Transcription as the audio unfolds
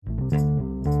Hello,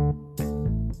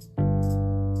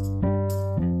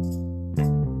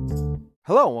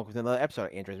 and welcome to another episode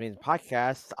of Andrew's Amazing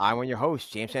Podcast. I'm one of your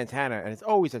hosts, James Santana, and as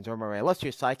always, I'm joined by my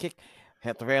illustrious sidekick,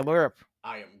 Hunter Van Lurp.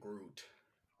 I am Groot.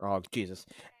 Oh, Jesus.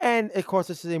 And, of course,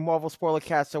 this is a Marvel spoiler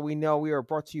cast, so we know we are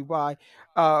brought to you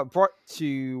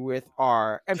with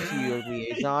our MCU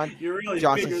liaison, You really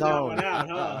Johnson figured that Zone. one out,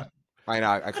 huh? I know,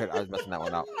 I was messing that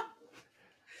one up.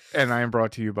 And I am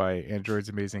brought to you by Android's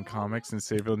Amazing Comics in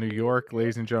Sayville, New York.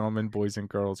 Ladies and gentlemen, boys and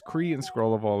girls, Kree and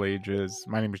Skrull of all ages.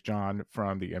 My name is John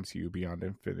from the MCU Beyond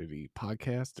Infinity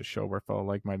podcast, a show where fellow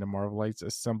like-minded Marvelites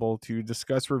assemble to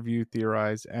discuss, review,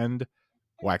 theorize, and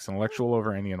wax intellectual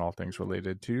over any and all things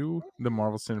related to the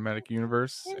Marvel Cinematic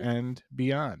Universe and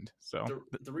beyond. So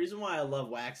The reason why I love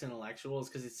wax intellectual is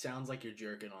because it sounds like you're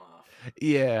jerking off.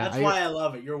 yeah, That's why I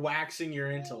love it. You're waxing your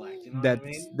intellect. You know what I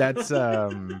mean? That's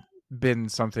been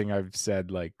something I've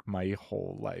said like my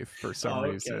whole life for some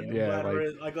reason.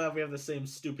 I'm glad we have the same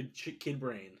stupid kid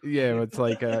brain. Yeah, it's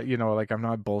like like I'm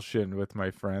not bullshitting with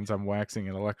my friends. I'm waxing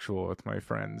intellectual with my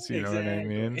friends. You know what I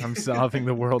mean? I'm solving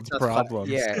the world's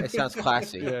problems. It sounds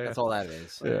classy. Yeah. That's all that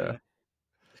is. Yeah.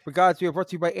 But guys, we are brought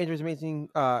to you by Andrew's Amazing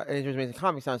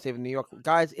Comics on Saving New York.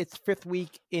 Guys, it's 5th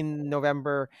week in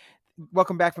November.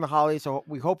 Welcome back from the holidays. So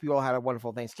we hope you all had a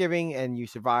wonderful Thanksgiving and you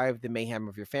survived the mayhem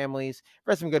of your families,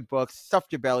 read some good books,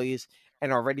 stuffed your bellies,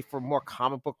 and are ready for more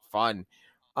comic book fun.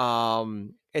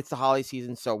 It's the holiday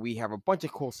season, so we have a bunch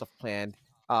of cool stuff planned.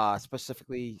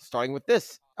 Specifically, starting with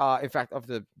this. In fact, of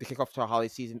the kickoff to our holiday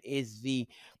season is the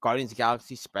Guardians of the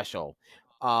Galaxy special.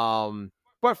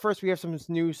 But first, we have some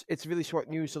news. It's really short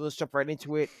news, so let's jump right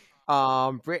into it.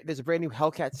 There's a brand new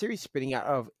Hellcat series spinning out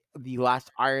of the last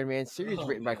Iron Man series,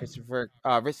 written by Christopher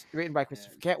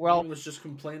Cantwell. I was just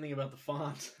complaining about the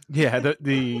font. Yeah,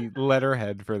 the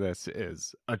letterhead for this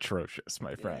is atrocious,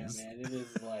 my friends. Yeah, man, it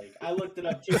is like I looked it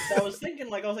up too. So I was thinking,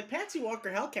 I was like, Patsy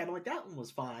Walker Hellcat. I'm like, that one was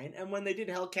fine. And when they did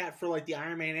Hellcat for like the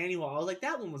Iron Man annual, I was like,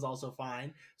 that one was also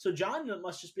fine. So John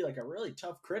must just be like a really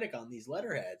tough critic on these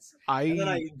letterheads. And then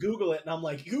I Google it, and I'm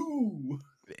like, ooh.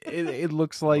 It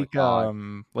looks like a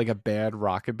bad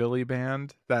rockabilly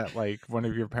band that like one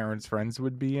of your parents' friends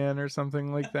would be in or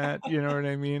something like that. You know what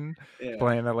I mean? Yeah.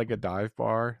 Playing at like a dive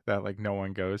bar that like no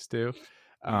one goes to.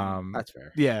 That's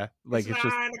fair. Yeah, like it's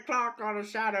just 9 o'clock on a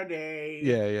Saturday.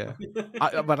 Yeah.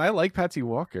 But I like Patsy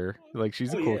Walker. Like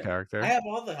she's a cool character. I have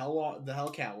all the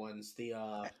Hellcat ones, the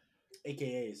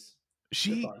AKAs.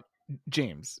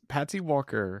 James, Patsy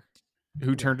Walker,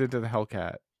 who turned into the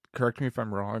Hellcat. Correct me if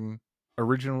I'm wrong.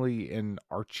 Originally an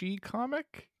Archie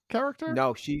comic character?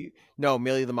 No,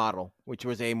 Millie the Model, which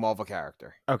was a Marvel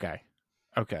character. Okay.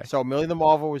 So Millie the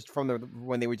Marvel was from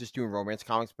when they were just doing romance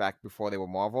comics back before they were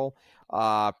Marvel.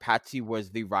 Patsy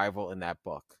was the rival in that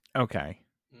book. Okay.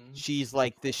 She's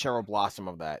like the Cheryl Blossom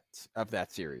of that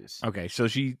series. Okay, so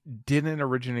she didn't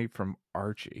originate from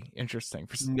Archie. Interesting.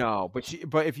 No, but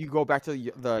if you go back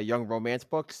to the Young Romance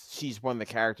books, she's one of the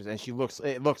characters, and it's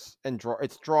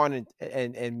drawn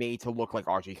and made to look like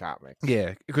Archie comics.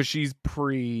 Yeah, because she's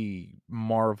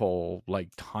pre-Marvel, like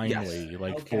timely,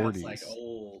 like Hellcat's 40s, like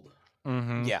old.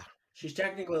 Mm-hmm. Yeah. She's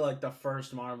technically like the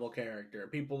first Marvel character.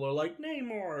 People are like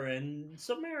Namor and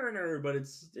Submariner, but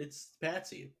it's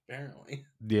Patsy apparently.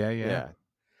 Yeah.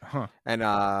 Huh. And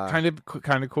kind of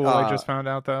cool. I just found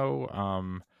out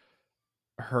though.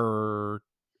 Her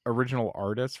original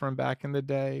artist from back in the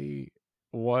day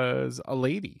was a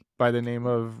lady by the name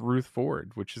of Ruth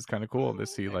Ford, which is kind of cool to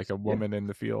see like a woman in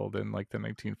the field in like the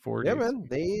 1940s. Yeah, man,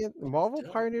 Marvel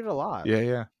pioneered a lot.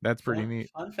 Yeah, that's pretty neat.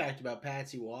 Fun fact about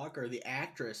Patsy Walker: the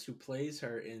actress who plays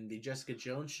her in the Jessica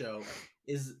Jones show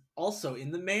is also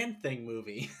in the Man-Thing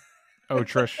movie. Oh,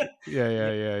 Trish.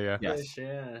 Yeah. Yes.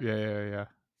 Yeah.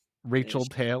 Rachel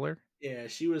Taylor. Yeah,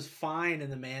 she was fine in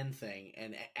the Man-Thing,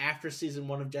 and after season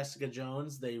 1 of Jessica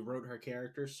Jones, they wrote her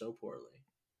character so poorly.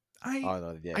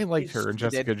 I liked her in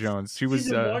Jessica Jones. She was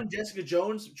season 1 Jessica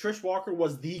Jones. Trish Walker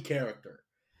was the character,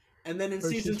 and then in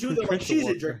season 2 they're like she's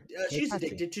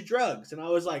addicted to drugs, and I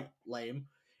was like lame.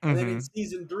 And then in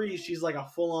season 3 she's like a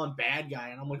full on bad guy,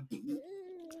 and I'm like,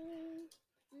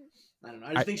 I don't know.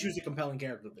 I just think she was a compelling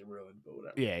character that they ruined, but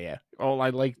whatever. Yeah. Oh,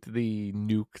 I liked the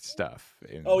Nuke stuff.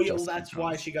 That's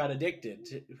why she got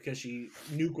addicted because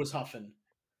Nuke was huffing.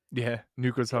 Yeah,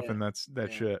 Nuke was huffing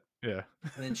that shit. Yeah.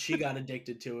 And then she got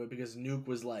addicted to it because Nuke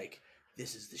was like,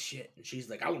 this is the shit. And she's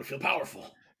like, I want to feel powerful.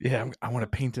 Yeah, I want to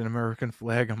paint an American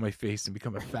flag on my face and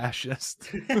become a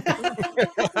fascist.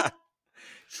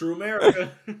 True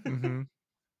America. Mm-hmm.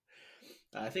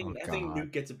 I think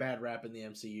Nuke gets a bad rap in the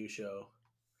MCU show.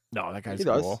 No, that guy's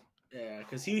cool. Yeah,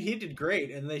 because he did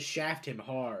great, and they shaft him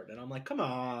hard. And I'm like, come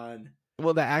on.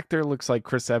 Well, the actor looks like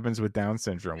Chris Evans with Down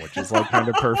syndrome, which is like kind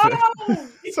of perfect.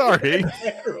 Sorry.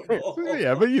 Terrible.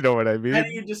 Yeah, but you know what I How do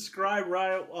mean. you describe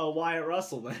Wyatt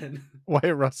Russell then?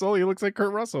 Wyatt Russell, he looks like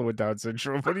Kurt Russell with Down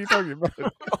syndrome. What are you talking about?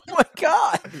 Oh my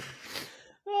god!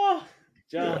 Oh,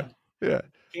 John. Yeah.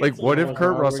 Like, cancel what if Russell. Kurt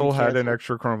Already Russell had an canceled.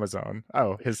 extra chromosome?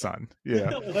 Oh, his son.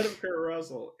 Yeah. What if Kurt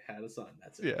Russell had a son?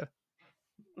 That's it.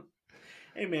 Yeah.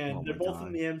 Hey man, Oh they're my both God.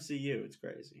 in the MCU. It's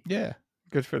crazy. Yeah.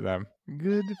 Good for them.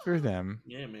 Good for them.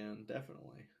 Yeah, man,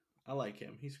 definitely. I like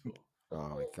him. He's cool. Oh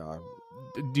my god!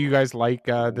 Do you guys like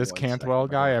this 1 second, Cantwell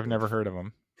my guy? God. I've never heard of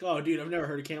him. Oh, dude, I've never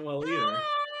heard of Cantwell either.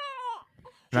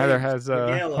 Neither James, has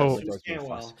regale us. Hope. Who's Does make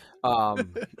fuss.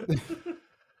 Cantwell?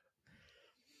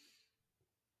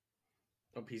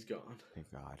 Oh, he's gone.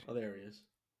 Thank God. Oh, there he is.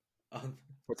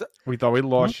 What's up? We thought we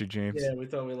lost you, James. Yeah, we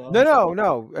thought we lost.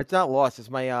 No, it's not lost. It's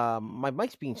my my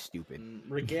mic's being stupid.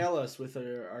 Regale us with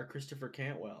our Christopher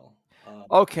Cantwell.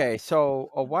 Okay, so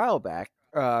a while back,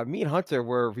 me and Hunter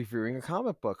were reviewing a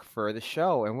comic book for the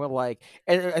show, and we're like,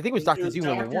 and I think it was Doctor Doom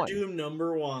Dr. #1, Doom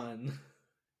 #1.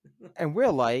 and we're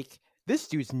like, this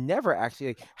dude's never actually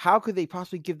like, how could they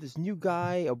possibly give this new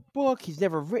guy a book? He's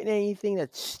never written anything.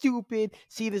 That's stupid.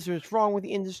 See, this is what's wrong with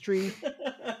the industry.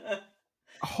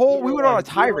 We went on a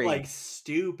tirade. We were like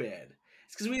stupid.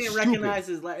 It's because we didn't Stupid. recognize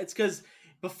his. It's because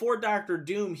before Doctor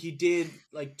Doom, he did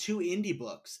like 2 indie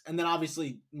books, and then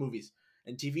obviously movies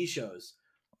and TV shows.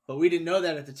 But we didn't know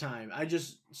that at the time. I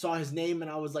just saw his name,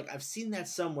 and I was like, I've seen that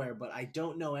somewhere, but I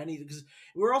don't know anything. Because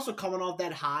we were also coming off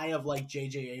that high of like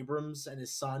J.J. Abrams and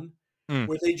his son,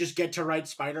 where they just get to write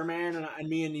Spider-Man, and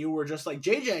me and you were just like,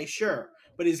 JJ, sure.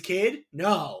 But his kid?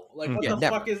 No. Like, what the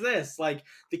never. fuck is this? Like,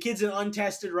 the kid's an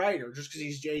untested writer. Just because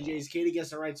he's JJ's kid, he gets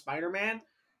to write Spider-Man?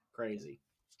 Crazy.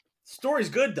 Story's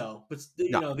good, though. But,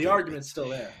 the argument's still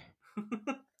there.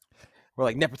 We're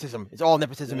like, nepotism. It's all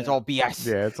nepotism. It's all BS.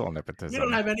 Yeah, it's all nepotism. We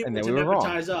don't have anyone And then to we were wrong.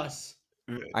 nepotize us.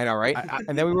 I know, right?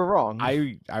 And then we were wrong.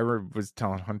 I was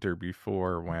telling Hunter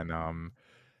before when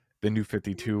the New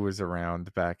 52 was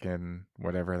around back in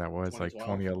whatever that was, like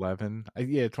 2011.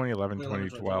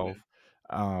 2012.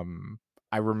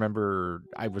 I remember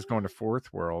I was going to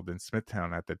Fourth World in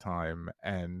Smithtown at the time,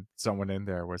 and someone in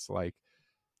there was like,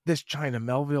 this China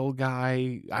Melville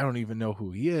guy, I don't even know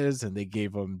who he is, and they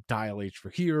gave him Dial H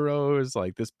for Heroes.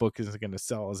 Like, this book isn't going to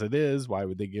sell as it is. Why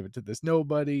would they give it to this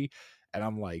nobody? And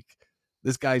I'm like,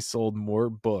 this guy sold more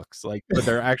books, like, but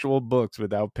they're actual books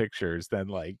without pictures, than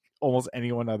like almost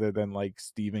anyone other than like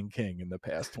Stephen King in the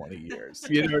past 20 years.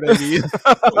 You know what I mean?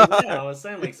 I was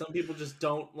saying, like, some people just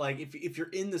don't, like, if you're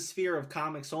in the sphere of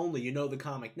comics only, you know the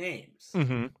comic names.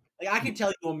 Mm-hmm. Like, I can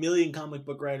tell you a million comic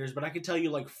book writers, but I can tell you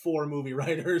like 4 movie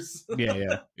writers.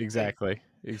 Yeah, exactly.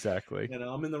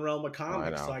 I'm in the realm of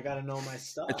comics, so I got to know my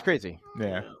stuff. It's crazy.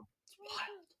 Yeah. It's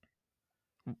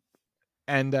wild.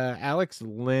 And Alex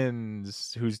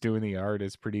Linz, who's doing the art,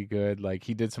 is pretty good. Like,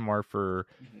 he did some art for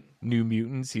New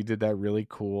Mutants. He did that really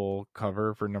cool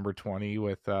cover for number 20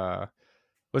 with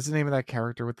what's the name of that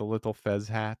character with the little fez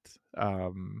hat?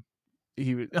 Oh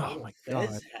my god.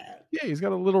 Fez hat. Yeah, he's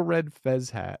got a little red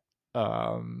fez hat.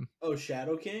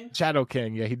 Shadow King? Shadow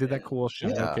King. Yeah, he did that Yeah. cool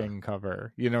Shadow King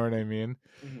cover. You know what I mean?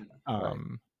 Right.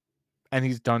 And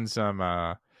he's done some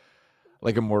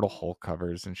like Immortal Hulk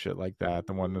covers and shit like that.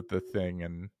 The one with the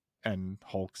Thing and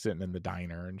Hulk sitting in the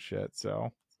diner and shit.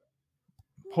 So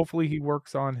hopefully he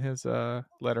works on his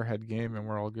letterhead game, and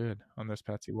we're all good on this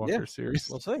Patsy Walker series.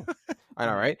 We'll see. I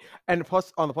know, right? And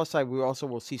plus, on the plus side, we also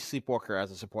will see Sleepwalker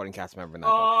as a supporting cast member in that.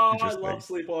 Oh, I love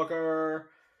Sleepwalker.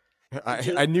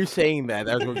 I knew saying that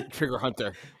was going to trigger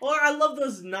Hunter. Well, I love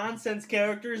those nonsense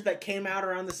characters that came out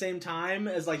around the same time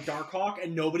as like Darkhawk,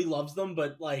 and nobody loves them,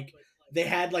 but like they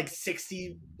had like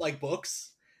 60 like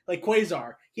books. Like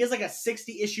Quasar, he has like a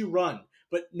 60-issue run,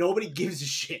 but nobody gives a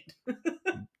shit.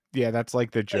 Yeah, that's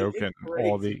like the joke, and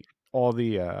all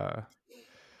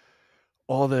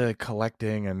the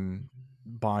collecting and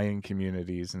buying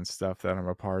communities and stuff that I'm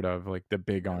a part of. Like, the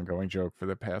big ongoing joke for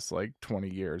the past like 20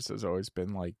 years has always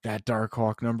been like, that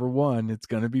Darkhawk #1, it's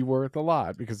gonna be worth a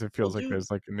lot, because it feels like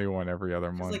there's like a new one every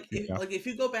other month. Like, if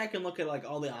you go back and look at like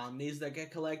all the omnis that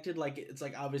get collected, like it's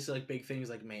like obviously like big things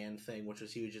like Man Thing, which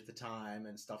was huge at the time,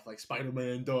 and stuff like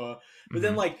Spider-Man, but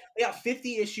then like they got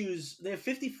 50 issues, they have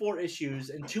 54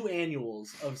 issues and 2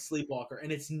 annuals of Sleepwalker,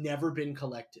 and it's never been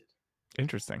collected.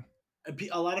 Interesting.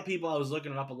 A lot of people, I was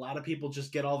looking it up, a lot of people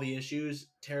just get all the issues,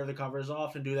 tear the covers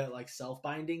off, and do that like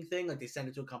self-binding thing. Like, they send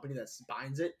it to a company that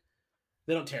binds it.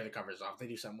 They don't tear the covers off, they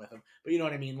do something with them, but you know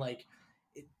what I mean. Like,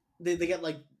 they get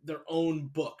like their own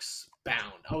books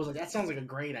bound. I was like, that sounds like a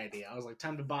great idea. I was like,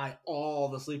 time to buy all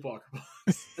the Sleepwalker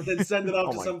books and then send it off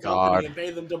Oh to my some God. company and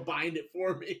pay them to bind it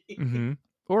for me. Mm-hmm.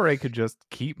 Or I could just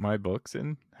keep my books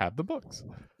and have the books.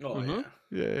 Oh Mhm.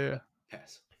 Yeah.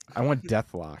 pass. I want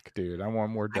Deathlock, dude. I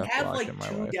want more I have Deathlock like in my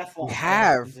 2 life. Deathlock. You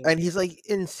have, collections and he's like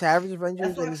in Savage Avengers,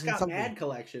 and Deathlock's he's in got something. mad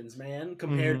collections, man,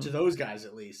 compared to those guys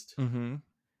at least. Mm-hmm.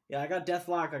 Yeah, I got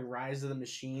Deathlock like Rise of the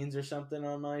Machines or something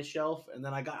on my shelf, and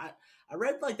then I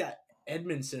read like that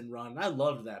Edmondson run. I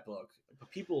loved that book, but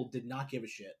people did not give a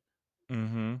shit.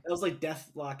 Mm-hmm. That was like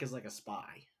Deathlock is like a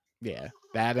spy. Yeah,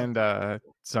 that and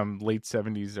some late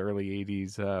 70s, early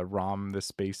 80s Rom the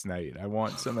Space Knight. I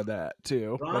want some of that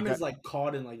too. Ron is like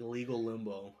caught in like legal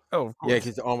limbo. Oh, of Yeah, course.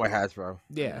 because all my Hasbro.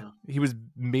 Yeah, Yeah. he was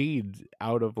made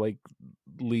out of like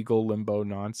legal limbo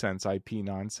nonsense, IP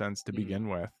nonsense to Mhm. begin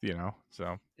with, you know.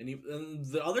 So And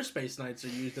the other Space Knights are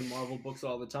used in Marvel books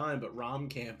all the time, but Rom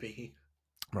can't be.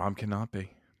 Rom cannot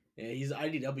be Yeah,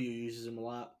 IDW uses him a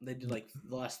lot. They did like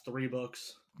the last 3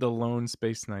 books. the lone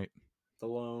Space Knight. The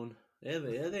Lone. Yeah,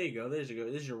 there you go. There's your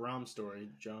This is your Rom story,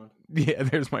 John. Yeah,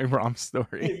 there's my Rom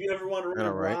story. If you ever want to read I know,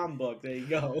 a right? Rom book, there you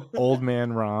go. Old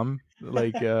man Rom,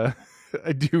 like I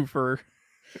do for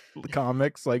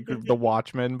comics, like The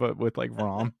Watchmen, but with like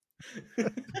Rom.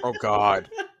 Oh God.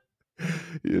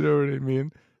 You know what I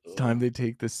mean? It's time they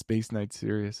take this Space Knight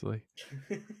seriously.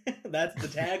 That's the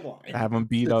tagline. Have them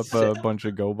beat up a bunch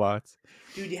of GoBots.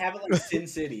 Dude, you have it like Sin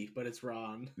City, but it's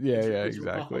Ron. Yeah, It's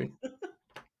exactly. Ron.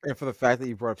 And for the fact that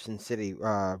you brought up Sin City,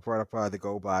 brought up the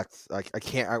GoBots, like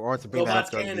I want to bring that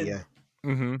GoBots up. canon.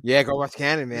 Mm-hmm. Yeah, GoBots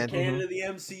canon, man. Canon of the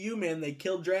MCU, man. They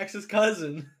killed Drax's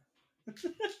cousin.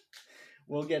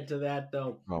 We'll get to that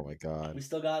though. Oh my God. We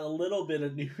still got a little bit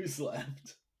of news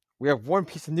left. We have one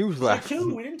piece of news Like left.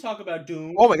 2, we didn't talk about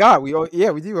Doom. Oh my God, we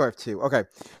do have 2. Okay,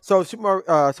 so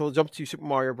so we'll jump to Super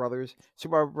Mario Brothers.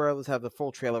 Super Mario Brothers have the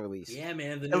full trailer release. Yeah,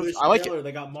 man, the That was- newest I like it. trailer.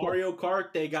 They got Mario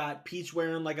Kart. They got Peach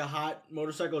wearing like a hot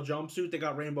motorcycle jumpsuit. They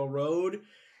got Rainbow Road.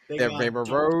 They have got Rainbow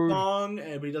Donkey Road. Kong,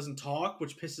 but he doesn't talk,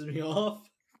 which pisses me off.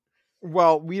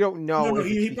 Well, we don't know. No, if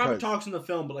he it's probably because- talks in the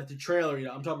film, but like the trailer,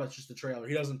 I'm talking about just the trailer.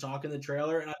 He doesn't talk in the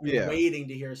trailer, and I've been Yeah. waiting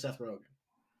to hear Seth Rogen.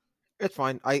 It's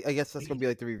fine. I guess that's gonna be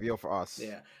like the reveal for us.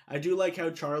 Yeah, I do like how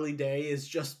Charlie Day is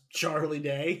just Charlie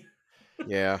Day.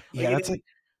 Yeah. Yeah, he that's didn't-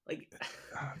 like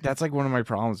That's like one of my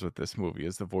problems with this movie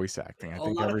is the voice acting. I a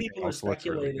think lot of everything people are else looks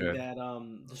really speculating good.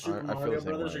 that the Super I feel Mario the same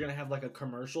Brothers way. are gonna have like a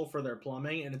commercial for their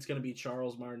plumbing, and it's gonna be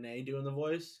Charles Martinet doing the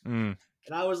voice. Mm.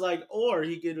 And I was like, or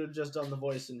he could have just done the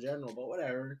voice in general, but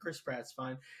whatever. Chris Pratt's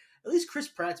fine. At least Chris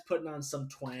Pratt's putting on some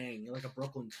twang, like a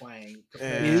Brooklyn twang.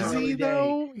 compared to Is Charlie he Day.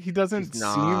 though? He doesn't He's seem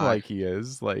not. like he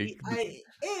is. Like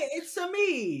It's a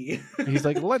me. he's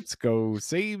like, let's go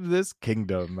save this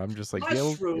kingdom. I'm just like, yo,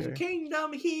 Mushroom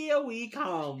Kingdom, here we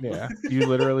come. yeah. You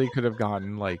literally could have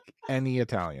gotten like any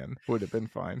Italian would have been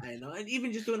fine. I know, and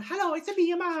even just doing "Hello, it's a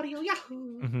me, Mario,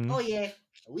 Yahoo!" Mhm. Oh yeah,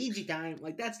 Luigi time.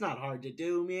 Like that's not hard to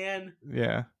do, man.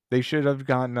 Yeah, they should have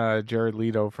gotten Jared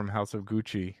Leto from House of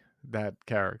Gucci. That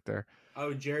character.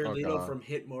 Oh, Jared Oh, Leto God. from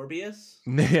Hit Morbius.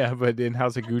 Yeah, but in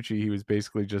House of Gucci, he was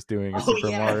basically just doing a Oh, Super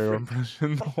yeah, I Mario forgot-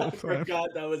 impression the I whole time. forgot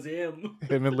that was him.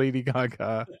 Him and Lady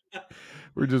Gaga.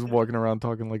 We're just walking around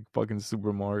talking like fucking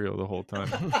Super Mario the whole time.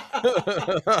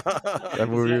 That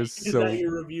movie was Is so. that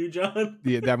your review, John?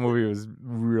 Yeah, that movie was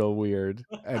real weird,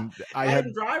 and I had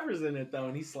Adam Driver's in it though,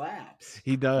 and he slaps.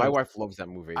 he does. My wife loves that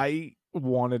movie. I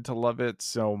wanted to love it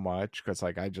so much because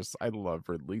like I love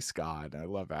Ridley Scott and I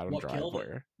love Adam What killed it?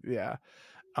 Driver. Yeah.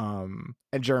 And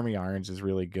Jeremy Irons is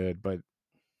really good, but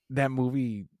that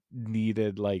movie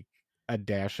needed like a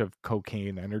dash of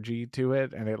cocaine energy to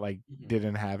it, and it like Mhm.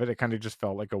 didn't have it. It kind of just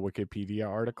felt like a Wikipedia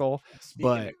article. Speaking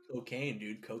But- of cocaine,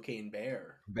 dude, Cocaine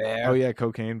Bear. Bear. Oh yeah,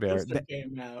 Cocaine Bear. Poster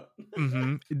came out.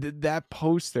 That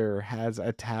poster has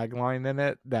a tagline in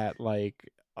it that like,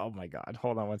 oh my god,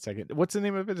 hold on one second. What's the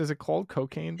name of it? Is it called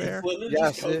Cocaine Bear? It's literally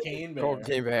Yes, just Cocaine Bear.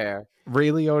 Cocaine Bear. Ray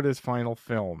Liotta's final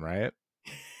film, right?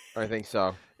 I think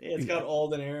so. Yeah, it's got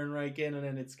Alden Ehrenreich in, and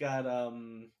then it's got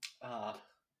one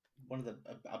of the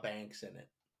Banks in it.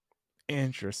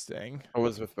 Interesting.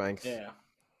 Elizabeth Banks. Yeah.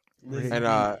 And, Lizzie,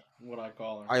 what I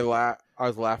call her. I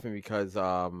was laughing because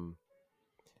I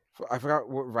forgot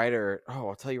what writer. Oh,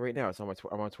 I'll tell you right now. It's on my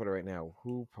I'm on Twitter right now.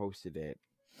 Who posted it?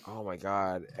 Oh my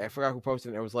god, I forgot who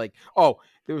posted it. It was like,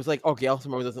 it was like, Gail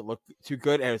Simone doesn't look too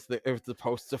good, and it was the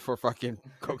poster for fucking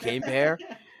Cocaine Bear.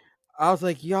 I was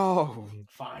like, yo,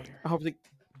 Fire.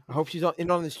 I hope she's in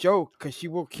on this joke because she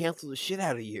will cancel the shit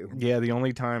out of you. Yeah, the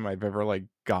only time I've ever like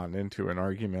gotten into an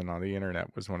argument on the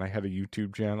internet was when I had a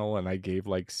YouTube channel and I gave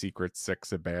like Secret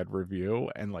 6 a bad review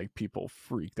and like people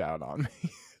freaked out on me.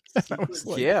 And I was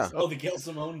like, Yeah. Oh, the Gail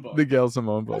Simone book. the Gail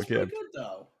Simone book. That's Yeah, pretty good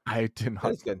though. I did not.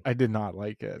 That's good. I did not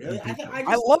like it. Really? And people,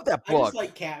 I love that I just book.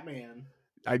 like Catman.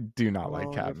 I do not like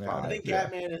Oh, you're Catman. fine. I think Yeah.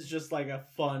 Catman is just like a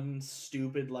fun,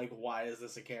 stupid, like, why is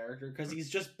this a character? Because he's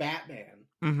just Batman,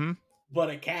 Mm-hmm. but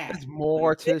a cat. There's more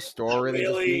Like, to the story not than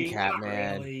just being really, not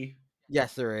Catman. really.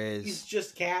 Yes, there is. He's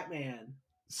just Catman.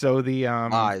 So the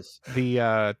Lies.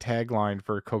 tagline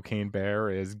for Cocaine Bear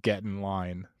is "Get in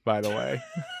line." By the way,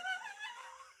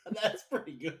 That's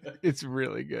pretty good. it's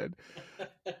really good.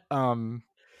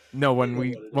 No, when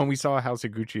we saw House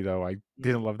of Gucci though, I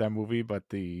didn't love that movie, but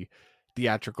the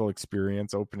theatrical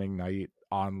experience opening night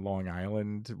on Long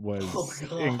Island was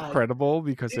God. incredible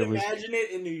because Dude, it was imagine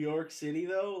it in New York City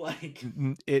though, like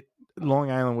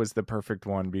Long Island was the perfect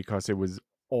one because it was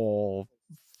all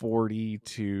 40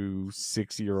 to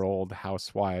 6-year-old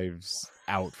housewives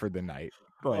out for the night.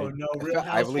 oh Like, no, Real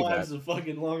I believe Housewives of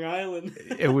fucking Long Island.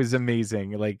 it was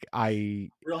amazing. Like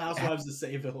Real Housewives of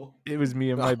Sayville. it was me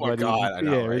and Oh my my buddy. God, I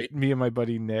know, right? Me and my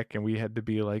buddy Nick, and we had to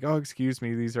be like, "Oh, excuse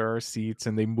me, these are our seats,"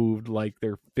 and they moved like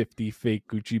their 50 fake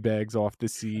Gucci bags off the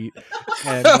seat.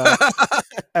 And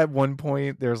at one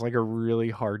point, there's like a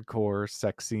really hardcore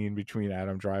sex scene between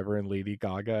Adam Driver and Lady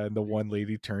Gaga, and the one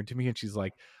lady turned to me and she's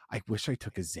like, "I wish I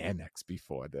took a Xanax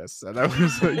before this." And I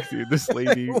was like, "Dude, this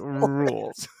lady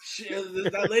rules.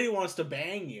 That lady wants to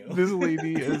bang you. This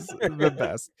lady is the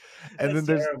best." And That's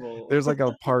then terrible. there's like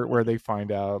a part where they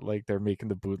find out like they're making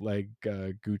the bootleg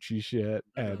Gucci shit,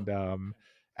 and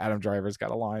Adam Driver's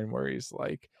got a line where he's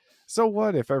like, "So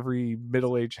what if every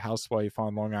middle-aged housewife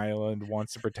on Long Island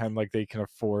wants to pretend like they can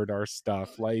afford our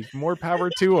stuff? Like, more power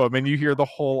to them." And you hear the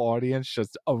whole audience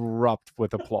just erupt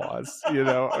with applause. You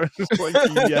know, I was just like,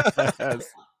 yes.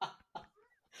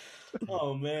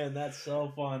 Oh man, that's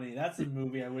so funny. That's a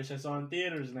movie I wish I saw in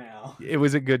theaters now. It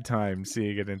was a good time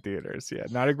seeing it in theaters. Yeah,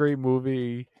 not a great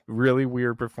movie. Really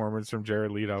weird performance from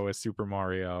Jared Leto as Super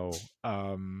Mario.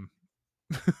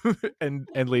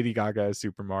 and Lady Gaga as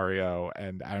Super Mario,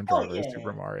 and Adam Driver as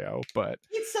Super Mario. But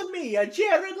it's me, a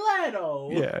Jared Leto.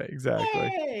 Yeah, exactly.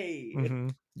 Hey!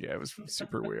 Yeah, it was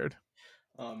super weird.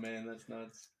 Oh man, that's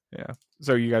nuts. Yeah.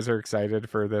 So you guys are excited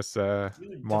for this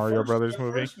Dude, Mario Brothers the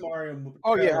movie? First Mario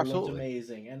Oh, yeah, trailer looked absolutely.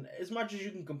 amazing. And as much as you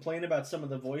can complain about some of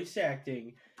the voice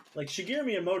acting, like Shigeru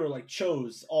Miyamoto like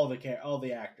chose all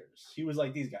the actors. He was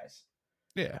like, these guys.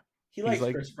 Yeah. He likes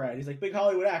like- Chris Pratt. He's like, big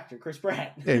Hollywood actor, Chris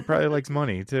Pratt. Yeah, he probably likes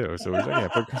money too. So he's like, yeah,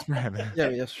 put Chris Pratt in. Yeah,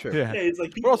 that's true. Yeah. Yeah, he's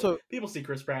like, But also, people see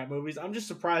Chris Pratt movies. I'm just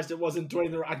surprised it wasn't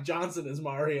Dwayne the Rock Johnson as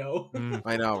Mario. Mm.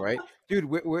 I know, right, dude?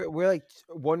 We're like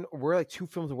 2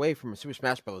 films away from a Super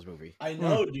Smash Bros. Movie. I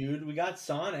know, dude. We got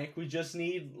Sonic. We just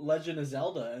need Legend of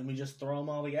Zelda, and we just throw them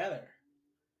all together.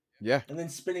 Yeah, And then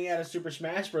spinning out of Super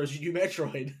Smash Bros, you do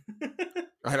Metroid.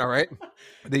 I know, right?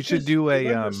 They should Just do a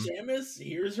remember Samus,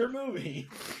 here's her movie.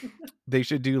 they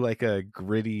should do like a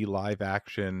gritty live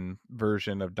action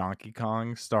version of Donkey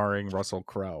Kong starring Russell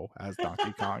Crowe as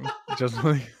Donkey Kong. Just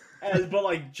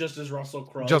like Just as Russell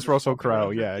Crowe. Just Russell Crowe,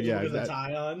 yeah, With yeah, a that-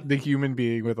 tie on. the human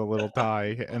being with a little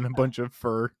tie and a bunch of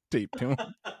fur taped to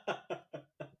him.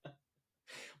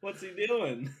 What's he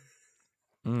doing?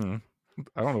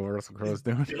 I don't know what Russell Crowe's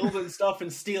doing. Building stuff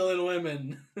and stealing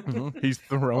women. Mhm. He's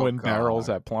throwing God. barrels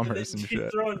at And plumbers then and he's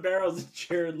shit. throwing barrels at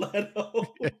Jared Leto.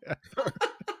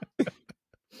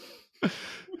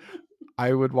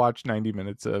 I would watch 90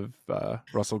 minutes of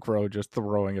Russell Crowe just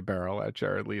throwing a barrel at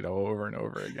Jared Leto over and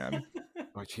over again.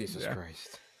 Oh Jesus Yeah.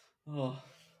 Christ! Oh,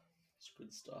 it's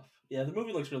good stuff. Yeah, the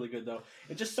movie looks really good though.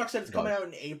 It just sucks that it's It coming does. out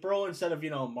in April instead of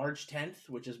March 10th,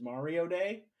 which is Mario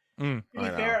Day. Mm, To be I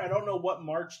know. fair, I don't know what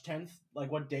March 10th,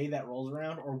 like what day that rolls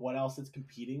around, or what else it's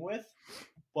competing with.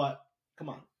 But come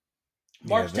on,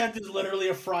 March 10th is literally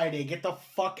a Friday. Get the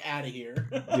fuck out of here.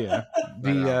 yeah.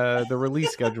 The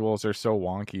release schedules are so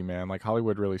wonky, man. Like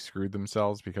Hollywood really screwed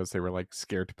themselves because they were like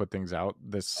scared to put things out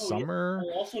this Oh, yeah. summer.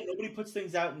 Well, also, nobody puts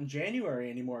things out in January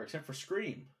anymore except for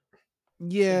Scream.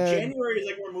 Yeah. January is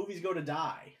like where movies go to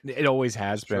die. It always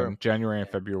has True. been. January and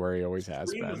February always has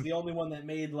Scream was been. the only one that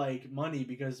made like money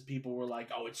because people were like,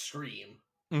 "Oh, it's Scream."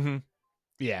 Mm-hmm.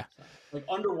 Yeah. Like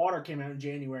Underwater came out in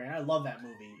January, and I love that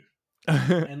movie.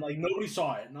 And like nobody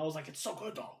saw it, and I was like, "It's so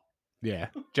good though." Yeah.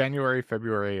 January,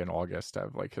 February, and August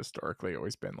have like historically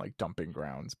always been like dumping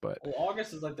grounds, but Well,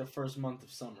 August is like the first month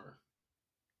of summer.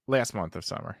 last month of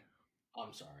summer.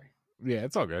 I'm sorry. Yeah,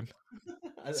 it's all good.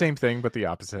 Same thing, but the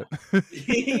opposite.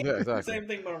 exactly. Same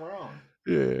thing, but I'm wrong.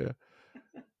 Yeah.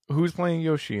 Who's playing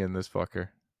Yoshi in this fucker?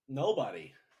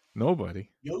 Nobody. Nobody.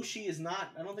 Yoshi is not.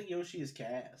 I don't think Yoshi is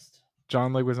cast.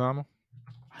 John Leguizamo?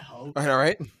 I hope. I know,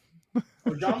 right?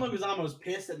 Or John Leguizamo was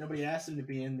pissed that nobody asked him to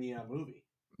be in the movie.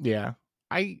 Yeah.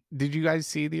 Did you guys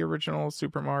see the original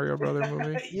Super Mario Brother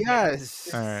movie? Yes.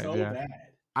 It's All right, so yeah. bad.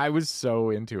 I was so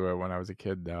into it when I was a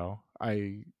kid, though.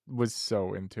 I was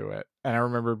so into it, and I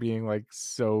remember being like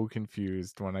so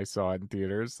confused when I saw it in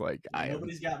theaters. Like,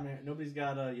 Nobody's got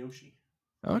Yoshi.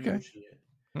 No Okay. Yoshi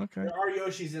yet. Okay. There are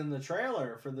Yoshis in the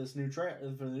trailer for this new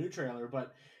trailer,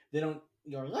 but they don't.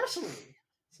 You're listening.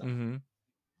 So Mm-hmm.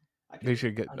 I They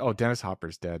should get. Oh, Dennis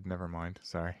Hopper's dead. Never mind.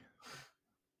 Sorry.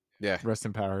 Yeah. Rest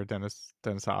in power, Dennis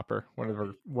Hopper. One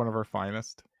of our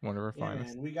finest. One of our Yeah,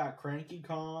 finest. man. We got Cranky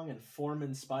Kong and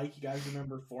Foreman Spike. You guys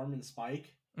remember Foreman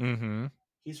Spike? Mm-hmm.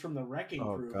 He's from the Wrecking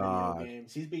Oh, Crew God. video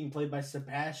games. He's being played by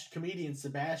comedian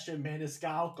Sebastian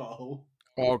Maniscalco.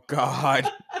 Oh God.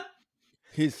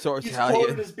 He's so He's quoted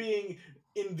Italian. as being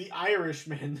in The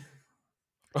Irishman.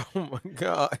 Oh my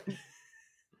God.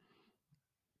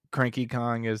 Cranky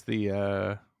Kong is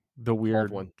the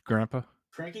weird one. grandpa.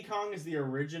 Cranky Kong is the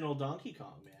original Donkey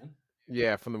Kong, man.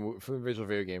 Yeah, from the original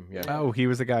video game. Yeah. Yeah. Oh, he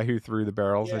was the guy who threw the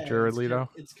barrels at Jared Leto.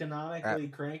 It's canonically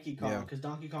Cranky Kong yeah. because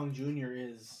Donkey Kong Jr.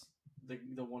 is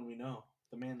the one we know,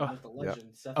 the man, Oh, like the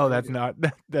legend. Seth Oh, that's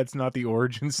Rogen. that's not the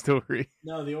origin story.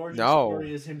 No, the origin No.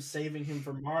 story is him saving him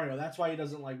from Mario. That's why he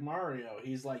doesn't like Mario.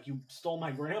 He's like, you stole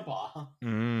my grandpa,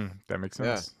 That makes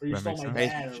sense. or you That stole makes my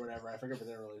sense. dad, or whatever. I forget what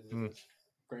their relationship is.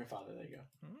 Grandfather. There you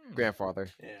go. Grandfather.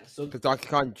 Yeah. So Because Donkey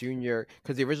Kong Jr.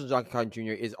 Because the original Donkey Kong Jr.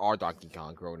 is our Donkey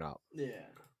Kong grown up. yeah.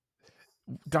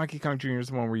 Donkey Kong Jr. is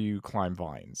the one where you climb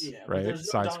vines, Yeah, but right? there's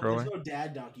Side there's scrolling. no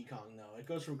dad Donkey Kong though. It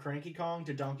goes from Cranky Kong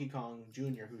to Donkey Kong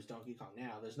Jr., who's Donkey Kong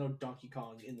now. There's no Donkey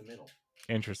Kong in the middle.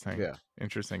 Interesting. Yeah.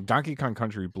 Interesting. Donkey Kong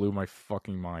Country blew my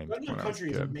fucking mind Donkey Kong when I was a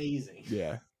Country is kid. amazing.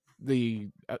 Yeah. The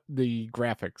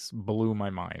graphics blew my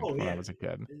mind Oh, when yeah. I was a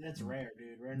kid. That's rare,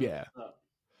 dude. Rare Yeah. Up.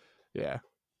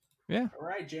 Yeah. All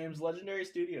right, James. Legendary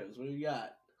Studios. What do you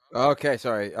got? Okay,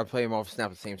 sorry. I'm playing them all Snap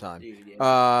at the same time. Dude,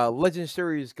 yeah. Legend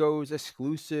Studios goes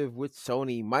exclusive with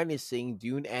Sony, minusing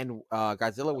Dune and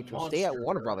Godzilla, which will stay at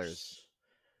Warner Brothers.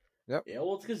 Yep. Yeah,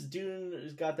 well, it's because Dune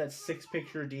has got that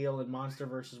 6-picture deal, and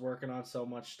MonsterVerse is working on so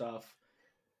much stuff.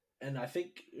 And I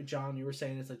think, John, you were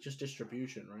saying it's like just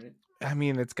distribution, right? I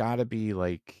mean, it's got to be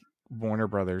like Warner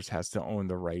Brothers has to own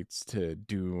the rights to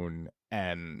Dune,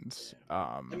 and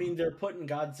I mean, they're putting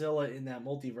Godzilla in that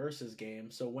Multiverses game,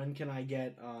 so when can I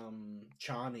get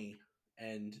Chani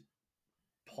and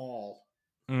Paul?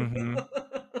 mhm.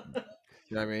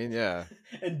 You know what I mean? Yeah.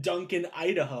 And Duncan,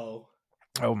 Idaho.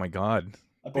 Oh my god.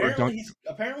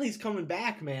 Apparently he's coming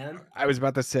back, man. I was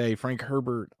about to say Frank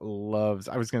Herbert loves.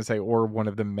 I was going to say, or one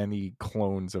of the many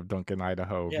clones of Duncan,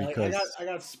 Idaho. Yeah, because I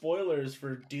got spoilers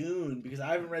for Dune because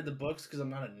I haven't read the books because I'm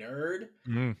not a nerd.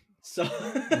 Mm, So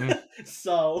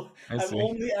so I I've see.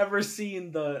 only ever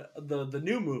seen the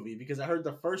new movie because I heard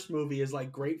the first movie is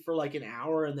like great for like an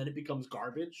hour and then it becomes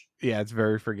garbage. Yeah, it's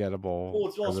very forgettable. Well,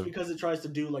 it's also because it tries to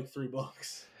do like 3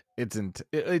 books.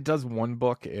 It does one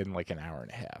book in like an hour and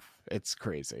a half. It's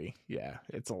crazy. Yeah,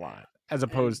 it's a lot. As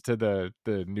opposed to the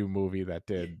new movie that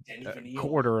did Danny a Villeneuve.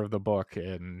 quarter of the book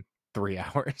in 3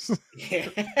 hours.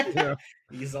 Yeah.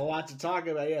 He's a lot to talk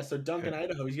about. Yeah, so Duncan,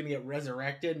 Idaho, he's gonna get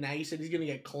resurrected. Now you said he's gonna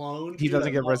get cloned. He Dude, doesn't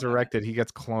I get love that. resurrected. He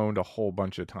gets cloned a whole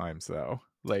bunch of times though.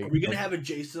 Like, Are we gonna have a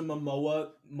Jason Momoa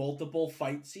multiple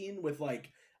fight scene with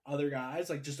like other guys,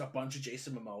 like just a bunch of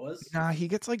Jason Momoas? Nah, he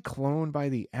gets like cloned by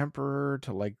the Emperor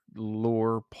to like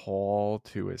lure Paul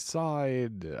to his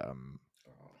side.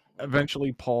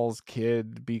 Eventually, Paul's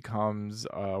kid becomes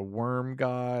a worm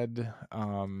god.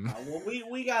 Well,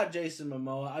 we got Jason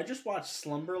Momoa. I just watched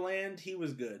Slumberland. He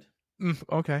was good,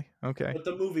 Okay. but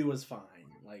the movie was fine.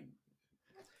 Like,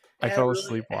 I it fell had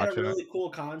asleep it had watching a it. really cool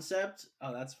concept.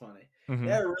 Oh, that's funny. Mhm. It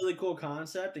had a really cool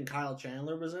concept, and Kyle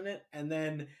Chandler was in it. And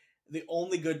then the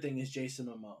only good thing is Jason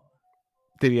Momoa.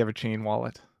 Did he have a chain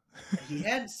wallet? He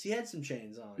had some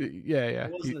chains on. Yeah.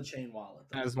 It wasn't a chain wallet,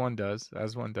 though. As one does. Yeah,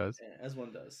 as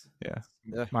one does.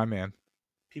 Yeah. My man.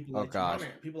 People Oh, like gosh.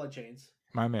 people like chains.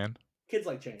 My man. Kids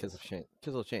like chains. Kids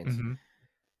of chains. Mhm.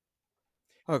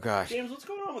 Oh gosh. James, what's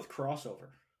going on with crossover?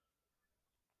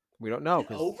 We don't know. Is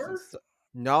it over?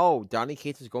 No, Donny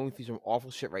Cates is going through some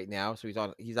awful shit right now, so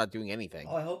he's not doing anything.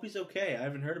 Oh, I hope he's okay. I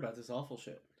haven't heard about this awful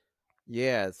shit.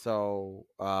 Yeah, so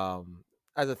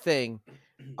as a thing,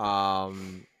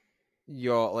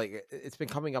 it's been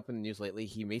coming up in the news lately.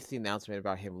 He makes the announcement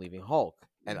about him leaving Hulk,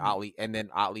 and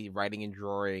Otley writing and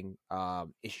drawing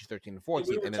issues 13 and 14,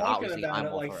 We were and then talking Otley saying, about "I'm it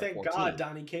off like, for thank 14." God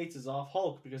Donny Cates is off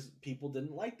Hulk because people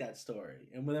didn't like that story.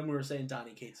 And then we were saying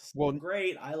Donny Cates is still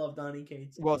great. I love Donny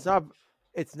Cates. Well,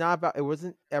 it's not about. It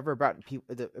wasn't ever about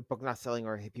the book not selling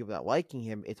or people not liking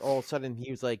him. It's all of a sudden he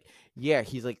was like,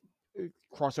 he's like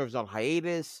crossovers on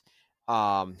hiatus.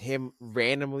 Him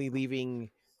randomly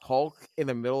leaving Hulk in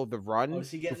the middle of the run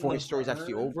is he getting before the his story's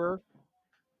actually burn? over.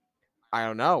 I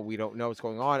don't know. We don't know what's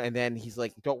going on. And then he's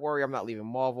like, "Don't worry, I'm not leaving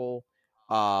Marvel.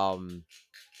 I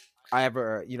have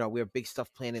we have big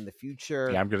stuff planned in the future."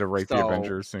 Yeah, I'm gonna write the So-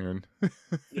 Avengers soon.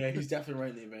 Yeah, he's definitely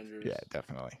writing the Avengers. Yeah,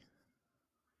 definitely.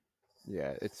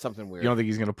 Yeah, it's something weird. You don't think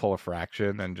he's gonna pull a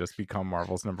Fraction and just become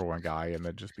Marvel's #1 guy and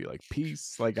then just be like,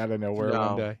 peace, like out of nowhere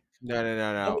one No. day? No.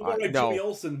 I'm going like no. Jimmy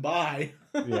Olsen. Bye.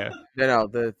 Yeah. No.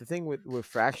 The thing with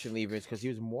Fraction leaving is because he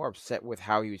was more upset with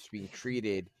how he was being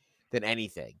treated than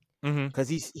anything. Mm-hmm. Because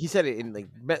he said it in like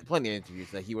plenty of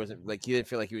interviews that he wasn't like he didn't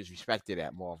feel like he was respected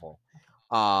at Marvel.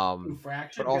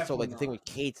 Fraction, But also definitely like the thing not. with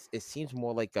Kate, it seems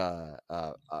more like a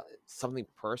something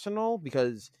personal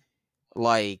because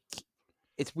like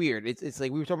it's weird. It's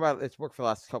like we were talking about it's worked for the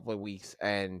last couple of weeks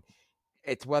and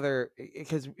it's whether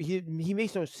because he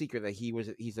makes no secret that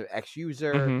he's an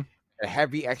ex-user, Mm-hmm. a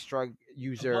heavy ex-drug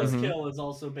user. Buzzkill is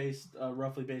also based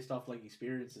roughly based off like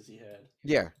experiences he had.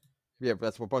 Yeah, but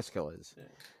that's what Buzzkill is. Yeah.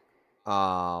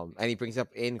 And he brings up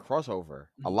in crossover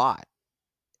a lot.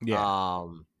 Yeah.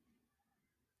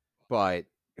 But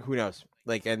who knows?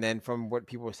 Like, and then from what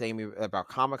people were saying about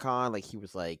Comic-Con, like he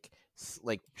was like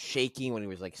shaking when he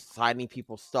was like signing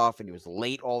people's stuff, and he was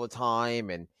late all the time,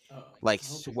 and like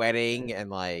sweating, and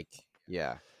like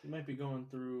yeah. He might be going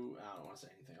through. I don't want to say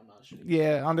anything. I'm not sure.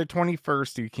 Yeah, on the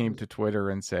 21st, he came to Twitter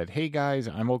and said, "Hey guys,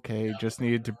 I'm okay. Just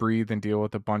needed to breathe and deal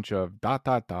with a bunch of ...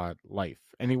 life.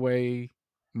 Anyway,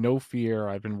 no fear.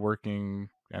 I've been working."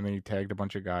 And then he tagged a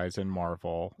bunch of guys in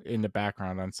Marvel in the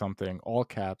background on something, all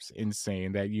caps,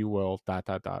 insane, that you will ...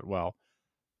 Well,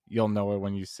 you'll know it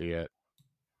when you see it.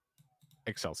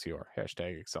 Excelsior.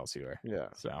 #Excelsior. Yeah.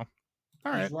 So, all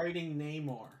right. He's writing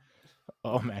Namor.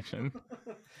 Oh, imagine.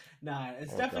 Nah,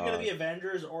 it's definitely going to be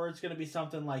Avengers, or it's going to be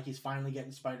something like he's finally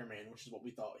getting Spider-Man, which is what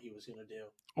we thought he was going to do.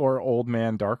 Or Old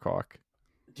Man Darkhawk.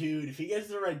 Dude, if he gets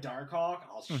the right Darkhawk,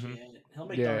 shit. He'll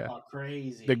make Yeah. Darkhawk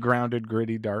crazy. The grounded,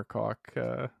 gritty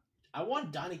Darkhawk. I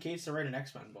want Donny Cates to write an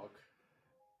X-Men book.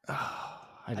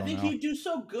 I think know. he'd do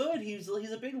so good. He's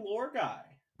a big lore guy.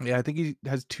 Yeah, I think he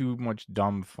has too much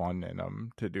dumb fun in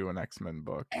him to do an X-Men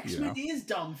book. X-Men is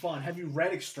dumb fun. Have you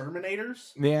read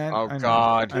Exterminators? Yeah. Oh I know.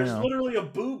 God. There's literally a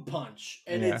boob punch,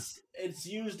 and Yeah. it's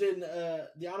used in the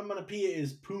onomatopoeia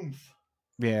is poomph.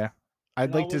 Yeah, I'd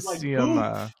And I like to was like, see him.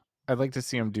 "Poomph." I'd like to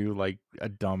see him do like a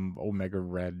dumb Omega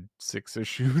Red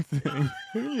 6-issue thing.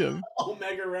 Yeah.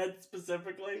 Omega Red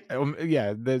specifically.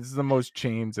 Yeah, there's the most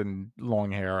chains and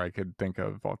long hair I could think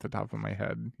of off the top of my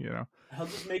head. I'll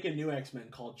just make a new X-Men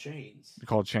called Chains.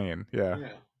 Called Chain. Yeah.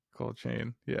 Yeah. Called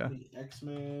Chain. Yeah. The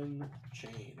X-Men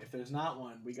Chain. If there's not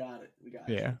one, we got it. We got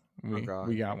Yeah. you. We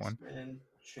got one. X-Men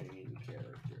Chain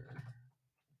character.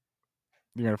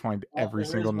 You're gonna find every There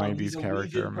is single one. 90s He's a character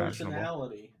Legion imaginable.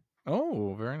 personality.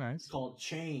 Oh, very nice. It's called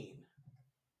Chain.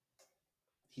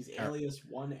 He's alias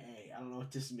 1A. I don't know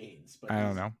what this means, but I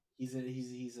don't know. He's an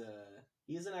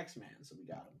X-Man, so we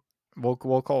got him.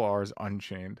 We'll call ours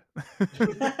Unchained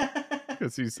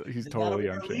because he's totally That'll be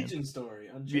our unchained. Legion story.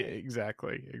 Unchained. Yeah,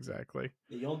 exactly.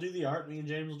 Yeah, you'll do the art, me and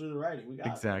James will do the writing. We got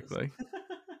Exactly. it.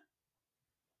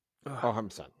 Oh,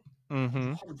 100%.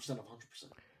 Mm-hmm. 100%.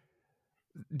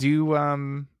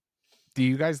 Do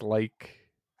you guys like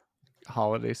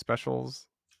holiday specials?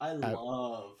 I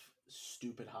love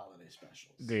stupid holiday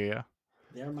specials. Yeah.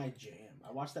 They're my jam.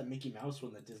 I watched that Mickey Mouse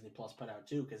one that Disney Plus put out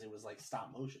too because it was like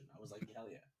stop motion. I was like, hell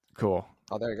yeah. Cool.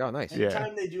 Oh, there you go. Nice.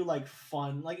 Anytime they do like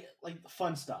fun, like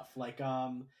fun stuff, like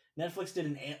Netflix did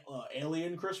an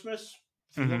Alien Christmas.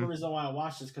 The only reason why I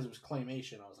watched this because it was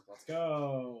claymation. I was like, let's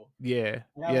go. Yeah.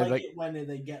 And I like it when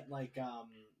they get like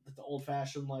the old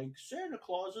fashioned like Santa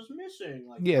Claus is missing.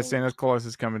 Like Santa Claus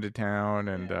is coming to town,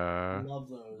 and I love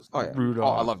those. Oh yeah,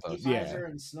 Rudolph. I love those. Heat Miser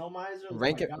and Snow Miser.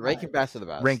 Rankin Bass are the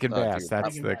best. Rankin Bass, that's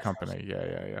Rankin the Bass. company.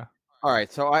 Yeah. All right,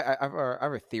 so I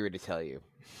have a theory to tell you.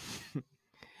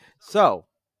 So,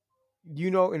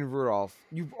 in Rudolph,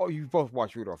 you both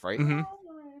watched Rudolph, right? Mm-hmm.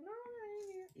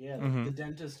 Yeah, the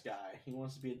dentist guy. He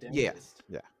wants to be a dentist.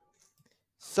 Yeah.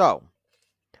 So,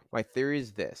 my theory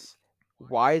is this: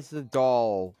 why is the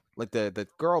doll, like the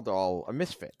girl doll, a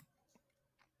misfit?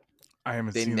 I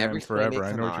haven't They seen never that in explained it forever.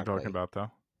 I know what you're canonically. talking about,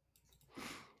 though.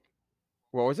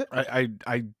 What was it?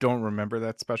 I don't remember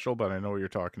that special, but I know what you're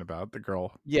talking about. The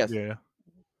girl. Yes. Yeah.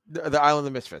 The Island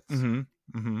of Misfits.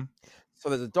 Mm-hmm. So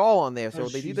there's a doll on there. So Oh,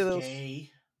 they she's do those. gay.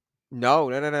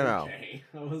 No. Okay.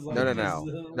 I was like, No.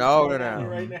 what's No. going on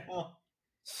right now?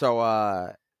 So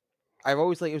I've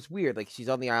always it was weird. Like she's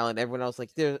on the island. Everyone else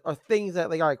there are things that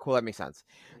all right, cool, that makes sense.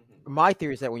 My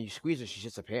theory is that when you squeeze her, she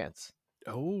shits her pants.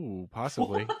 Oh,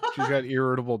 possibly. She's got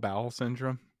irritable bowel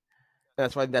syndrome.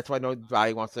 That's why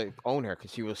nobody wants to own her,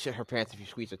 because she will shit her pants if you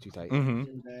squeeze her too tight. Hmm.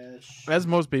 Dash. As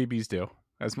most babies do.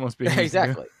 As most babies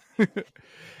Exactly. do.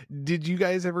 Did you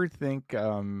guys ever think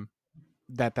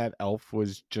that elf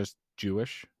was just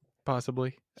Jewish,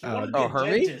 possibly? He wanted to be a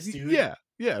Hermie? dentist, dude.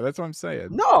 Yeah, that's what I'm saying.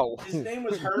 No, His name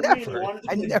was Hermie, and he Never. wanted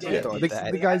to I be a never dentist. thought The,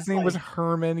 that. the guy's That's name was like,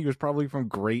 Herman. He was probably from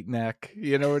Great Neck.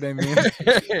 You know what I mean?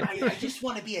 I just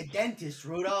want to be a dentist,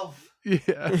 Rudolph.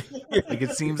 Yeah. Like,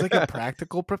 it seems like a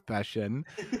practical profession.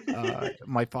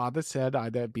 My father said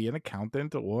I'd be an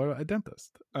accountant or a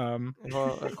dentist.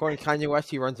 Well, according to Kanye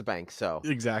West, he runs a bank. So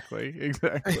Exactly.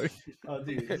 Oh,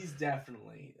 dude, that's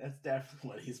definitely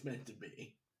what he's meant to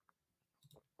be.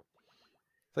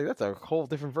 it's like, that's a whole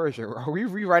different version. Are we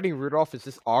rewriting Rudolph? Is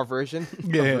this our version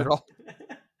of Yeah. Rudolph?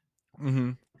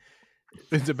 Hmm.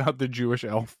 It's about the Jewish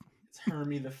elf. It's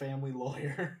Hermie, the family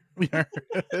lawyer. Yeah.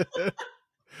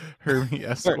 Hermie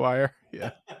Esquire.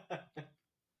 Yeah.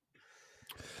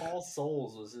 Paul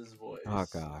Souls was his voice. Oh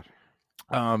God.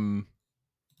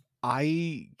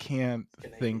 I can't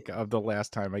Canadian. think of the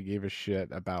last time I gave a shit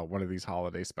about one of these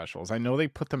holiday specials. I know they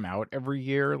put them out every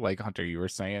year, like Hunter, you were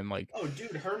saying, like, Oh,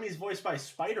 dude, Hermie's voiced by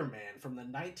Spider-Man from the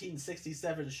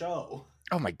 1967 show.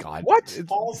 oh my god, What? it's-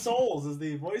 Paul Souls is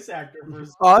the voice actor for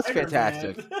Oh, that's Spider-Man.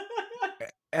 fantastic.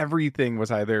 everything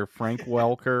was either Frank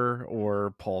Welker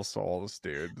or Paul Souls,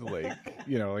 dude. Like,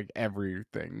 like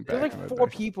everything. There's Back in like the 4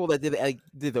 day. people that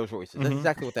did those voices. That's Mhm.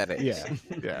 exactly what that is.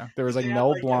 Yeah. There was like They had,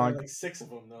 Mel there were, Blanc, like 6 of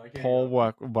them, though. I can't Paul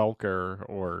remember. Welker,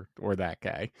 or that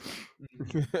guy.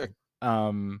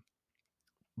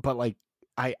 But like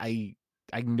I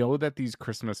know that these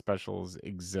Christmas specials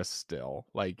exist still.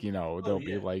 Like, there'll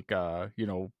be yeah. like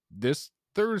this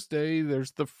Thursday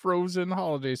there's the Frozen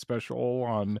holiday special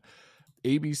on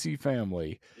ABC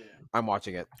Family. Yeah. I'm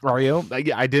watching it. Are you? I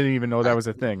didn't even know that was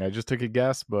a thing. I just took a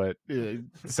guess, but it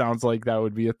sounds like that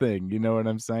would be a thing. You know what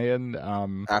I'm saying?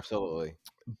 Absolutely.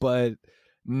 But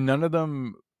none of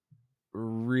them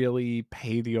really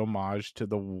pay the homage to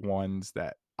the ones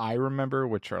that I remember,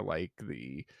 which are like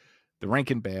the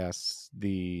Rankin Bass,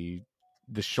 the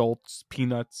Schultz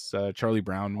Peanuts, Charlie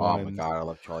Brown Oh one. my God, I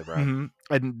love Charlie Brown.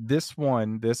 And this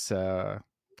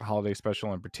holiday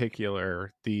special in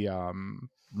particular, the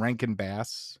Rankin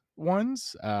Bass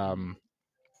ones,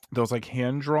 those like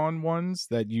hand drawn ones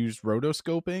that use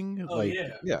rotoscoping. Oh, like,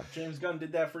 yeah. James Gunn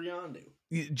did that for Yondu.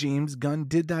 James Gunn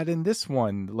did that in this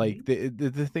one. Like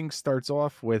the thing starts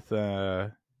off with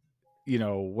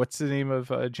what's the name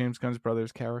of James Gunn's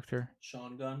brother's character?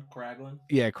 Sean Gunn, Kraglin.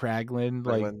 Yeah, Kraglin,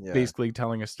 like Kraglin, yeah. basically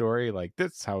telling a story like,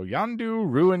 that's how Yondu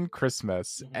ruined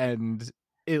Christmas. And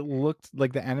it looked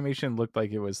like the animation looked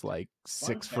like it was like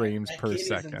 6 frames That per kid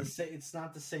isn't second. it's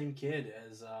not the same kid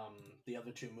as the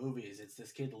other 2 movies. It's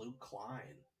this kid Luke Klein.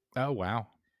 Oh wow.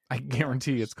 I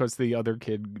guarantee it's because the other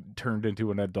kid turned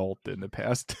into an adult in the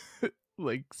past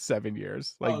like 7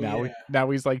 years. Like now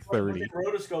he's like 30. They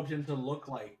rotoscoped him to look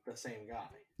like the same guy.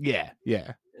 Yeah.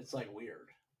 It's like weird.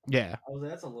 Yeah. I was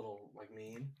that's a little like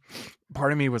mean.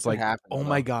 Part of me was What like, happened, oh though?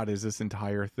 my God, is this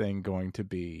entire thing going to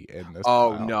be in this?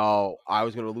 Oh pile? no, I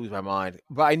was gonna lose my mind,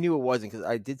 but I knew it wasn't, because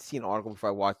I did see an article before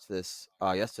I watched this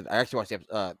yesterday. I actually watched it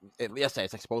yesterday. I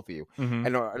texted both of you, Mhm.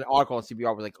 and an article on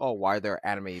CBR was like, "Oh, why are there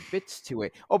animated bits to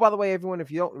it?" Oh, by the way, everyone, if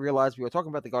you don't realize, we were talking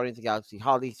about the Guardians of the Galaxy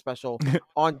holiday special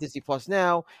on Disney Plus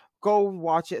now. Go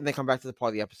watch it and then come back to the part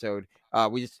of the episode.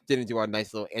 We just didn't do our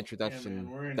nice little introduction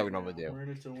that we normally do. We're in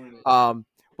it to win it.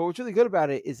 But what's really good about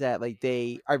it is that like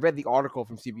I read the article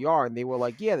from CBR and they were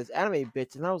like, yeah, there's animated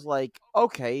bits, and I was like,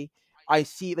 okay, I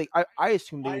see. Like I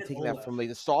assumed they were taking that from like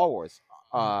the Star Wars.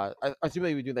 I assume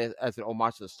they would do that as an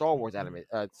homage to the Star Wars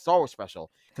Star Wars special,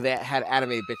 because they had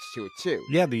animated bits to it too.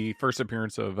 Yeah, the first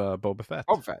appearance of Boba Fett.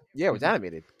 Boba Fett, yeah, it was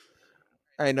animated,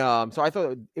 and so I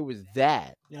thought it was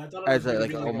that. Yeah, I thought it as was a, gonna like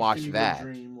be a like homage to Fever that.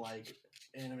 Dream, like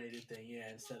animated thing, yeah.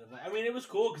 Instead of I mean, it was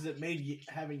cool because it made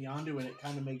having Yondu in it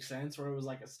kind of make sense, where it was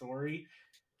like a story,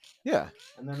 Yeah,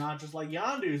 and they're not just like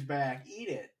Yondu's back, eat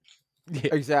it.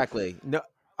 Yeah. exactly. No,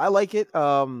 I like it.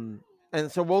 And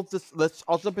so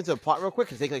I'll jump into the plot real quick.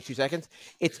 It'll take like 2 seconds.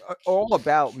 It's all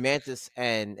about Mantis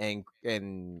and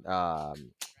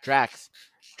Drax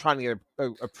trying to get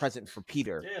a present for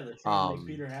Peter. Yeah, they're trying to make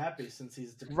Peter happy since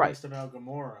he's right. depressed about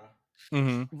Gamora.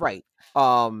 Right.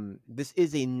 This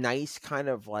is a nice kind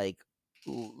of like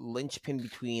linchpin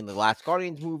between the last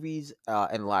Guardians movies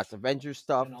and the last Avengers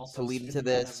stuff And also to lead into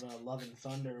spinning out this. of, Love and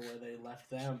Thunder, where they left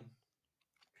them.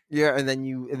 Yeah, and then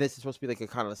and this is supposed to be like a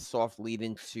kind of soft lead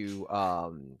into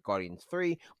Guardians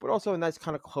 3, but also a nice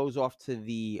kind of close off to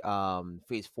the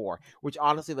Phase 4, which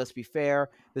honestly, let's be fair,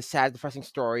 the sad, depressing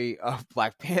story of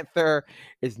Black Panther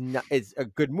is a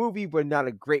good movie, but not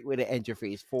a great way to end your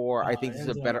Phase 4. I think It this is a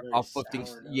ends on better very uplifting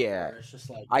sour note yeah. where it's just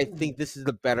like, I ooh, think this is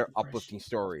the better depression. uplifting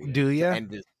story Do to ya? end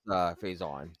this phase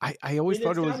on. I always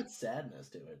thought it was got sadness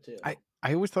to it too.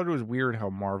 I always thought it was weird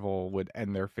how Marvel would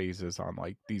end their phases on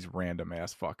like these random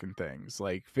ass fucking things.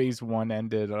 Like Phase 1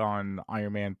 ended on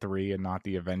Iron Man 3 and not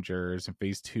the Avengers, and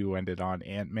Phase 2 ended on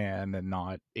Ant-Man and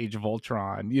not Age of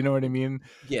Ultron. You know what I mean?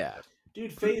 Yeah.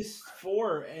 Dude, Phase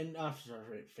 4 and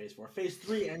Phase 4. Phase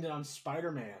 3 ended on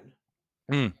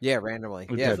Spider-Man. Yeah, randomly.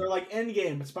 It Yeah. did. They're like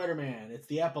Endgame, but Spider-Man. It's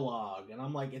the epilogue, and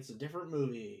I'm like, it's a different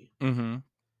movie. Mm-hmm.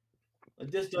 Like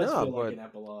this does No, feel but- like an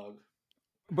epilogue.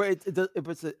 But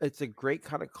it's a great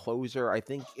kind of closer. I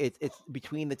think it's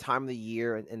between the time of the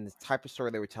year and the type of story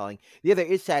they were telling. Yeah, there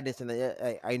is sadness, and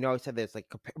I know I said there's like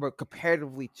but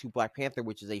comparatively to Black Panther,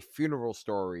 which is a funeral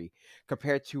story,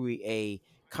 compared to a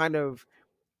kind of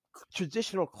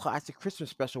traditional classic Christmas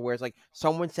special, where it's like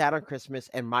someone sat on Christmas,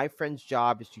 and my friend's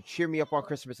job is to cheer me up on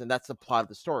Christmas, and that's the plot of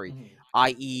the story. Mhm.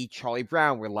 I.e., Charlie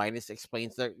Brown, where Linus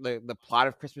explains the plot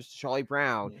of Christmas to Charlie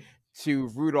Brown. Mhm. To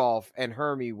Rudolph and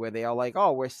Hermie, where they are like,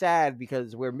 "Oh, we're sad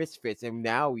because we're misfits, and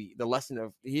now here's the lesson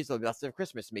of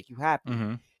Christmas to make you happy,"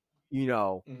 Mm-hmm. you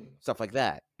know, Mhm. stuff like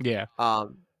that. Yeah.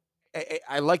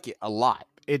 I like it a lot.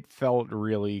 It felt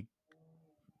really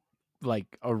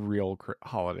like a real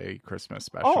holiday Christmas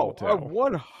special Oh, too.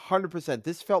 100%.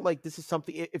 This felt like this is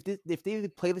something. If they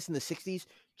play this in the '60s,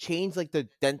 change like the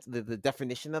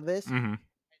definition of this Mm-hmm.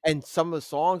 and some of the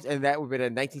songs, and that would have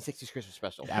been a 1960s Christmas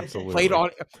special. Absolutely.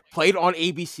 Played on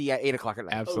ABC at 8:00 at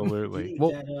night. Absolutely. Dude,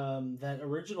 Well, that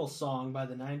original song by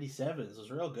the 97s was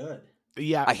real good.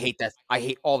 yeah. I hate that. I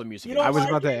hate all the music. You in know it. I was what?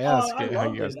 about to ask I how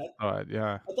loved you guys it. thought.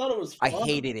 Yeah. I thought it was I fun.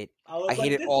 hated it. was I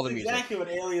hated this all is the music. exactly what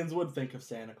aliens would think of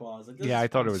Santa Claus. Like, this Yeah, is I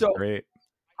thought fun. it was So- great.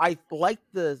 I like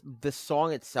the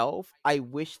song itself. I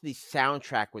wish the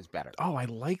soundtrack was better. Oh, I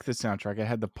like the soundtrack. It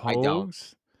had the I don't.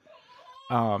 Pogues.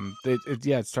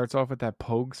 It starts off with that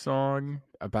Pogue song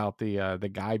about the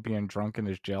guy being drunk in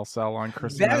his jail cell on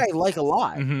Christmas. That I like a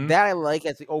lot. Mhm. That I like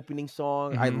as the opening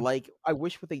song. Mhm. I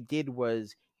wish what they did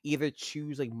was either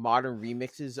choose like modern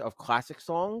remixes of classic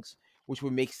songs, which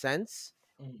would make sense,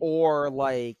 Mhm. or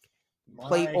like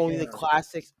play Mariah only the Carey.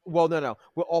 classics. Well, no.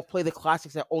 We'll all play the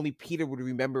classics that only Peter would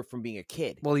remember from being a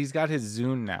kid. Well, he's got his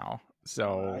Zune now,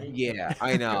 so Right. Yeah,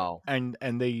 I know. and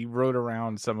they wrote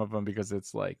around some of them because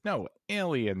it's like, no,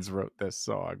 aliens wrote this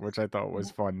song, which I thought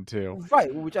was fun too.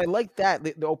 Right, which I like that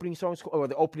the opening songs or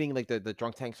the opening like the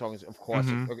drunk tank songs, of course,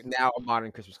 Mhm. are now a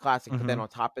modern Christmas classic. But then Mhm. on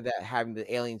top of that, having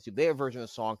the aliens do their version of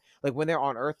the song, like when they're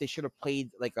on Earth, they should have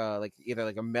played like either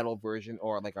like a metal version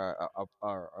or like a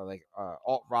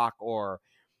alt rock or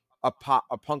a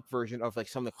punk version of like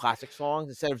some of the classic songs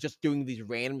instead of just doing these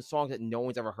random songs that no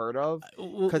one's ever heard of.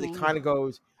 Because it kind of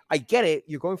goes, I get it,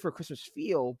 you're going for a Christmas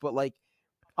feel, but like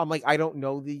I'm like, I don't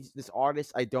know this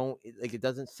artist. I don't like. It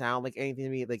doesn't sound like anything to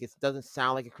me. Like it doesn't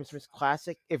sound like a Christmas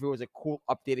classic. If it was a cool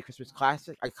updated Christmas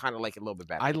classic, I kind of like it a little bit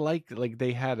better. I like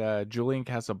they had Julian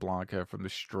Casablanca from the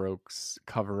Strokes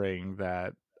covering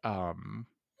that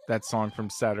song from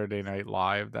Saturday Night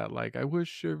Live, that like I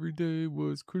wish every day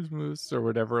was Christmas or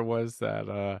whatever it was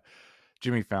that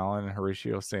Jimmy Fallon and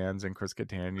Horatio Sands and Chris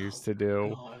Kattan used to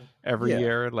do God. every Yeah.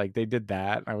 year. Like they did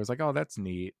that, and I was like, oh, that's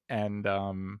neat. And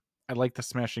I like the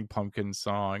Smashing Pumpkins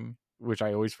song, which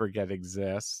I always forget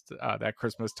exists. That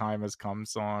Christmas Time Has Come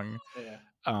song. Yeah.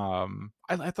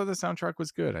 I thought the soundtrack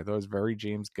was good. I thought it was very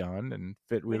James Gunn and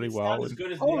fit really it's well. not as and-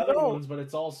 good as Oh, the other no. ones, but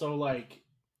it's also like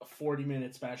a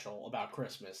 40-minute special about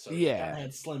Christmas. So Yeah. you kinda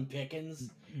had Slim Pickens.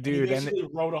 Dude, he and basically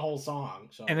wrote a whole song.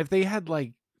 So if they had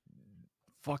like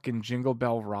fucking Jingle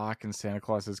Bell Rock and Santa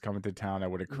Claus Is Coming to Town, I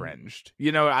would have Mhm. cringed.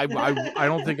 You know, I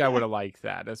don't think I would have liked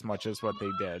that as much as what they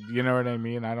did. You know what I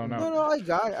mean? I don't know.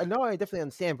 No, I definitely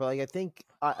understand, but like I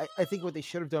think what they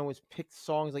should have done was pick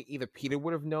songs like either Peter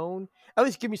would have known. At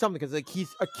least give me something because like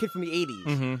he's a kid from the '80s,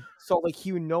 Mm-hmm. so like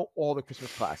he would know all the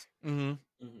Christmas classics.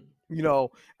 Mm-hmm. Mhm. You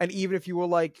know, and even if you were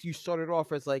like you started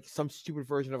off as like some stupid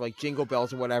version of like Jingle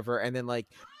Bells or whatever, and then like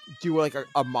do like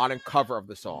a modern cover of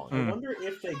the song. Mm. I wonder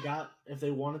if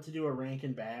they wanted to do a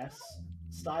Rankin Bass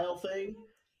style thing.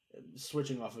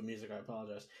 Switching off of music, I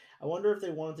apologize. I wonder if they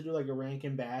wanted to do like a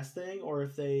Rankin Bass thing, or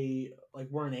if they like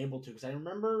weren't able to. Because I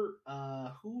remember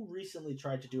who recently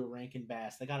tried to do a Rankin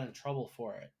Bass. They got in trouble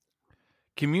for it.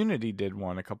 Community did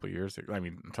one a couple years ago. I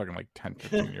mean, I'm talking like 10,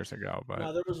 15 years ago, Now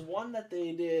but there was one that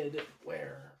they did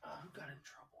where who got in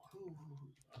trouble? Who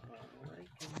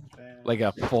Rankin Like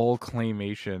a full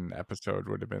claymation episode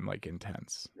would have been like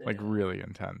intense, like Yeah. really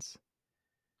intense.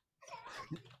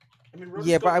 I mean, Rose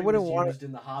Yeah, but I Stolby wouldn't was want used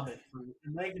in The Hobbit.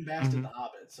 And Rankin Bass did Mhm. The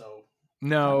Hobbit, so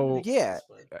No, Yeah.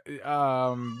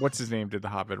 what's his name did The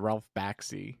Hobbit? Ralph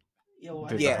Bakshi. Yeah, well, I Did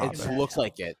think The yeah, it Rankin Hobbit. Bass looks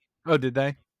like helped. it. Oh, did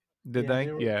they? Did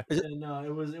they? were- Yeah. Is it- No,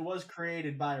 it was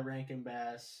created by Rankin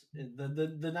Bass.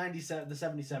 The 97, the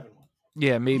 77 one.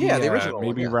 Yeah, maybe. Yeah, the original one,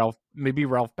 maybe yeah.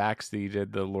 Ralph Bakshi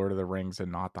did the Lord of the Rings and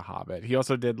not the Hobbit. He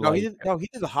also did No, like. he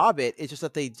did the Hobbit. It's just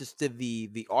that they just did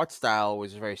the art style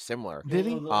was very similar. Did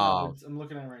he? I'm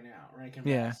looking at it right now. Rankin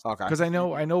Yeah. Bass. Okay. Because I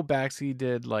know Bakshi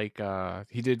did like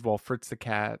he did Fritz the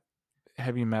Cat,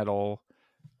 Heavy Metal,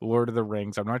 Lord of the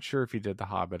Rings. I'm not sure if he did the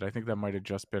Hobbit. I think that might have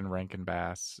just been Rankin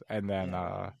Bass, and then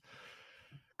a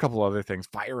couple other things.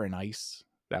 Fire and Ice.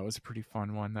 That was a pretty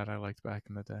fun one that I liked back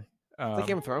in the day. Like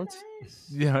Game of Thrones.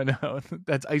 Yeah, I know.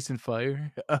 That's Ice and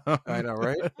Fire. I know,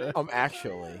 right?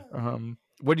 Actually,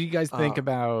 what do you guys think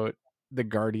about the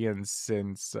Guardians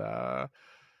since Love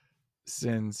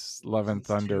and Since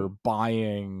Thunder 2?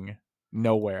 buying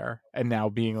Nowhere and now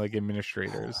being like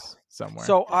administrators somewhere?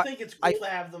 so I think it's cool to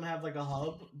have them have like a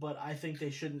hub, but I think they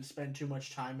shouldn't spend too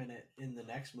much time in it in the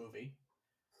next movie.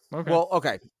 Okay. well,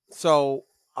 okay. So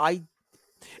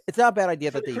it's not a bad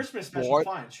idea For that the they Christmas special, bought.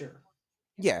 fine, sure.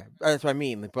 Yeah, that's what I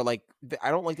mean. But like,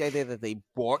 I don't like the idea that they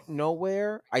bought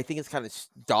Nowhere. I think it's kind of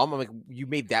dumb. I'm like, you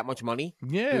made that much money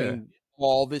yeah, doing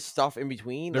all this stuff in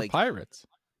between. they're Like, pirates.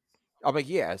 I'm like,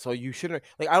 yeah. So you shouldn't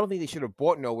like. I don't think they should have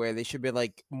bought Nowhere. They should be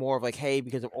like more of like, hey,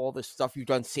 because of all the stuff you've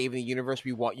done saving the universe,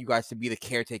 we want you guys to be the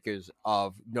caretakers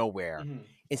of Nowhere Mhm.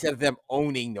 instead of them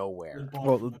owning Nowhere. They bought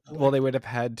Well, from the they collector. would have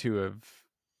had to have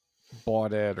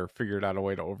bought it or figured out a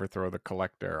way to overthrow the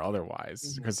Collector otherwise,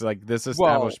 Mhm. because like this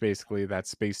established basically that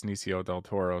Space Nicio del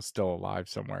Toro is still alive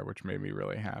somewhere, which made me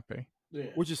really happy. Yeah.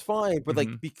 Which is fine, but like,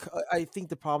 because I think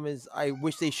the problem is, I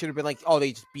wish they should have been like, oh,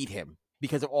 they just beat him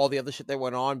because of all the other shit that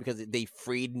went on because they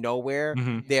freed Nowhere.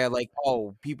 Mhm. They're like,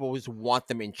 oh, people just want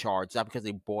them in charge, not because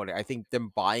they bought it. I think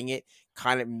them buying it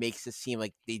kind of makes it seem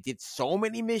like they did so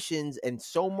many missions and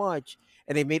so much,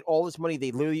 and they made all this money.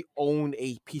 They literally own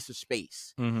a piece of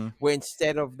space. Mhm. Where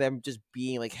instead of them just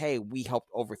being like, hey, we helped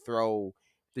overthrow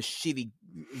the shitty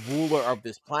ruler of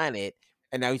this planet,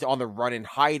 and now he's on the run and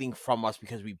hiding from us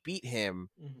because we beat him,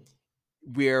 Mhm.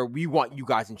 where we want you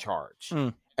guys in charge.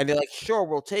 Mm. And they're like, sure,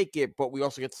 we'll take it, but we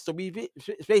also get to still be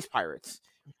space pirates.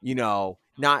 You know,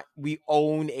 not we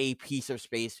own a piece of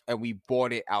space and we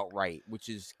bought it outright, which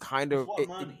is kind With of what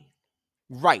money?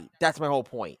 right. That's my whole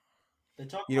point. They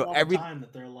talk You know, about all the time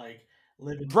that they're like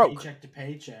living Broke. paycheck to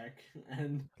paycheck,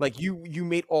 and Like you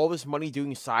made all this money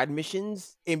doing side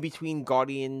missions in between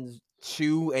Guardians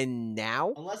 2 and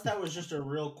now. unless that was just a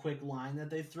real quick line that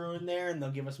they threw in there, and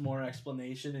they'll give us more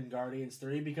explanation in Guardians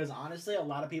 3, because honestly, a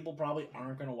lot of people probably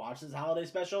aren't going to watch this holiday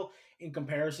special in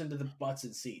comparison to the butts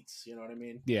and seats. You know what I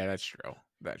mean? Yeah, that's true.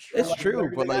 That's true. It's Like, true,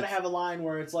 they but gotta like, have a line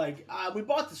where it's like, we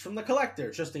bought this from the Collector,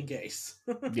 just in case.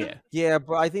 Yeah. yeah,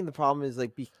 but I think the problem is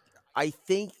like, I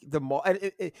think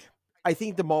I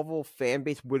think the Marvel fan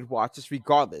base would watch this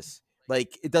regardless.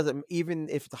 Like, it doesn't, even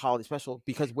if it's a holiday special,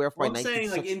 because Werewolf by Well, I'm Night. saying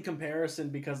it's like such- in comparison,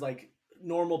 because like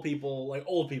normal people, like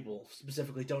old people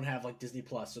specifically, don't have like Disney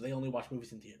Plus, so they only watch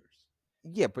movies in theaters.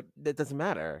 yeah, but that doesn't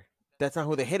matter. That's not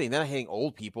who they're hitting. They're not hitting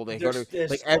old people. They go There's, to there's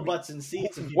like still every. butts and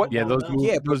seats. And what- people Yeah, don't those know.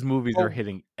 Yeah, those movies are but-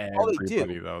 hitting they do.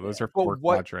 everybody though. Those are But 4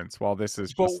 what- quadrants, while this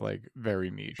is but- just like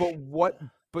very niche.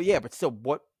 But still,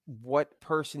 what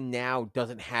person now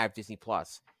doesn't have Disney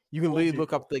Plus? You can Old literally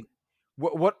look up people. like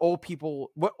what old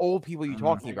people are you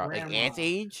talking My about? Like grandma. aunt's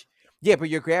age? Yeah, but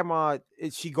your grandma,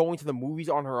 is she going to the movies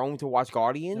on her own to watch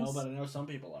Guardians? No, but I know some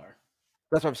people are.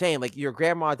 That's what I'm saying. Like your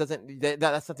grandma doesn't.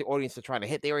 That's not the audience they're trying to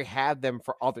hit. They already have them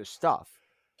for other stuff.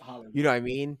 Hollywood. You know what I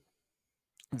mean?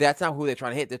 That's not who they're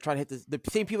trying to hit. They're trying to hit the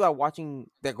same people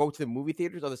that go to the movie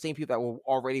theaters are the same people that were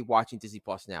already watching Disney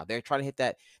Plus now. They're trying to hit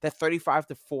that 35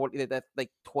 to 40, that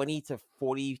like 20 to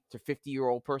 40 to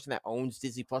 50-year-old person that owns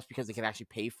Disney Plus because they can actually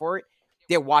pay for it.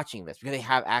 They're watching this because they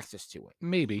have access to it.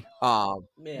 Maybe. Yeah,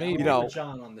 Maybe. I'm with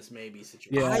John on this maybe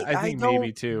situation. Yeah, I I think don't-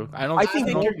 maybe too. I don't. I I think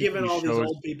think don't you're giving these all these shows-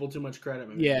 old people too much credit.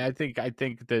 Maybe. Yeah, I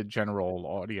think the general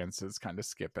audience is kind of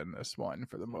skipping this one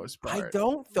for the most part. I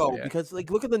don't though Yeah. because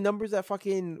like look at the numbers that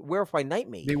fucking Werewolf by Night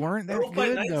made. They weren't that Werewolf by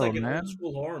good Night's though, like an man. old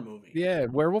school horror movie. Yeah,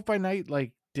 Werewolf by Night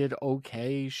like did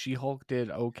okay. She-Hulk did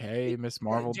okay. Miss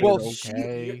Marvel did Well,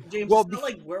 okay. James, Well, it's not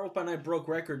like Werewolf by Night broke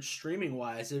records streaming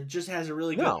wise. It just has a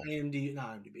really good No. IMDb,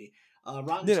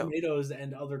 Rotten No. Tomatoes,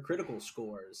 and other critical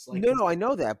scores. Like, No, I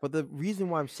know that, but the reason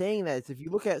why I'm saying that is if you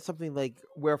look at something like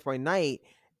Werewolf by Night,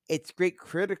 it's great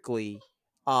critically,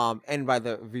 and by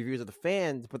the reviews of the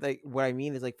fans. But what I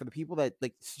mean is like for the people that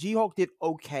like She-Hulk did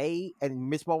okay and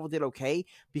Miss Marvel did okay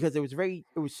because it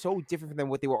was so different than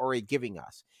what they were already giving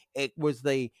us. It was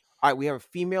all right, we have a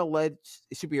female-led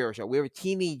superhero show. We have a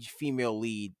teenage female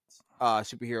lead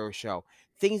superhero show.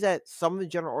 Things that some of the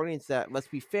general audience that, let's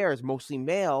be fair, is mostly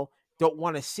male don't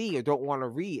want to see or don't want to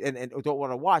read and or don't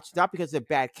want to watch. Not because they're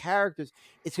bad characters,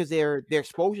 it's because their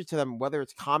exposure to them, whether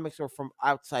it's comics or from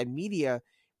outside media,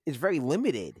 is very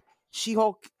limited.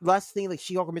 She-Hulk, last thing like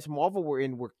She-Hulk and Miss Marvel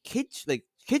were kids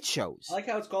shows. I like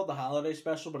how it's called the holiday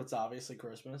special, but it's obviously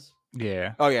Christmas.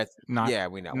 Yeah. Oh yeah, Not yeah,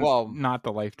 we know. Well, not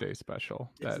the Life Day special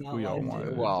It's that not we all Life Day.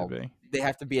 wanted Well, it to be. they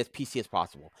have to be as PC as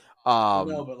possible.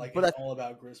 No, but like but it's that's, all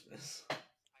about Christmas.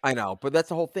 I know, but that's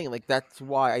the whole thing. Like that's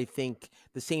why I think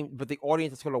but the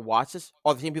audience that's going to watch this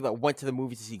are the same people that went to the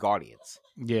movies to see Guardians.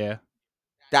 Yeah.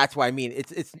 That's why I mean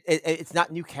it's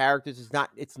not new characters.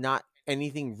 It's not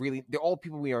anything really. They're all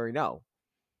people we already know.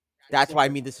 That's why I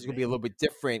mean this is going to be a little bit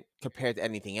different compared to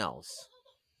anything else.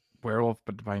 Werewolf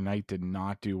by Night did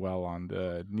not do well on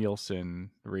the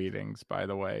Nielsen ratings, by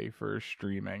the way, for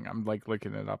streaming. I'm like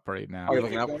looking it up right now. Oh, you're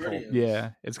looking up? Guardians. Yeah,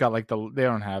 it's got like they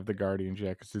don't have the Guardians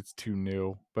yet because it's too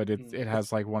new, but it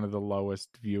has like one of the lowest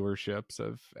viewerships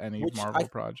of any Marvel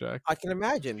project. I can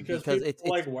imagine because it's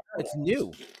like it's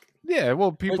new. Yeah,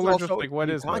 well, people are just also like, "What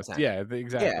new is content. this?" Yeah,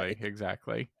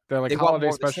 exactly. They're like They want holiday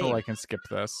more of the special. same. I can skip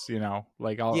this, you know.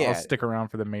 Like I'll Yeah. stick around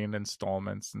for the main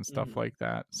installments and stuff like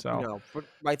that. So You know, but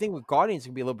I think with Guardians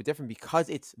can be a little bit different because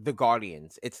it's the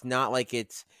Guardians. It's not like they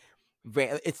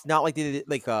did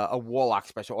like a Warlock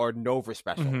special or a Nova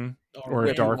special. Mhm. Or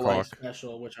a Darkhawk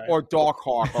special, which or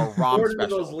Darkhawk or Rom according to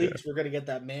special. those leaks, we're gonna get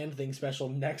that Man Thing special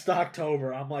next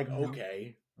October. I'm like, Mhm.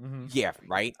 okay, Yeah,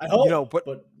 right. I hope, you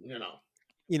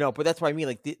know, but that's what I mean.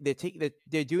 Like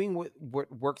they're doing what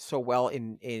worked so well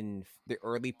in the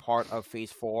early part of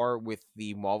Phase 4 with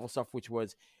the Marvel stuff, which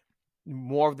was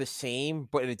more of the same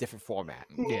but in a different format.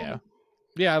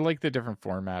 Yeah, I like the different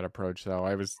format approach though.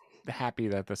 I was happy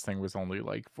that this thing was only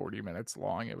like 40 minutes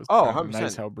long. It was kind of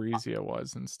nice how breezy it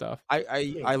was and stuff. I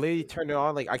literally turned it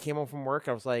on. Like I came home from work.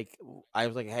 I was like,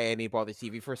 hey, I need to borrow the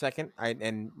TV for a second.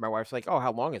 And my wife's like, oh,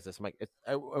 how long is this? I'm like,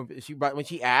 when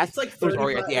she asked, it's like it was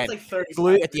already at the end. It's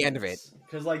literally at the end of it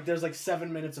because like there's like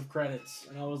 7 minutes of credits,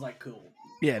 and I was like, cool.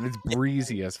 Yeah, and it's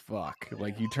breezy as fuck.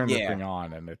 Like you turn the thing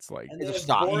on, and it's like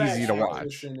easy to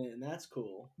watch. And that's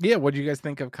cool. Yeah, what do you guys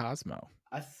think of Cosmo?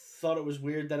 I thought it was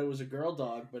weird that it was a girl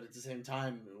dog, but at the same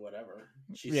time, whatever.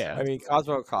 I mean,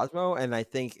 Cosmo, and I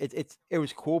think it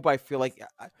was cool, but I feel like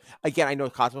again, I know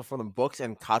Cosmo from the books,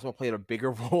 and Cosmo played a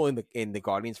bigger role in the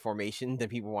Guardians formation than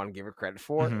people want to give her credit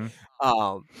for.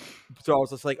 So I was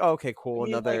just like, oh, okay, cool,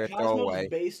 another throwaway.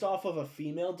 Based off of a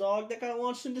female dog that got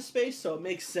launched into space, so it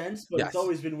makes sense. But it's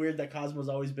always been weird that Cosmo's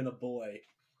always been a boy.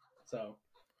 So.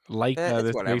 Like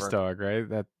the space dog, right?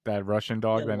 That Russian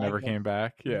dog that never came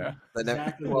back. Yeah.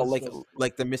 Exactly. Well,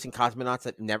 like the missing cosmonauts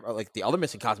that never, like the other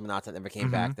missing cosmonauts that never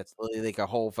came back. That's literally like a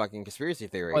whole fucking conspiracy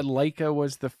theory. But Laika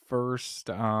was the first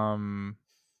animal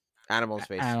in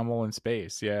space. Animal in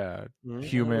space, yeah.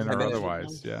 Human or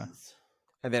otherwise, yeah.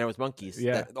 And then it was monkeys.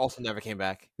 That also never came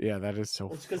back. Yeah, that is so.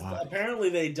 It's because apparently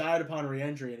they died upon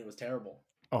re-entry and it was terrible.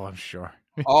 Oh, I'm sure.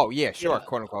 Oh yeah, sure,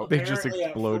 quote unquote. They just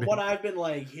exploded. From what I've been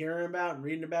like hearing about and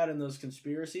reading about in those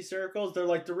conspiracy circles, they're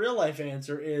like the real life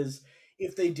answer is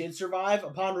if they did survive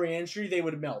upon re-entry, they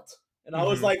would melt. And I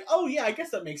was like, oh yeah, I guess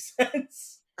that makes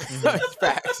sense. It's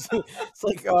facts. It's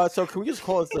like, so can we just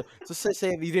call it? Just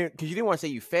say you didn't, because you didn't want to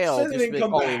say you failed. Just like,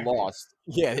 oh, we lost.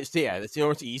 Yeah, it's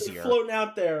it's easier. They're floating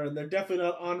out there, and they're definitely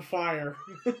not on fire.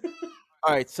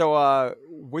 All right, so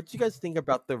what do you guys think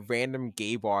about the random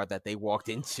gay bar that they walked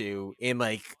into in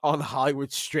like on the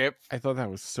Hollywood Strip? I thought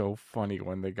that was so funny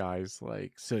when the guy's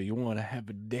like, "So you want to have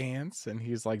a dance?" and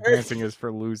he's like, "Dancing is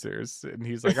for losers," and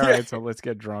he's like, "All right, so let's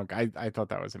get drunk." I thought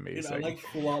that was amazing. I like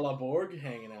Fulala Borg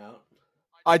hanging out.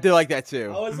 I did like that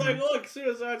too. I was like, "Look,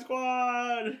 Suicide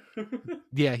Squad."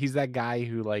 Yeah, he's that guy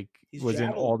who was in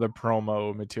all the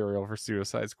promo material for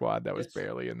Suicide Squad that was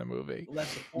barely in the movie.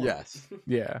 Yes.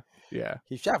 Yeah.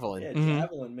 He's Javelin. Yeah,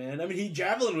 Javelin, man. I mean,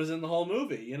 Javelin was in the whole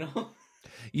movie, you know?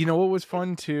 You know what was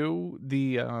fun too?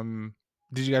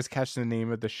 Did you guys catch the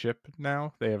name of the ship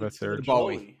now? They have a third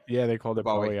Bowie. Yeah, they called it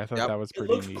Bowie. I thought that was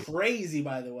pretty neat. It looks crazy,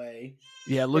 by the way.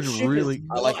 Yeah, it looks really...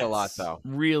 I like it a lot, though.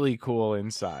 Really cool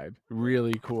inside.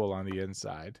 Really cool on the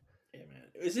inside. Yeah, man.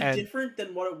 Is it different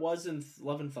than what it was in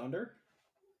Love and Thunder?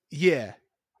 Yeah.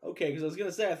 Okay, because I was going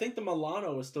to say, I think the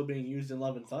Milano was still being used in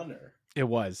Love and Thunder. It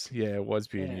was. Yeah, it was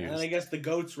being used. And I guess the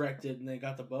goats wrecked it, and they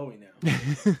got the Bowie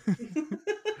now.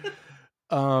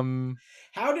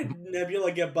 How did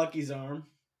Nebula get Bucky's arm?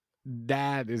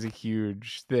 that is a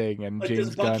huge thing. And Like, James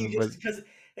does Bucky Gunn was because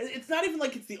it's not even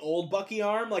like it's the old Bucky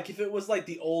arm. Like, if it was like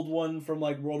the old one from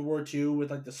like World War II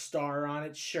with like the star on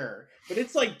it, sure. But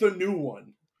it's like the new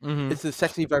one. Mhm. It's the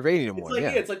sexy vibranium It's one. like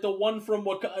Yeah. it's like the one from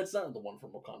It's not the one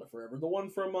from Wakanda Forever. The one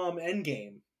from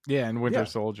Endgame. Yeah, and Winter Yeah.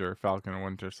 Soldier, Falcon and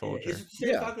Winter Soldier. Is it the same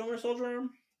Yeah. Falcon Winter Soldier arm?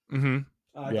 Mm-hmm.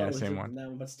 I Yeah, thought it was same different one. from that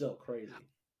one, but still crazy.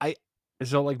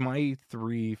 So, like, my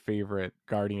 3 favorite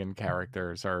Guardian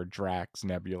characters are Drax,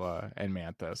 Nebula, and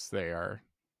Mantis. They are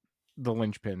the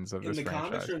linchpins of In this the franchise.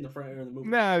 comics or in the movie?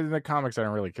 Nah, in the comics, I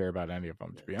don't really care about any of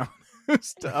them, to be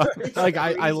honest. It's Like,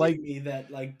 I crazy like to me that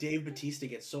like Dave Bautista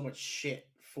gets so much shit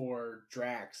for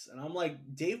Drax, and I'm like,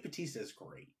 Dave Bautista is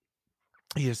great.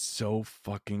 he is so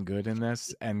fucking good in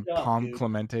this, and Shut up, Tom dude.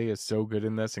 Clemente is so good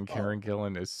in this, and Oh. Karen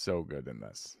Gillan is so good in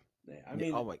this. Yeah, I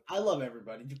mean, Oh my. I love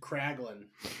everybody. Kraglin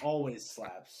always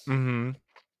slaps. Mm-hmm.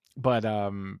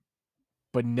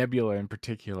 But Nebula in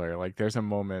particular, like, there's a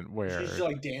moment where She's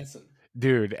like dancing.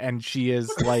 dude, and she is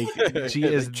like she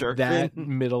Like is jerking. that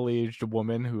middle-aged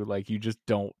woman who, like, you just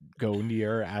don't go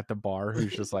near at the bar,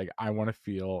 who's just like, I want to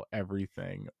feel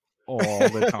everything all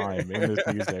the time in this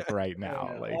music right now.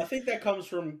 Yeah. Like, Well, I think that comes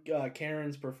from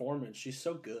Karen's performance. She's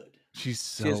so good. she's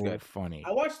She is so good. funny.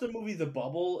 I watched the movie The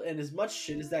Bubble, and as much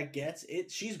shit as that gets,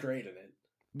 she's great in it.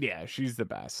 Yeah, she's the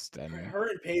best. And Her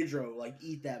and Pedro like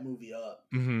eat that movie up.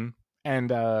 mhm.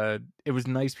 And it was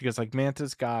nice because, like,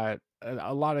 Mantis got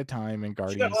a lot of time in She got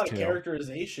Guardians a lot of 2.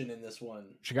 characterization in this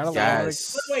one. She got a lot of,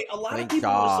 Yes. By the way, a lot of Thank people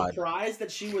God. were surprised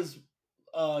that she was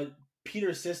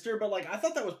Peter's sister, but like I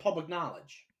thought that was public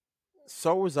knowledge.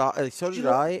 So was I. So She did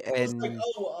was- I. It was And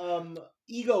like,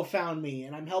 Ego found me,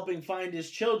 and I'm helping find his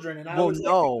children, and I well, was like,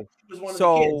 no. she was one of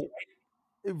So the kids.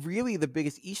 Right? really, the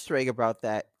biggest Easter egg about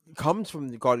that comes from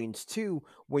the Guardians 2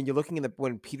 when you're looking at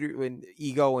when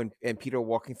Ego and Peter are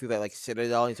walking through that like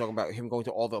citadel, and he's talking about him going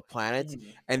to all the planets,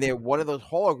 Mhm. and then one of those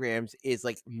holograms is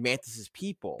like Mantis's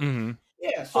people. Mhm.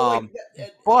 Yeah, so like, I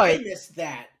but missed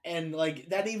that, and like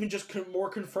that even just more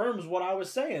confirms what I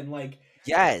was saying. Like,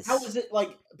 yes, how was it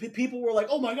like? People were like,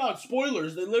 "Oh my god,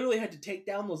 spoilers!" They literally had to take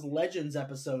down those Legends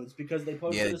episodes because they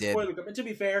posted Yeah, they a did. spoiler clip. And to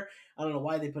be fair, I don't know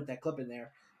why they put that clip in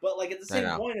there, but like at the I same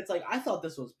know. point, it's like I thought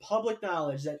this was public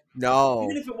knowledge that no,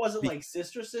 even if it wasn't Be- like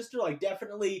sister, like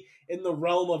definitely in the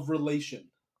realm of relation.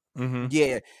 Mhm.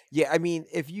 yeah. I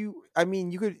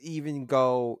mean, you could even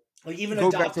go. Like even Go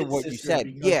back adopted to what you sister said.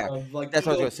 because Yeah, of, like, that's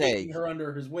what I was Ego gonna say. taking her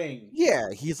under his wing. Yeah,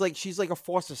 she's like a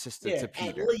foster sister Yeah, to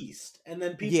Peter. at least. And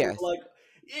then people Yes. were like,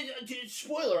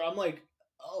 spoiler. I'm like,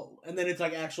 oh. And then it's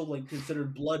like actual like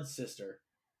considered blood sister.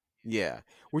 Yeah,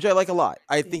 which I like a lot.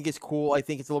 I think it's cool. I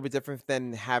think it's a little bit different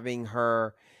than having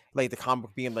her, like the comic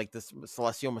book being like this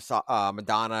celestial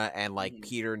Madonna, and like Mhm.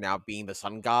 Peter now being the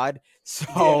sun god.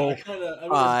 So Yeah,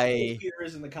 I mean, as Peter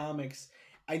is in the comics,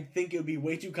 I think it would be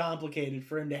way too complicated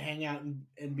for him to hang out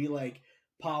and be like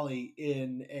Polly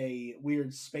in a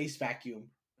weird space vacuum.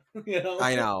 You know?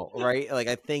 I know, right? Like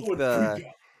I think Would freak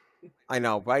out. I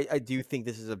know, but I do think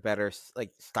this is a better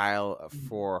like style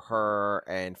for her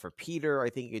and for Peter.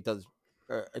 I think it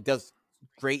does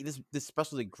great. This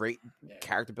especially great Yeah.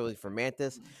 character ability for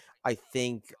Mantis. I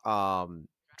think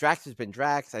Drax has been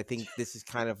Drax. I think this is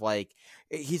kind of like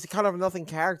he's kind of a nothing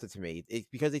character to me. It's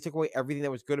because they took away everything that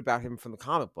was good about him from the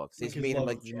comic books. They Like just his made him love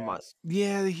like of jazz.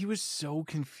 Yeah, he was so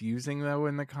confusing though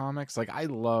in the comics. Like, I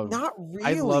love not really.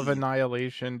 I love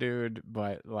Annihilation, dude,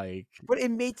 but like, But it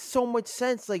made so much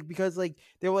sense, like because like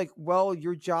they were like, well,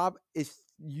 your job is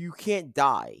you can't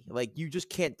die, like you just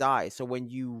can't die. So when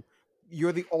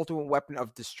you're the ultimate weapon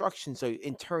of destruction, so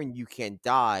in turn you can't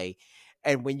die.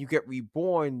 And when you get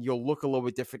reborn, you'll look a little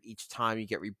bit different each time you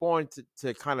get reborn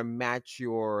to kind of match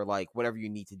your like whatever you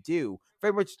need to do.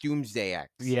 Very much Doomsday X.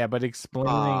 yeah, but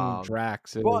explaining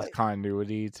Drax's but-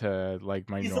 continuity to like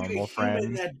my He's like a normal human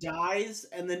friends. that dies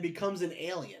and then becomes an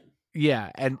alien. Yeah,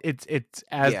 and it's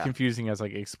as Yeah. confusing as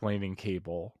like explaining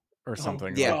Cable or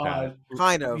something Yeah. like that.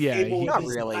 Kind of. Yeah, Cable not with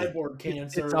his really. cyborg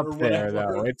cancer It's up or there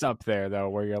whatever. though. It's up there though,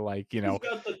 where you're like, you know, He's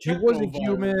got the he wasn't technovirus.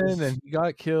 human and he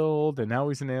got killed and now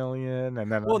he's an alien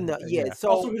and then Well, no, yeah.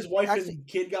 So Also, his wife actually- and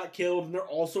kid got killed, and they're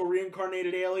also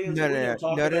reincarnated aliens. that we don't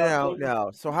talk about, but-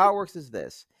 No. So how it works is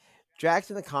this: Drax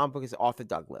in the comic book is Arthur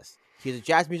Douglas. He's a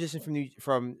jazz musician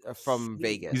from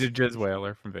Vegas. he's a jizz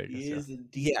whaler from Vegas. He Yeah. is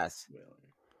indeed. Yes. Well,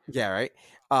 Yeah,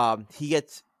 right. He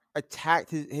gets attacked.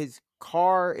 His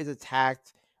car is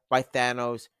attacked by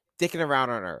Thanos, dicking around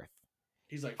on Earth.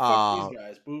 he's like, fuck Uh, these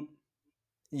guys, boop.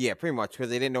 Yeah, pretty much because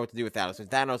they didn't know what to do with Thanos. And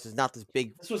Thanos is not this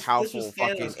big, This was powerful Thanos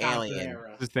fucking Captain alien.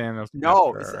 Era. Just Thanos.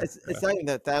 No, Captain Era, it's not even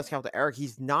that Thanos Captain Eric.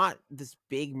 He's not this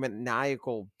big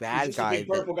maniacal He's bad just a guy. big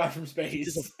purple guy from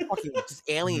He's just space. a fucking just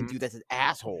alien Mhm. dude that's an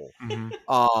asshole.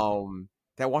 Mhm.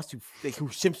 That wants to who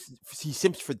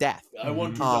simps for death. I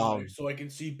want to die so I can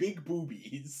see big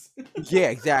boobies. Yeah,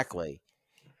 exactly.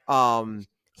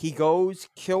 He goes,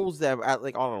 kills them at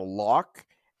like on a lock,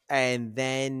 and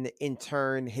then in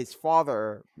turn, his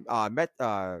father,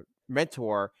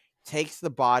 mentor, takes the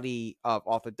body of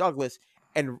Arthur Douglas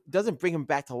and doesn't bring him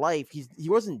back to life. He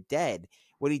wasn't dead.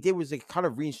 What he did was like kind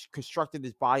of reconstructed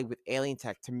his body with alien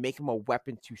tech to make him a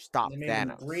weapon to stop They made him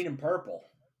Thanos. green and purple.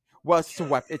 Well, it's a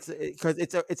weapon. It's because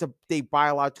it's a they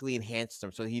biologically enhanced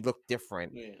him, so he looked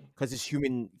different Yeah. because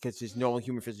his normal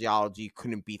human physiology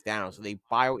couldn't beat Thanos. So they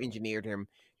bioengineered him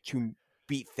to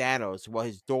beat Thanos. While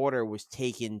his daughter was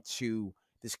taken to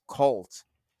this cult,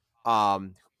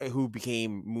 who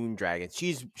became Moondragon.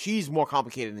 She's more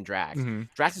complicated than Drax. Mhm.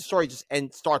 Drax's story just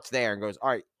starts there and goes, all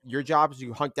right, your job is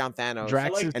to hunt down Thanos.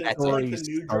 Drax's and I that's like it. the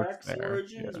new starts Drax there,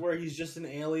 origins yeah. where he's just an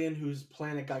alien whose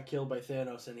planet got killed by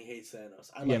Thanos and he hates Thanos.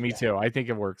 I Yeah, like me that. too. I think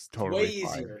it works It's totally way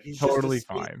fine. easier. He's Totally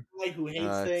just a space fine. guy who hates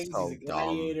It's things. so He's a dumb.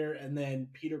 gladiator, and then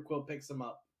Peter Quill picks him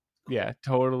up. Yeah,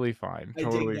 totally fine. I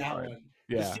Totally dig that fine. one.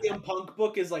 Yeah, The CM Punk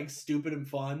book is like stupid and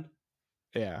fun.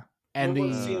 yeah. And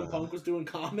Remember when the CM Punk was doing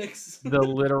comics? the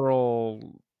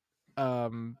literal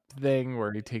thing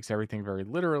where he takes everything very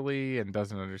literally and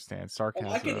doesn't understand sarcasm.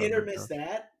 I can hit or and miss stuff.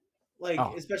 that, like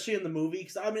Oh. especially in the movie.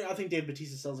 Because I mean, I think Dave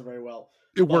Bautista sells it very well.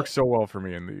 It but- works so well for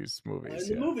me in these movies.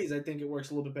 In the yeah. movies, I think it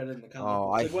works a little bit better than the comic Oh,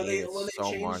 books. I Like when hate they it so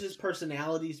changed much. his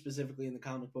personality specifically in the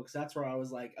comic books, that's where I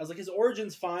was like, his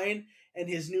origin's fine, and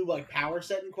his new like power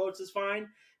set in quotes is fine,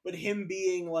 but him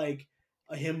being like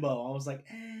a himbo, I was like,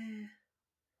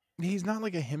 He's not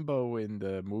like a himbo in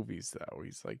the movies though.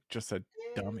 He's like just a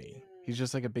dummy. He's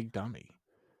just like a big dummy.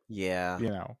 Yeah. You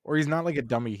know, or he's not like a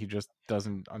dummy. He just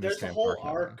doesn't There's a understand. whole sarcasm.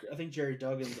 arc, I think Jerry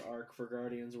Duggan's arc for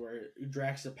Guardians, where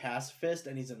Drax is a pacifist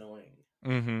and he's annoying.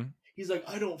 Mm-hmm. He's like,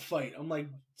 I don't fight. I'm like,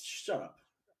 shut up.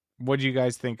 What do you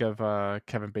guys think of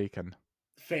Kevin Bacon?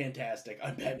 Fantastic.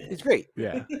 I'm Batman. It's great.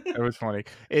 Yeah, it was funny.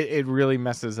 It really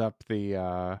messes up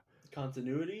the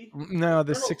Continuity. no,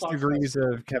 the Colonel 6 talks degrees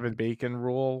about- of Kevin Bacon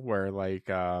rule, where like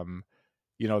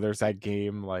you know, there's that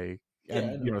game like, Yeah, I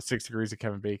and you know. know, 6 degrees of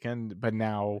Kevin Bacon, but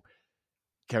now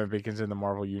Kevin Bacon's in the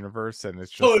Marvel universe, and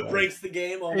it's just So it like, breaks the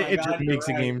game. Oh my it god, just you're makes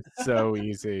the right. game so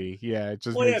easy. Yeah, it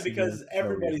just Well, yeah, makes the game because so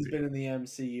everybody's easy. been in the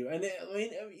MCU, and I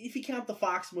mean, if you count the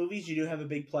Fox movies, you do have a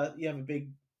big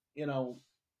you know,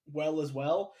 well as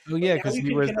well. Oh yeah, now because you he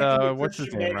can was connect it with what's his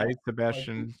Christian name, Bale. right?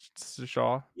 Sebastian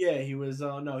Shaw. Yeah, he was.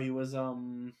 No, he was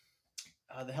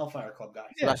the Hellfire Club guy.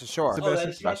 Yeah, Sebastian Shore. Sebastian- that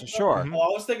is Sebastian Shore. Shore. Oh,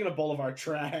 I was thinking of Boulevard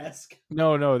Trask.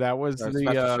 No, that was No,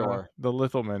 Sebastian Shaw. the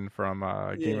Littleman from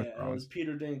Game of Yeah, it Thrones. was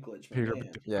Peter Dinklage. my Peter man.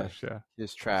 Yeah. Dinklage, yeah.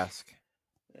 His Trask.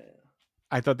 Yeah.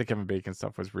 I thought the Kevin Bacon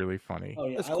stuff was really funny. Oh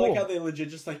yeah, That's I like cool. how they legit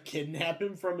just like kidnap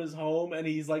him from his home, and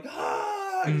he's like, he's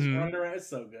Mhm. running around. It's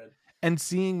so good. And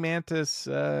seeing Mantis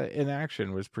in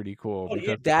action was pretty cool. Oh, because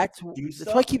yeah. That's Do why I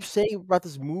stuff? keep saying about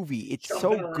this movie. It's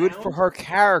Jumping so good for around. her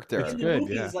character. It's In good, the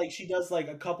movies, yeah. like she does like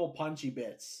a couple punchy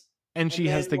bits. And she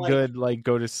has then, the like- good like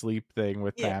go to sleep thing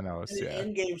with Yeah, Thanos. And in Yeah.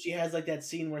 Endgame, she has like that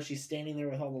scene where she's standing there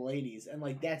with all the ladies, and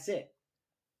like that's it.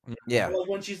 Yeah. Like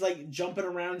when she's like jumping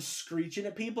around, screeching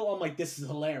at people, I'm like, this is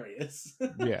hilarious.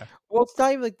 Yeah. Well, it's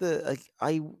not even like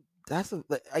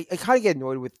I kind of get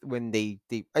annoyed with when they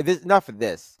not for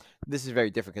this. This is very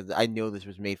different because I know this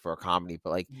was made for a comedy, but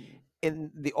like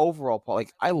in the overall part,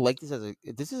 like I like this as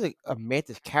this is a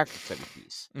Mantis character study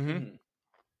piece. Mm-hmm.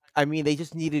 I mean, they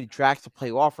just needed Drax to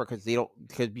play off her because they don't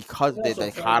because They of the also paired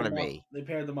them dichotomy. up- They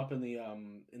paired them up in the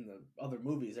other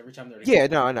movies every time they're Yeah,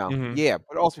 together. no, I know. Mhm. Yeah,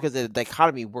 but also because the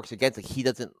dichotomy works against like he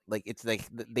doesn't like it's like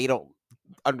they don't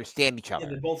understand each Yeah, other,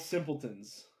 they're both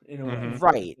simpletons in a way. Mhm.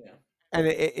 right? Yeah.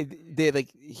 And they're like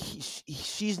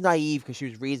she's naive because she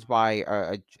was raised by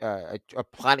a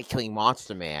planet killing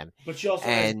monster man. But she also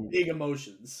has And- big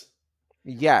emotions.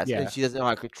 Yes, Yeah. and she doesn't know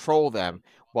how to control them.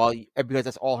 Because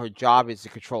that's all her job is to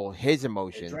control his And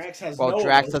emotions. Drax has Well, no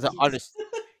Drax doesn't emotions. understand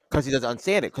because he doesn't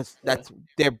understand it. Because Yeah. that's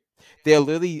they're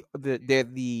literally they're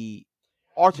the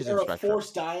autism They're a spectrum.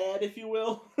 forced dyad, if you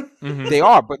will. Mhm. They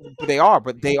are,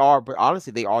 but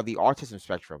honestly, they are the autism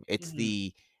spectrum. It's Mhm.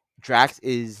 the Drax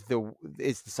is the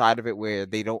side of it where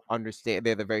they don't understand.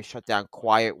 They're the very shut down,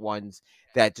 quiet ones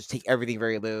that just take everything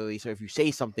very literally. So if you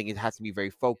say something, it has to be very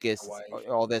focused. Wife.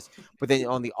 All this, but then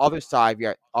on the other side,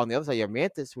 you have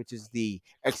Mantis, which is the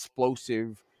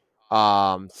explosive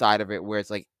side of it, where it's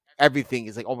like everything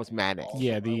is like almost manic. Oh.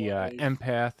 Yeah, my the life.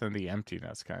 empath and the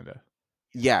emptiness kind of.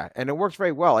 Yeah, and it works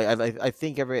very well. I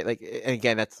think every like, and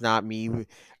again, that's not me.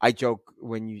 I joke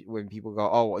when people go,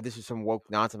 "Oh, this is some woke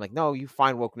nonsense." I'm like, no, you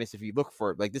find wokeness if you look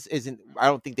for it. Like, this isn't. I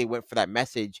don't think they went for that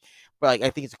message, but like, I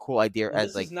think it's a cool idea. Well,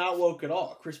 as this is not woke at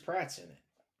all. Chris Pratt's in it.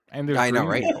 And there's I know,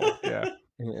 green right? people. Yeah.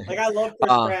 Like, I love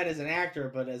Chris Uh, Pratt as an actor,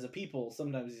 but as a people,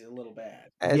 sometimes he's a little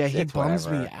bad. Yeah, he it's bums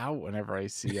me whatever. out whenever I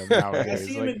see him Like, nowadays. I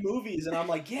see him in movies, and I'm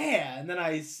like, yeah, and then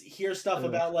I hear stuff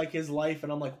about like his life,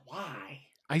 and I'm like, why?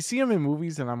 I see him in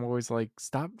movies, and I'm always like,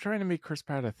 stop trying to make Chris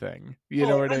Pratt a thing. You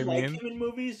know what I like mean? him in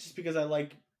movies just because I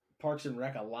like Parks and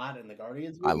Rec a lot and the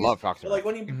Guardians I movies. love Fox. But like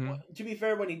when he, Mhm. to be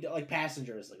fair, when he like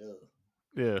Passengers, like, ugh.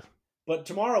 Yeah. But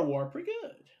Tomorrow War, pretty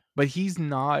good. But he's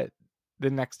not the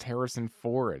next Harrison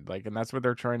Ford, like, and that's what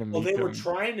they're trying to make Well, they were him.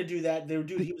 trying to do that. They were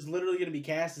he was literally going to be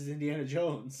cast as Indiana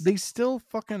Jones. They still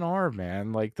fucking are,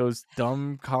 man. Like those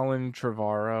dumb Colin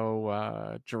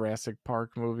Trevorrow Jurassic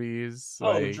Park movies.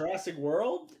 Like, Jurassic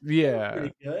World. yeah,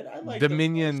 Pretty good. I like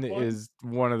Dominion the first one. is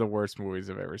one of the worst movies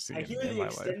I've ever seen I hear in the my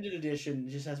life. extended edition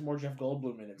just has more Jeff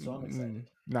Goldblum in it, so I'm excited.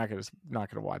 Not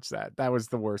gonna watch that. That was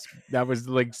the worst. That was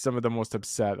like some of the most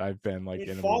upset I've been like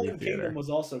in a Fallen movie theater. Kingdom was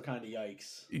also kind of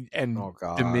yikes. And Oh,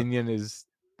 God. Dominion is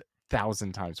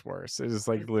 1,000 times worse. It is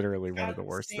like literally one of the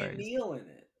worst Sam things. Neill in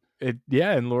it.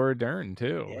 And Laura Dern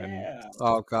too. And Yeah.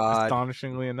 Oh God.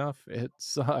 astonishingly enough, it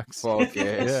sucks. Focus.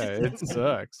 Yeah, it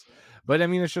sucks. But I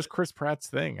mean, it's just Chris Pratt's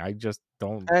thing. I just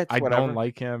don't. That's I whatever. don't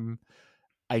like him.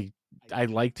 I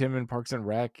liked him in Parks and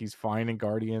Rec. He's fine in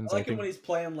Guardians. I like him when he's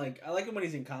playing I like him when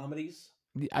he's in comedies.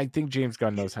 I think James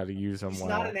Gunn knows how to use him He's well.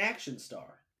 not an action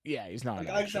star. Yeah, he's not. Like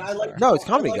an I action said, I like star. No, it's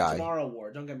comedy I like guy. Tomorrow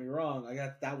War. Don't get me wrong.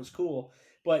 That was cool,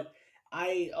 but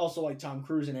I also like Tom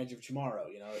Cruise in Edge of Tomorrow.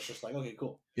 You know, it's just like, okay,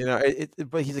 cool. You know,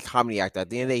 but he's a comedy actor. At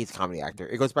the end of the day, he's a comedy actor.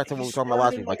 It goes back to what we were talking about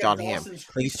last week about John Hamm. Like,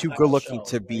 he's too good looking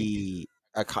to be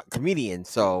a comedian,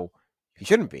 so he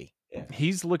shouldn't be. Yeah.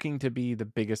 He's looking to be the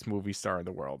biggest movie star in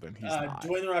the world, and he's not.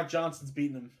 Dwayne The Rock Johnson's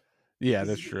beating him. Yeah,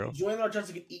 that's true. Dwayne The Rock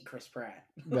Johnson can eat Chris Pratt.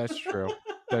 That's true.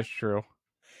 That's true.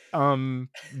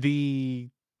 The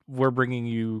 "We're Bringing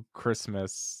You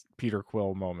Christmas" Peter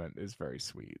Quill moment is very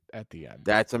sweet at the end.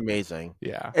 That's amazing.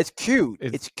 Yeah, It's cute.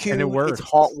 It's cute. and it works. It's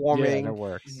heartwarming. Yeah, and it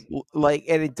works. Like,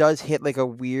 and it does hit like a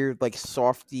weird, like,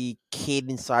 softy kid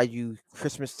inside you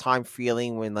Christmas time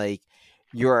feeling when like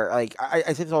you're like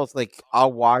I said this always, like,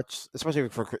 I'll watch, especially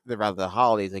for around the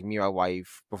holidays, like me and my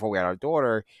wife before we had our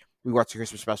daughter, we watch the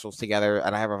Christmas specials together,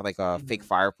 and I have like a fake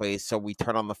fireplace, so we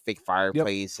turn on the fake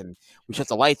fireplace and we shut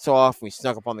the lights off, and we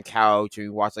snug up on the couch and we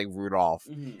watch like Rudolph.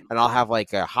 And I'll have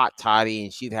like a hot toddy,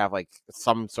 and she'd have like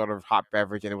some sort of hot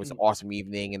beverage, and it was an awesome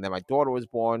evening. And then my daughter was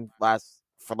born last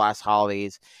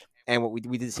holidays, and we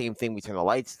did the same thing. We turned the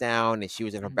lights down, and she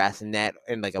was in her bassinet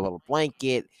and like a little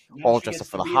blanket, all dressed up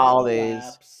for the holidays.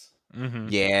 Mm-hmm.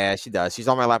 Yeah, she does. She's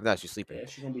on my lap now. She's sleeping. Yeah,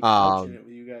 she's gonna be touching it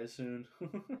with you guys soon.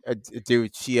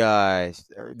 Dude, she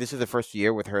this is the first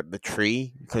year with the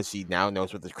tree, because she now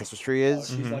knows what the Christmas tree is.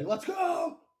 She's like, let's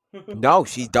go. No,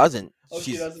 she doesn't. She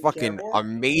She's doesn't fucking care more?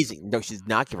 amazing. No, she's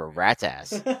not give a rat's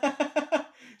ass.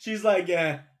 She's like,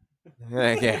 yeah.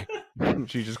 Yeah.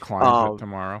 She just climbs it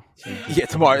tomorrow. Yeah,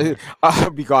 tomorrow I'll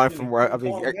be gone from work.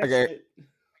 Call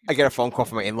I get a phone call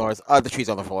from my in-laws. The tree's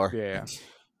on the floor. Yeah,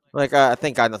 Like,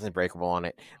 thank God nothing's breakable on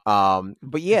it.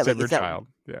 But yeah, except like, your child.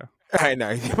 Yeah, I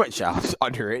know my child's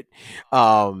under it.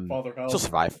 Father health. She'll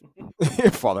survive.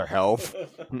 Father health.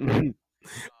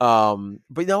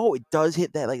 But no, it does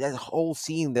hit that, like, that whole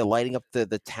scene. They're lighting up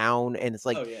the town, and it's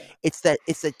like, Oh, yeah. it's that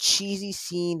cheesy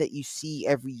scene that you see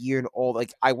every year, and all,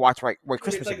 like, I watch right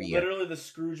Christmas It's like every year. literally the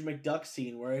Scrooge McDuck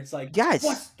scene where it's like,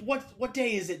 Yes. what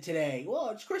day is it today? Well,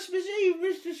 it's Christmas Eve,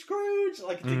 Mr. Scrooge.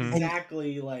 Like, it's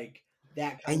exactly like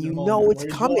that kind And of you moment know where it's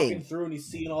he's coming. walking through and he's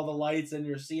seeing all the lights, and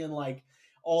you're seeing like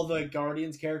all the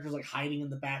Guardians characters like hiding in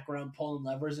the background, pulling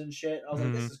levers and shit. I was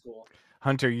like, this is cool.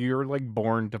 Hunter, you're like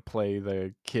born to play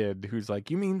the kid who's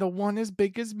like, you mean the one as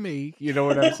big as me? You know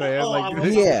what I'm saying? Like,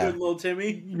 I'm Yeah. good, little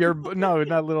Timmy. no,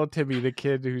 not little Timmy, the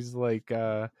kid who's like,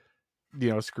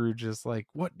 Scrooge is like,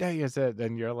 what day is it?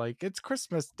 And you're like, it's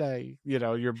Christmas Day. You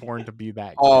know, you're born to be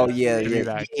that. Oh, kid. yeah, To be yeah,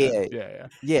 that yeah. kid. Yeah.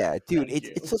 Yeah, dude, Thank it's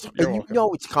you. just, You're and you welcome.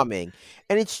 know it's coming,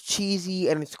 and it's cheesy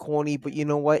and it's corny, but you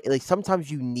know what? Like,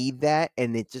 sometimes you need that,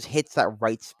 and it just hits that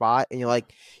right spot, and you're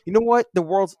like, you know what? The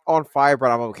world's on fire,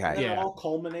 but I'm And okay. then it Yeah. all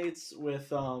culminates with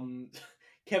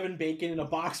Kevin Bacon in a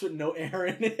box with no air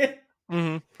in it.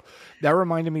 Mm-hmm. That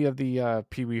reminded me of the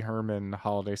Pee Wee Herman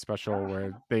holiday special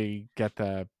where they get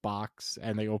the box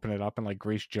and they open it up and like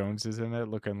Grace Jones is in it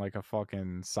looking like a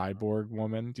fucking cyborg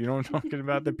woman. Do you know what I'm talking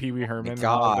about? The Pee Wee Herman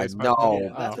holiday God, special? no.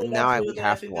 Yeah, that's now I where have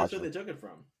I think to that's watch where it. they took it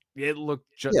from. It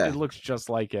Yeah. looks just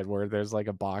like it, where there's like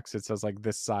a box that says like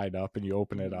this side up, and you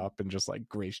open it Mhm. up, and just like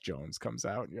Grace Jones comes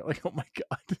out, and you're like, oh my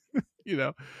god, you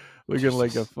know, looking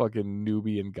like a fucking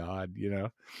Nubian god, you know.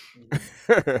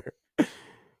 Mhm.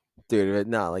 Dude, but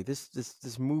no, like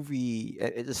this movie,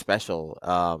 it's a special.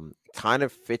 Kind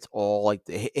of fits all like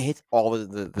it hits all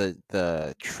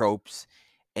the tropes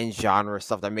and genre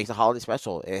stuff that makes a holiday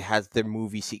special. It has the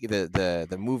movie,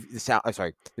 the movie, the sound. I'm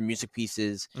sorry, the music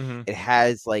pieces. Mm-hmm. It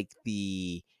has like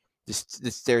the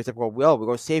stereotypical. Well, we're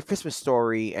going to save Christmas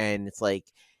story, and it's like,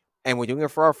 and we're doing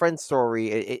it for our friend's story.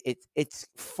 It's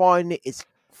fun. It's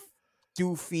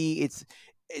goofy.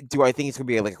 Do I think it's gonna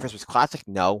be like a Christmas classic?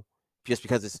 No, just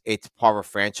because it's part of a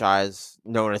franchise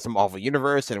known as the Marvel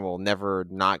Universe, and we'll never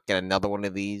not get another one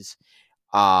of these.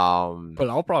 But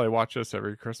I'll probably watch this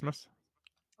every Christmas.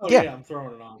 Oh Yeah, yeah, I'm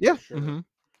throwing it on yeah. for sure. Mm-hmm.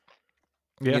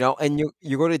 You Yeah. know, and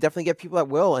you're going to definitely get people that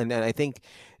will. And I think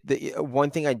the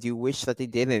one thing I do wish that they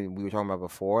did, and we were talking about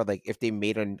before, like if they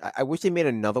made I wish they made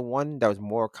another one that was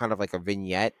more kind of like a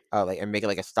vignette, like and make it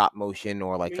like a stop motion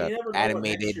or I like mean, a you never know what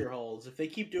next animated. year holds. If they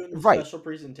keep doing the Right. special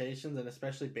presentations and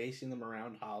especially basing them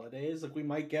around holidays, like we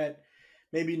might get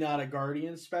maybe not a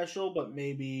Guardian special, but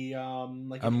maybe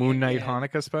like A an Moon Knight Ant-Man.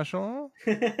 Hanukkah special.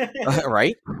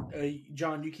 Right.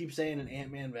 John, you keep saying an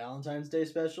Ant-Man Valentine's Day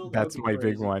special. That would That's be my big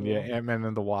crazy one. Yeah, cool. Ant-Man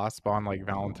and the Wasp on like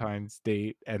Valentine's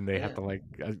date, and they have Yeah, to like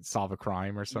solve a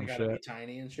crime or and they some gotta be shit.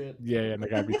 tiny and shit. Yeah, and they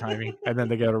gotta be tiny, and then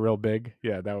they get a real big.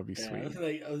 Yeah, that would be Yeah,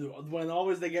 sweet. when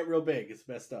always they get real big, it's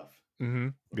the best stuff. Mm-hmm.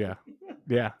 Yeah,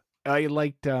 yeah. I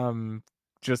liked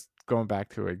just going back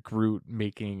to it, Groot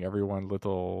making everyone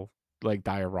little like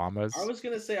dioramas. I was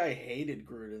gonna say I hated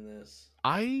Groot in this.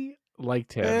 I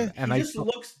liked him, Eh. and He I just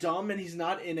looks dumb, and he's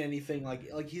not in anything.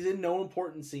 Like he's in no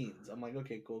important scenes. I'm like,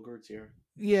 okay, cool, Groot's here.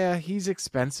 yeah, he's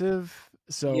expensive,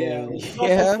 Yeah, so he's Yeah.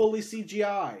 also fully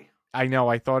CGI. I know.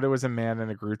 I thought it was a man in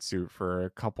a Groot suit for a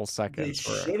couple They seconds.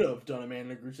 should have done a man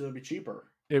in a Groot so that'd be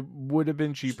cheaper. It would have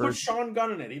been Just cheaper. put Sean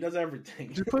Gunn in it. He does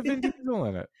everything. Just put Vin Diesel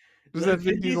in it. Just Like, have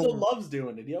Vin Diesel loves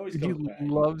doing it. He always He comes back.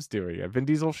 loves doing it. Vin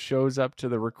Diesel shows up to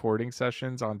the recording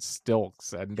sessions on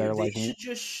stilts, and they're Dude, like, they should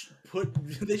just put.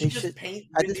 They They should just should paint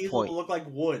at Vin this Diesel to point. look like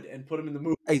wood and put him in the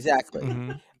movie. Exactly.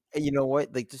 Mhm. And you know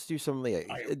what? Like, just do something, like,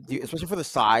 I am especially for the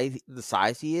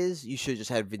size he is. You should just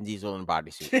have Vin Diesel in a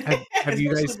bodysuit. Have you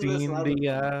guys Especially for this seen one,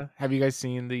 the Have you guys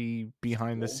seen the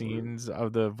behind the Swole Groot. scenes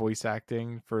of the voice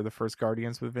acting for the first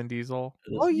Guardians with Vin Diesel?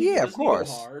 Oh, yeah, of Doesn't he go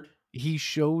course. hard? He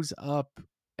shows up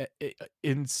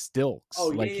in stilts.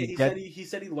 Oh yeah, like yeah. He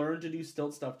said he learned to do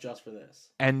stilt stuff just for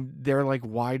this. and they're like,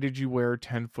 "Why did you wear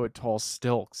 10-foot tall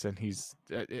stilts?" And he's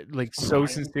like so I am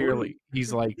sincerely, Groot.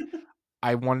 he's like,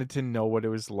 I wanted to know what it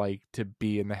was like to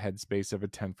be in the headspace of a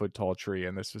 10-foot tall tree,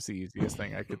 and this was the easiest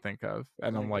thing I could think of.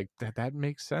 And I'm like, that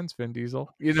makes sense, Vin Diesel.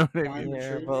 You know what I mean? Climb the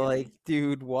Yeah, tree, but man. like,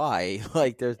 dude, why?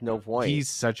 Like, there's no point. He's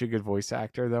such a good voice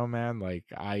actor, though, man. Like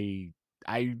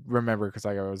I remember because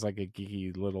I was like a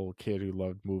geeky little kid who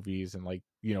loved movies and like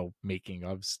making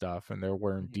of stuff, and there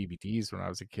weren't DVDs when I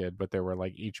was a kid, but there were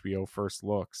like HBO first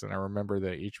looks, and I remember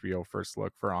the HBO first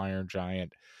look for Iron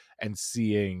Giant and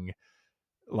seeing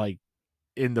like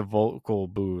in the vocal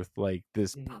booth like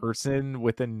this person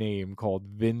with a name called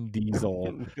Vin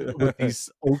Diesel with these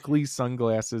Oakley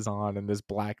sunglasses on and this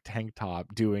black tank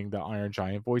top doing the Iron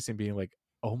Giant voice and being like,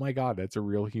 oh my god, that's a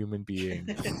real human being.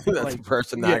 That's Like, a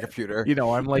person, not yeah, a computer.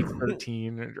 I'm like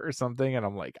 13 or something, and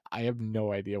I'm like, I have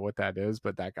no idea what that is,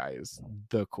 but that guy is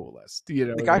the coolest. The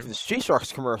guy from the Street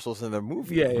Sharks commercials in the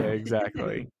movie. Yeah,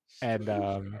 exactly. And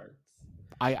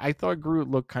I thought Groot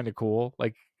looked kind of cool.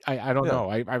 Like I don't Yeah. know.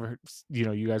 I've heard,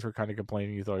 you guys were kind of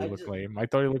complaining you thought he looked lame. I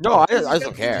thought he looked No, cool. I just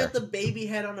don't care. He's got the baby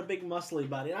head on a big muscly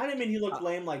body. I didn't mean he looked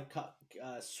lame like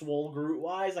swole Groot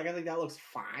wise. Like I think that looks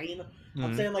fine.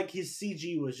 I'm Mhm. saying like his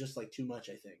CG was just like too much.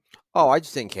 I think. Oh, I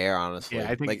just didn't care, honestly. Yeah,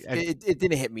 I think- like it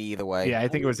didn't hit me either way. Yeah, I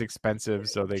think it was expensive,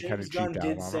 so they kind James of Gunn cheaped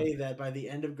did out on say him. that by the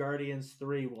end of Guardians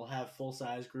 3, we'll have full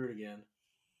size Groot again.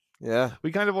 Yeah.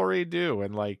 We kind of already do,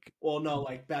 and like Well, no,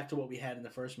 like back to what we had in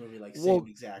the first movie, like Well, same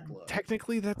exact look.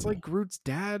 technically that's like Groot's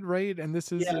dad, right? And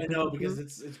this is Yeah, a I know different because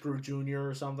Groot? it's Groot Jr.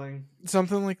 or something.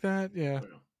 Something like that. I Yeah,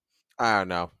 don't know. I don't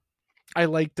know. I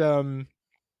liked the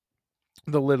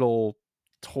little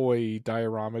toy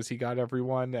dioramas he got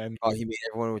everyone, and Oh, he made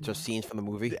everyone with just scenes from the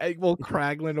movie. well,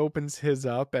 Kraglin opens his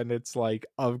up, and it's like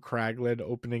of Kraglin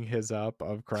opening his up,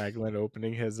 of Kraglin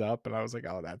opening his up, and I was like,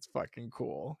 oh, that's fucking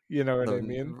cool. You know what I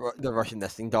mean? The Russian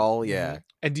nesting doll. Yeah.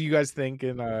 And do you guys think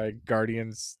in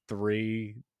Guardians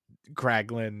 3,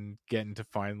 Kraglin getting to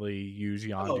finally use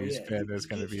Yondu's fin is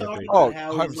going to He's be a talking big? about Oh,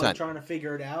 how he's like 100%. trying to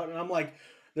figure it out, and I'm like,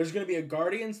 there's going to be a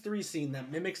Guardians 3 scene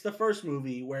that mimics the first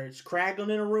movie where it's Kraglin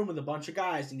in a room with a bunch of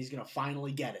guys and he's going to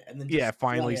finally get it. And then just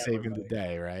finally slay saving the everybody.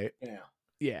 day, right? Yeah.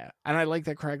 Yeah. And I like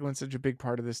that Kraglin's such a big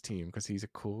part of this team because he's a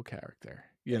cool character,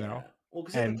 you know? Well,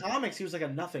 because in And- the comics, he was like a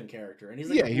nothing character. And he's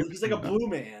like, Yeah, he's like a blue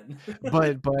man.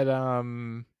 but blah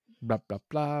blah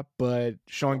blah. But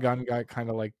Sean Gunn got kind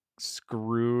of like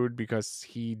screwed because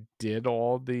he did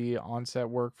all the on-set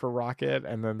work for Rocket,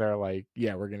 and then they're like,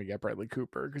 "Yeah, we're gonna get Bradley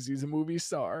Cooper because he's a movie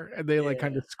star," and they like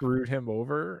kind of screwed him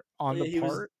over on the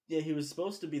part. He was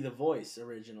supposed to be the voice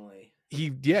originally. He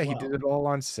did it all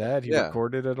on set. He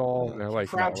recorded it all. Yeah. They're He like,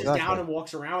 crouches no, down and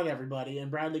walks around with everybody,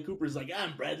 and Bradley Cooper's like,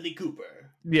 "I'm Bradley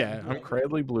Cooper." yeah, I'm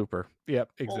Cradley Blooper. Yep,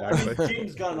 exactly. Well,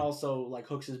 James Gunn also like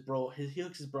hooks his bro. He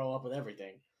hooks his bro up with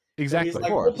everything. Exactly. So he's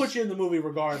like, we'll put you in the movie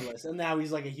regardless, and now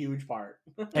he's like a huge part.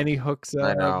 And he hooks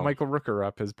Michael Rooker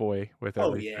up, his boy, with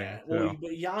everything. Oh yeah. Well,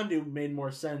 but Yondu made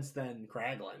more sense than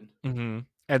Kraglin. Mm-hmm.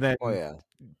 And then Oh yeah.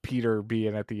 Peter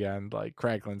being at the end, like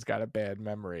Kraglin's got a bad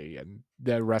memory, and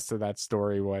the rest of that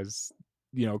story was,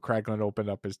 you know, Kraglin opened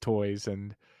up his toys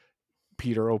and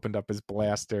Peter opened up his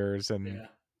blasters, and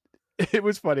it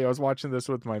was funny. I was watching this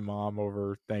with my mom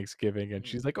over Thanksgiving, and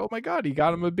she's like, "Oh my god, he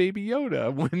got him a Baby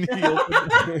Yoda when he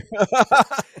opened."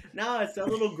 No, it's that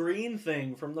little green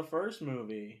thing from the first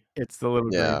movie. It's the little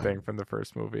green thing from the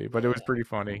first movie, but it was pretty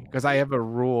funny because I have a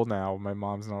rule now. My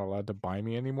mom's not allowed to buy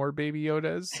me any more Baby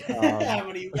Yodas. How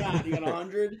many you got? You got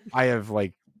 100? I have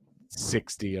like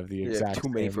 60 of the exact too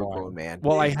many same for a one. grown man.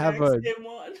 Well, The I have exact same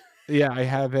one. Yeah, I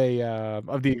have a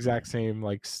of the exact same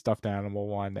like stuffed animal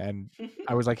one, and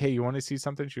I was like, "Hey, you want to see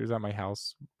something?" She was at my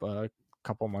house a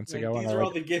couple months ago, These and are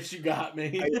all the gifts you got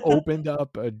me. I opened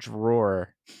up a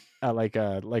drawer, like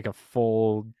a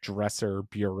full dresser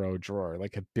bureau drawer,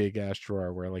 like a big ass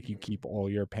drawer where like you keep all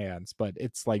your pants, but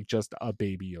it's like just a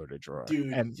Baby Yoda drawer.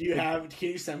 Dude, and can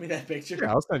you send me that picture?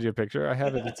 Yeah, I'll send you a picture. I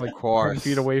have it. It's like 10 course.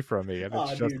 feet away from me, and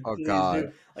it's just dude, oh please, god.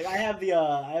 dude. Like I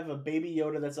have a Baby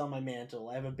Yoda that's on my mantle.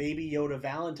 I have a Baby Yoda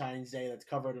Valentine's Day that's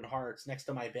covered in hearts next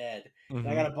to my bed. And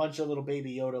I got a bunch of little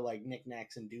Baby Yoda like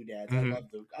knickknacks and doodads.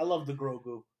 I love the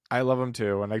Grogu. I love them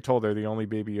too, and I told her the only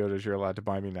Baby Yodas you're allowed to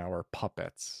buy me now are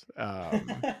puppets,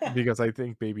 because I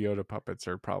think Baby Yoda puppets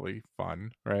are probably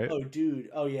fun, right? Oh, dude.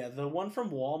 Oh, yeah. The one from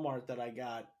Walmart that I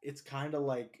got, it's kind of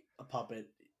like a puppet.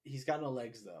 He's got no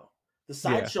legs, though. The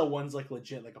sideshow one's like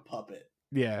legit like a puppet.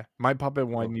 Yeah, my puppet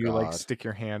one, you like God. stick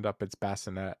your hand up its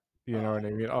bassinet. You know what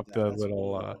I mean? Up Yeah, the that's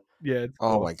little, cool. yeah. It's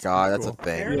Oh cool. my god, It's that's cool. a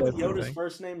thing. Apparently, Yeah, it's a Yoda's thing.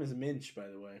 first name is Minch, by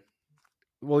the way.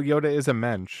 Well, Yoda is a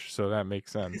mensch, so that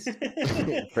makes sense.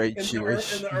 Very in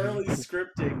Jewish. the early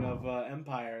scripting of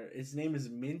Empire, his name is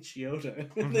Minch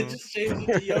Yoda. They Mhm. just changed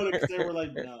it to Yoda because they were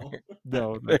like, no.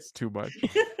 No, that's too much.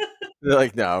 They're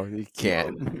like, no, you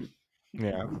can't.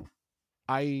 Yeah.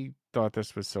 I thought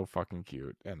this was so fucking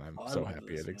cute, and I'm Oh, I so love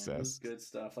happy this, it man. This is exists. good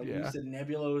stuff. Like Yeah. you said,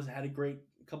 Nebula's had a great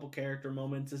couple character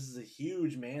moments. This is a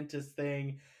huge Mantis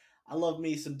thing. I love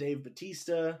me some Dave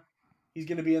Bautista. He's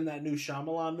going to be in that new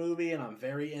Shyamalan movie, and I'm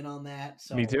very in on that.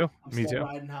 So Me too. I'm Me still too.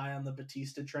 riding high on the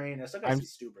Bautista train. I still got to I'm-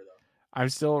 see Stuber, though. I'm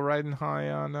still riding high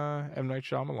on M. Night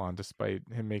Shyamalan, despite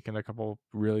him making a couple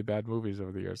really bad movies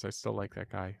over the years. I still like that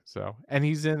guy. So, and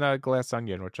he's in Glass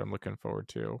Onion, which I'm looking forward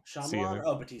to seeing. Shyamalan?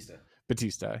 Oh, Bautista.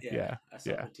 Batista, yeah. I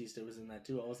saw Batista was in that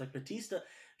too. I was like, Batista,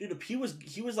 dude, he was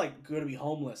like going to be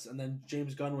homeless, and then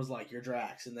James Gunn was like, "You're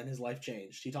Drax," and then his life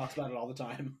changed. He talks about it all the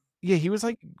time. Yeah, he was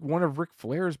like one of Ric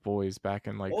Flair's boys back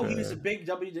in like. He was a big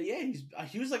WWE. Yeah,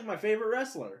 he was like my favorite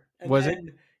wrestler. And Was then,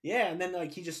 it? Yeah, and then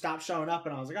like he just stopped showing up,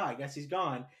 and I was like, oh, I guess he's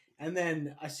gone. And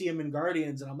then I see him in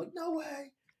Guardians, and I'm like, no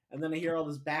way. And then I hear all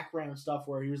this background stuff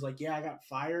where he was like, yeah, I got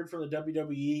fired from the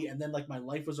WWE, and then like my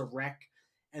life was a wreck,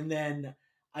 and then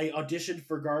I auditioned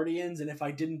for Guardians, and if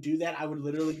I didn't do that, I would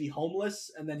literally be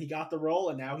homeless. And then he got the role,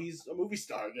 and now he's a movie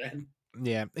star again.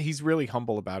 Yeah, he's really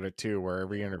humble about it too. Where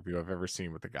every interview I've ever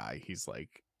seen with the guy, he's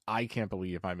like, I can't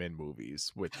believe I'm in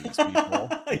movies with these people.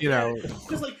 You know,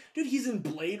 because like, dude, he's in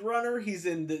Blade Runner. He's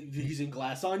in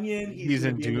Glass Onion. He's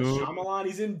in Dune. Shyamalan.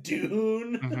 He's in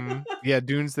Dune. Mm-hmm. Yeah,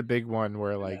 Dune's the big one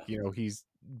where like you know he's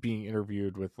being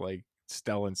interviewed with like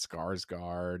Stellan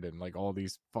Skarsgård and like all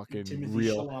these fucking Timothy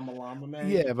real Chalamet, man.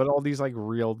 Yeah, but all these like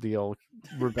real deal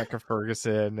Rebecca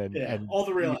Ferguson and all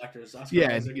the real actors. And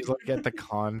he's like at the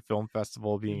Cannes Film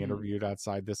Festival being Mhm. interviewed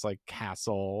outside this like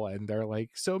castle, and they're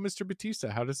like, "So, Mr. Batista,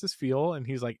 how does this feel?" And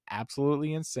he's like,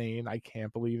 "Absolutely insane. I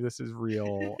can't believe this is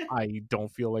real. I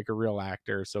don't feel like a real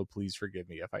actor, so please forgive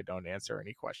me if I don't answer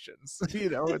any questions." You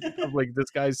know, I'm like, this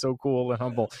guy's so cool and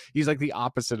humble. He's like the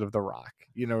opposite of The Rock.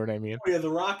 You know what I mean? Oh, yeah,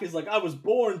 The Rock is like, I was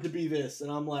born to be this,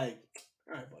 and I'm like,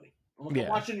 all right, buddy. I'm Yeah.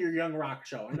 watching your Young Rock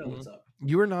show. I know what's up.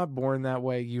 You were not born that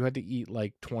way. You had to eat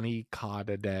like 20 cod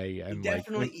a day, He and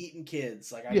definitely eating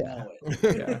kids. Like I Yeah. know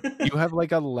it. yeah, you have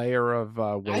like a layer of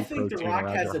whey I think The protein Rock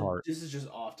around has your heart. This is just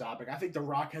off topic. I think The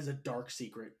Rock has a dark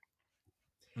secret.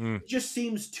 Mm. It just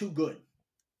seems too good.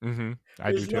 Mm-hmm.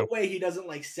 I do There's too. no way he doesn't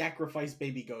like sacrifice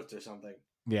baby goats or something.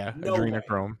 Yeah, No way.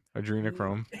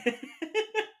 adrenochrome.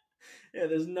 Yeah,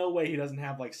 there's no way he doesn't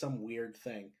have like some weird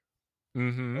thing.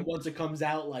 Mm-hmm. But once it comes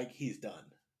out, like he's done.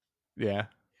 Yeah.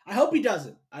 I hope he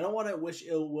doesn't. I don't want to wish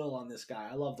ill will on this guy.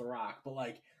 I love The Rock, but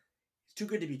like it's too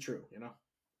good to be true, you know?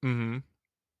 Mm-hmm.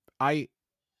 I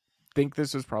think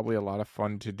this was probably a lot of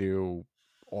fun to do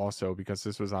also because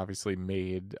this was obviously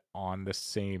made on the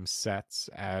same sets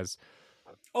as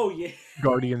Oh yeah.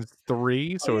 Guardians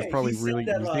 3, so it's probably he said really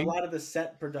that easy. a lot of the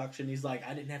set production, he's like,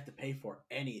 I didn't have to pay for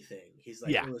anything. He's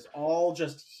like, Yeah. it was all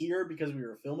just here because we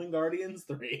were filming Guardians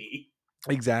 3.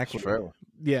 Exactly. True.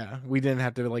 Yeah, we didn't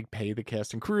have to like pay the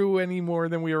cast and crew any more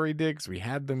than we already did because we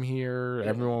had them here. Yeah.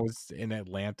 Everyone was in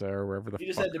Atlanta or wherever the You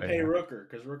just fuck had to they pay are. Rooker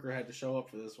because Rooker had to show up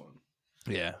for this one.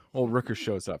 Yeah. Well, Rooker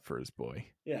shows up for his boy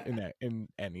Yeah. in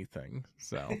anything.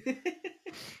 So,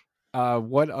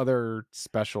 what other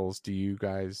specials do you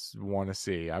guys want to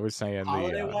see? I was saying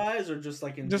Holiday wise or just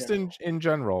like just in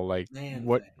general, like Man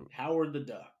what thing. Howard the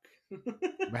Duck.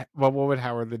 what would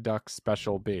Howard the Duck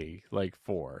special be like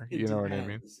for? It You know what I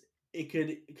mean?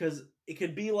 depends. It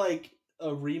could be like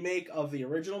a remake of the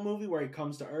original movie where he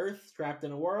comes to Earth trapped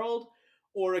in a world,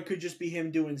 or it could just be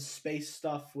him doing space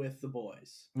stuff with the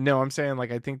boys. No, I'm saying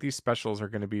like I think these specials are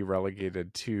going to be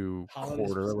relegated to Holiday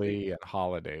quarterly specific? and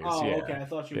holidays. Oh, yeah. okay. I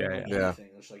thought you were like Yeah. anything.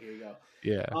 It's like here you go.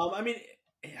 Yeah. I mean,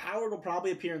 Howard will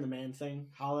probably appear in the Man Thing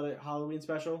Halloween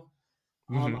special.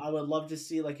 Mhm. I would love to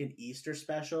see like an Easter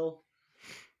special.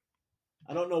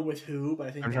 I don't know with who, but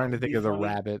I think I'm that trying to would think be of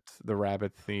funny. the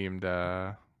rabbit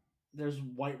themed There's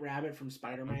White Rabbit from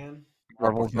Spider-Man.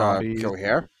 Marvel Zombies. Joe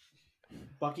Hair.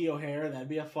 Bucky O'Hare, that'd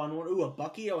be a fun one. Ooh, a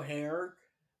Bucky O'Hare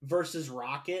versus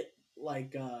Rocket,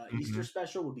 like Easter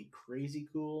special would be crazy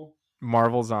cool.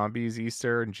 Marvel Zombies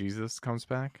Easter and Jesus comes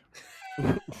back.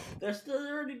 They're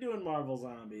already doing Marvel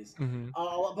Zombies. Mhm.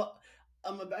 But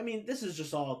I mean, this is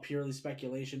just all purely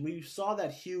speculation. We saw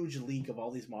that huge leak of all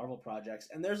these Marvel projects,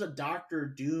 and there's a Doctor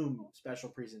Doom special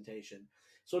presentation.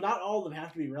 So not all of them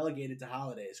have to be relegated to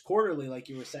holidays. Quarterly, like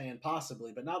you were saying,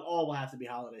 possibly, but not all will have to be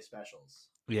holiday specials.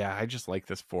 Yeah, I just like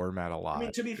this format a lot. I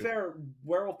mean, to be fair,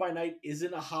 Werewolf by Night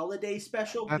isn't a holiday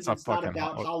special That's because a it's not fucking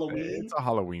about Halloween. It's a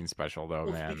Halloween special though,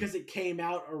 Well, man. because it came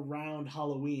out around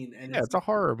Halloween, and Yeah, it's a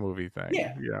horror movie thing.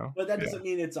 Yeah, you know? but that doesn't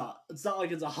mean it's not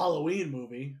like it's a Halloween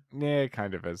movie. Yeah, it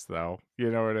kind of is though.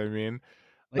 You know what I mean?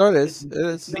 No, it is. It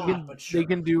It's is. not, but sure. They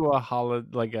can do a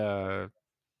a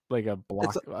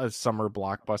summer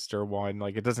blockbuster one.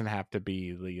 Like it doesn't have to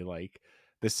be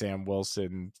the Sam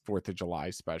Wilson 4th of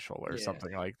July special or Yeah.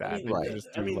 something like that. I mean, They Right. can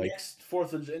just do like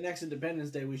next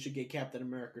Independence Day, we should get Captain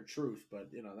America Truth, but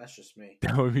that's just me.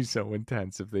 that would be so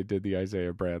intense if they did the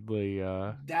Isaiah Bradley.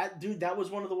 That was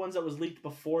one of the ones that was leaked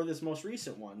before this most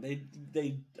recent one.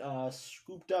 They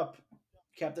scooped up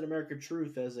Captain America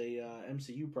Truth as a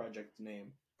MCU project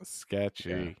name.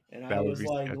 Sketchy. And That I would was be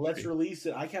like, sketchy. let's release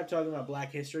it. I kept talking about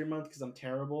Black History Month because I'm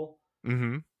terrible.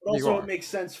 Mm-hmm. But also, it makes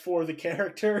sense for the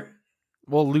character.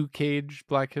 Well, Luke Cage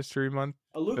Black History Month.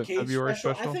 A Luke Cage February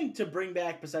special. I think to bring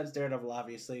back, besides Daredevil,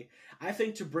 obviously, I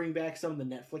think to bring back some of the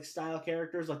Netflix style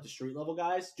characters, like the street level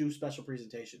guys, do special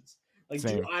presentations. Like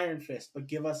Same. do Iron Fist, but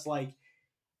give us like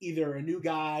either a new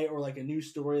guy or like a new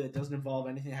story that doesn't involve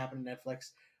anything that happened in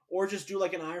Netflix. Or just do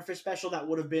like an Iron Fist special that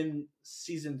would have been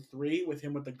season 3 with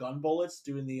him with the gun bullets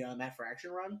doing the Matt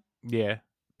Fraction run. Yeah.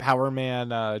 Power Man,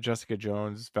 Jessica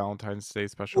Jones, Valentine's Day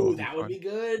special. Ooh, that would be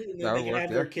good. And then they can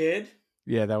have their kid.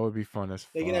 Yeah, that would be fun as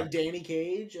fuck. They can have Danny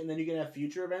Cage, and then you can have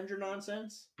Future Avenger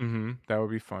nonsense. Mm-hmm. That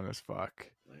would be fun as fuck.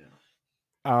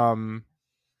 Yeah.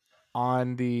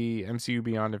 On the MCU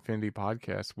Beyond Infinity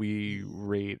podcast, we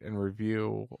rate and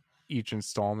review each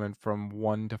installment from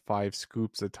 1 to 5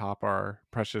 scoops atop our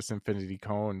precious Infinity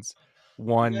Cones.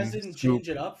 You guys didn't change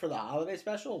it up for the holiday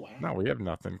special? Wow. No, we have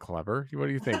nothing clever. What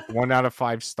do you think? 1 out of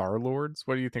 5 Star Lords?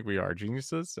 What do you think we are?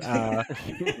 Geniuses?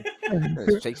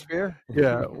 Shakespeare?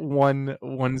 Yeah, one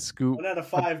scoop. 1 out of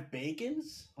 5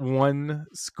 bacons? 1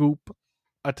 scoop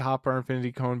atop our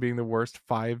Infinity Cone being the worst,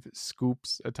 5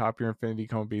 scoops atop your Infinity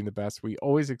Cone being the best. We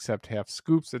always accept half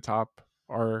scoops atop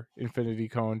our Infinity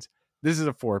Cones. This is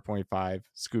a 4.5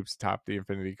 scoops atop the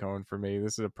Infinity Cone for me.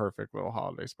 This is a perfect little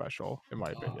holiday special, in my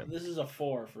opinion. This is a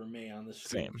 4 for me on the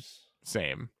scoops.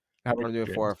 Same. I'm gonna do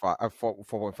a 4 or 5,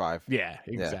 4.5. Yeah,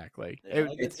 exactly. Yeah,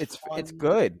 It's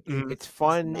good. Mhm. It's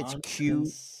fun. It's cute.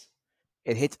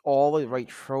 It hits all the right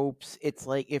tropes. It's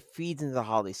like it feeds into the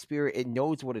holiday spirit. It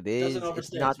knows what it is. Doesn't It's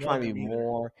overstay not its trying to be welcome either.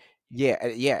 more.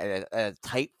 Yeah, at a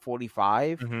tight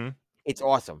 45. Mm-hmm. It's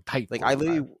awesome. Tight Like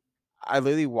 45. I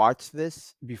literally watched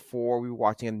this before we were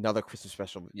watching another Christmas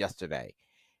special yesterday,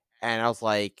 and I was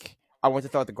like, I went to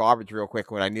throw out the garbage real quick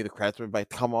when I knew the credits were like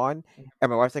come on, and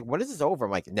my wife's like, "When is this over?"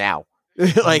 I'm like, "Now."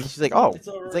 Like she's like, "Oh, It's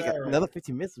over it's like now, right? another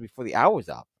 15 minutes before the hour's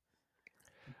up,"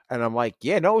 and I'm like,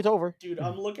 "Yeah, no, it's over." Dude,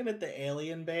 I'm looking at the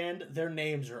Alien Band. Their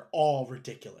names are all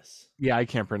ridiculous. Yeah, I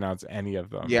can't pronounce any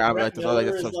of them. Yeah, I'm Brett like, Miller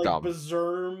that's is so like dumb.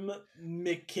 Bazurm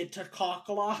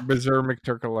Mikitakakala. Bizarre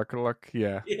McTurkalukkaluk.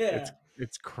 Yeah. Yeah.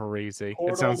 It's crazy.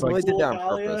 Porto It sounds Well, like they did that on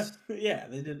Bulgaria. purpose. Yeah,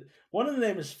 they did. One of the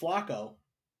name is Flacco.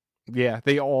 yeah,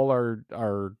 they all are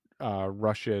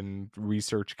Russian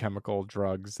research chemical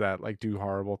drugs that like do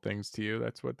horrible things to you.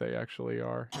 That's what they actually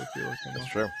are. If you look at them.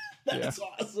 That's true. That's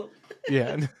awesome.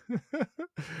 Yeah.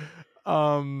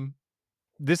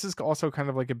 This is also kind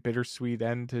of like a bittersweet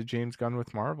end to James Gunn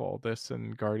with Marvel. This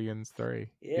and Guardians 3.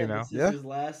 Yeah, you know. this is Yeah. his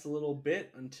last little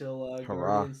bit until Hurrah.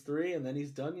 Guardians 3, and then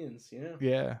he's Dunions. Yeah.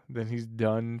 Yeah. Then he's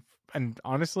done, and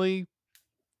honestly,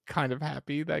 kind of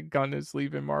happy that Gunn is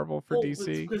leaving Marvel for Well, DC.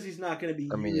 it's because he's not going to be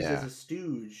I mean, used yeah. as a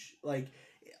stooge. Like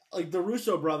the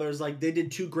Russo brothers, like they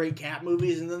did 2 great Cat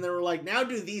movies, and then they were like, now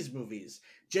do these movies.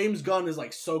 James Gunn is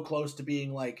like so close to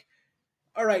being like,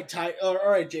 all right,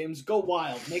 James, go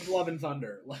wild, make Love and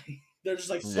Thunder. Like they're just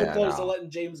like so Yeah, close to no. letting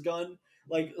James Gunn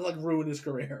like ruin his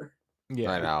career.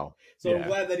 Yeah. I know. So I'm Yeah.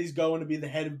 glad that he's going to be the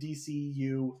head of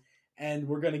DCU, and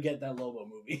we're gonna get that Lobo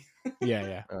movie.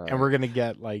 Yeah. All And right. we're gonna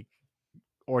get like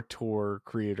auteur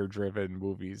creator driven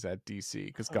movies at DC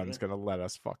because Oh, Gunn's yeah. gonna let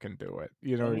us fucking do it.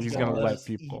 You know, And he's gonna let let us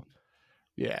people.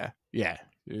 eat. Yeah.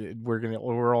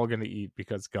 We're all gonna eat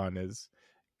because Gunn is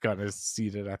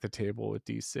seated at the table with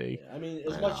DC. Yeah, I mean,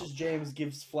 as I much know. as James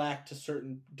gives flack to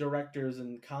certain directors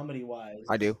and comedy wise,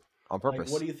 I do on Like,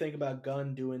 purpose. what do you think about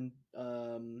Gunn doing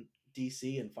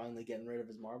DC and finally getting rid of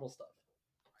his Marvel stuff?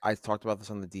 I talked about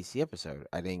this on the DC episode.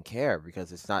 I didn't care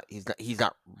because it's not. He's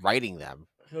not writing them.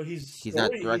 So he's He's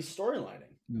not direct- he's storylining.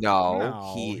 No,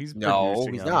 No, he's he's no,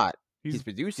 producing he's them. not. He's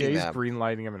producing he's them.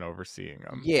 greenlighting them and overseeing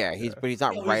them. Yeah, but he's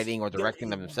not No, writing or directing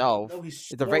them himself. No, he's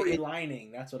It's a very-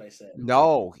 storylining. That's what I said.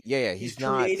 No, yeah, he's he's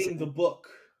not. creating the book.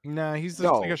 Nah, he's just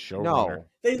No, like a showrunner. no,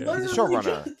 They Yeah. He's a literally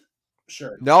showrunner. just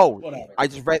sure. no. Whatever. I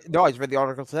just read the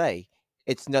article today.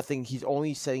 It's nothing. He's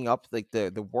only setting up like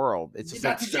the world. It's just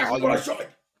That's like, exactly what I said.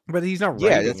 But he's not Yeah,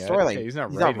 writing that's it. storyline. Yeah, he's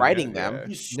not He's not writing it, them. yeah.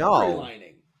 He's No. storylining.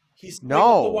 He's setting up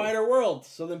No. the wider world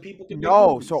so then people can make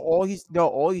No, movies. so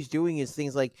all he's doing is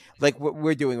things like what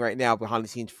we're doing right now behind the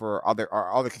scenes for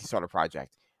our other Kickstarter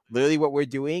project. Literally, what we're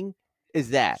doing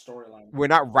is that storylining. we're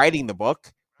not writing the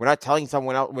book. We're not telling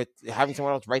someone else having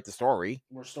someone else write the story.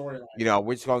 We're storylining. You know,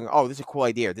 we're just going, oh, this is a cool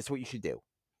idea. This is what you should do.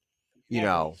 You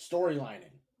know, storylining.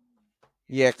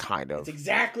 yeah, kind It's of.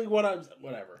 exactly what I'm.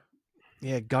 Whatever.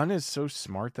 Yeah, Gunn is so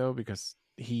smart though because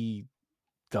he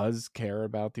does care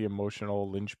about the emotional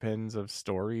linchpins of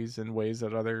stories in ways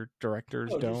that other directors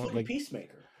Oh, just don't. look at Like,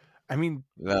 Peacemaker. I mean,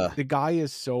 Ugh. the guy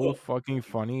is so Oh. fucking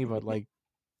funny, but like,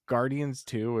 Guardians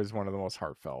 2 is one of the most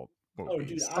heartfelt Oh, dude,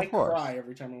 movies. I course. cry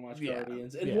every time I watch Yeah,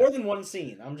 Guardians. In yeah. more than one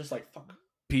scene, I'm just like, fuck.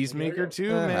 Peacemaker go. 2,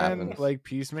 That man. happens. Like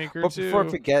Peacemaker But 2. before I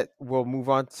forget, we'll move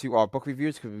on to our book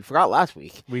reviews because we forgot last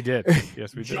week. We did.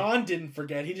 Yes, we did. John didn't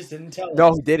forget. He just didn't tell No,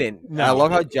 us. he didn't. No. I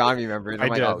love how John remembered. I I'm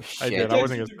like, did. oh I shit. did. I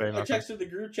wasn't texted gonna say I nothing. texted the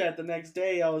group chat the next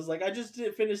day. I was like, I just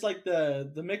finished like the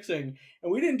mixing,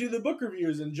 and we didn't do the book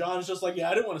reviews. And John's just like, yeah,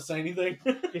 I didn't want to say anything.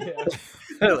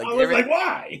 I was like,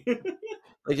 why?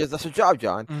 Like, just that's your job,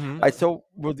 John. Mhm. All right, so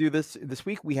we'll do this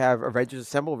week. We have Avengers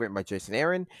Assemble, written by Jason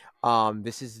Aaron.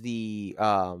 This is the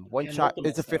one And shot. Ultimate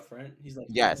It's the fifth. stuff, right? He's like,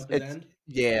 Yes, up his it's end.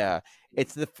 yeah.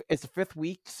 It's the fifth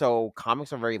week, so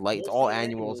comics are very light. It's Most all are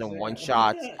annuals and annuals, one yeah.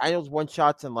 shots. Yeah. Annuals, one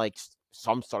shots, and like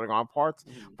some starting on parts.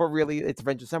 Mhm. But really, it's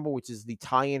Avengers Assemble, which is the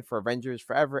tie-in for Avengers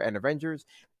Forever and Avengers.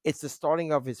 It's the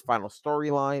starting of his final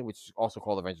storyline, which is also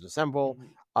called Avengers Assemble.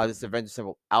 Mhm. This is Avengers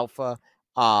Assemble Alpha.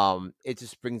 It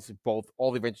just brings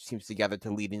all the Avengers teams together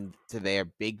to lead into their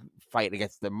big fight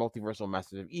against the multiversal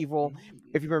masters of evil. Mhm.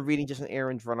 If you've been reading Jason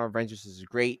Aaron's run on Avengers, this is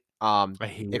great. I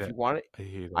hate If it. you want it, I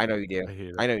hate it. I know you do. I hate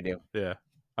it. I know you do. Yeah.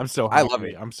 I'm so I happy. love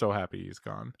it. I'm so happy he's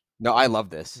gone. No, I love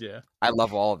this. Yeah. I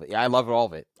love all of it. Yeah, I love all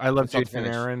of it. I love From start to Jason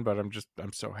finish. Aaron, but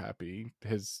I'm so happy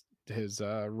his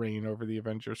reign over the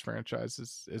Avengers franchise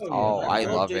is Oh, I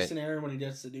love it. Jason Aaron when he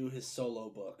gets to do his solo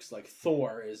books. Like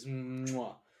Thor is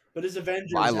mwah. But his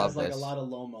Avengers I has love like this. a lot of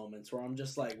low moments where I'm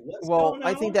just like, what's Well, going I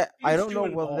on? think that I Who's don't know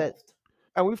too whether that involved?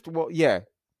 and we've well, yeah.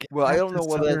 Well, I don't know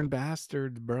whether Southern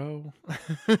bastards, bro.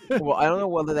 well, I don't know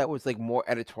whether that was like more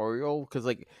editorial because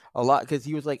like a lot because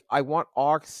he was like, I want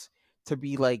arcs to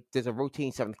be like there's a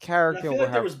rotating seventh And I character. feel We'll like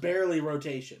there have was barely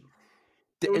rotation.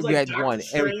 It was we like had Doctor one, and it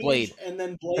Strange, was Blade, and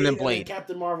then Blade, and then and then Blade.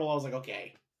 Captain Marvel. I was like,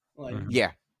 okay, like, Mhm.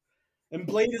 Yeah, and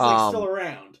Blade is like still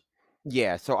around.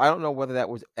 yeah. So I don't know whether that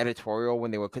was editorial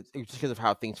when they were just because of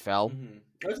how things fell.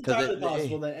 It's 'Cause entirely it-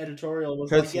 possible that editorial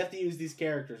was 'cause like, you have to use these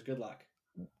characters. Good luck.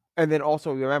 And then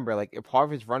also remember, like part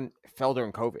of his run fell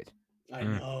during COVID, I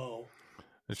Mm. know.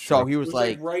 It's so true. he It was, was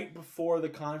like, right before the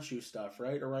Khonshu stuff,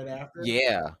 right, or right after?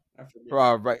 yeah, After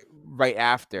right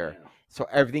after. Yeah. So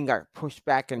everything got pushed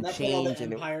back and And that's when all the changed,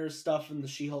 and Empire stuff and the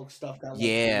She-Hulk stuff got like,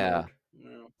 Yeah. weird.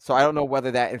 Yeah. so I don't know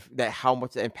whether that how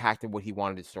much it impacted what he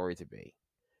wanted his story to be.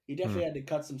 He definitely had to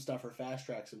cut some stuff or fast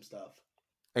track some stuff.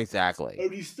 Exactly.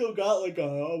 And he's still got like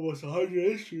almost 100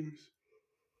 issues.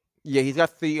 Yeah, he's got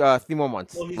three more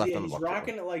months Well, he's left on the he's book.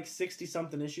 rocking at like 60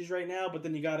 something issues right now, but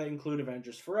then you got to include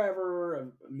Avengers Forever,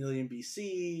 a Million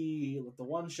BC, with the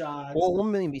one shots. Well,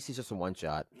 1 million BC is just a one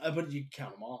shot. But you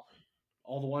count them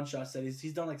all the one shots that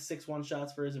he's done like 6 one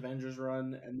shots for his Avengers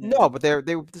run. And then, No, but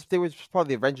they was part of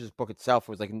the Avengers book itself. It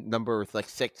was like number like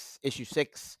 6, issue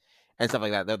 6, and stuff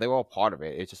like that. They were all part of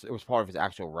it. It was part of his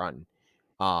actual run.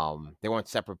 They weren't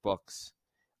separate books.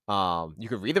 You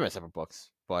could read them as separate books,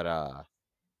 but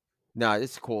no,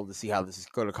 it's cool to see how this is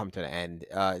going to come to an end.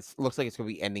 It looks like it's going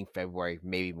to be ending February,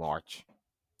 maybe March.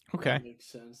 Okay. that makes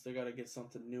sense. They got to get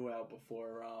something new out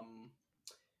before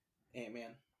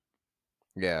Ant-Man.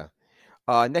 Yeah.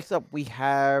 Next up, we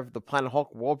have the Planet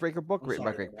Hulk Worldbreaker book I'm written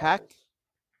by sorry, Greg the Pak. Marvels.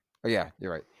 Oh yeah,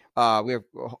 you're right. We have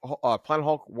Planet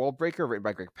Hulk Worldbreaker written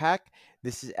by Greg Pak.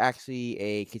 This is actually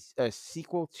a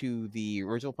sequel to the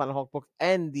original Planet Hulk book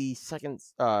and the second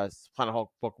Planet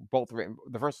Hulk book, both written.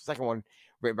 The first and second one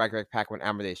written by Greg Pak when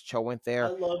Amadeus Cho went there. I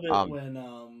love it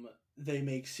when they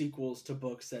make sequels to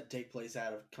books that take place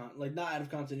out of not out of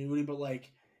continuity, but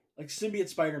like Symbiote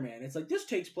Spider-Man. It's like this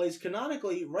takes place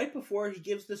canonically right before he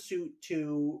gives the suit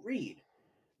to Reed.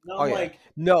 And I'm like,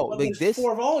 no, but like there's this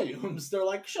 4 volumes. They're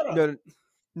like, shut up.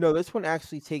 No, this one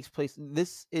actually takes place.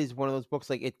 This is one of those books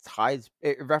like it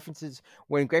references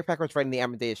when Greg Pak was writing the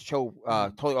Amadeus Cho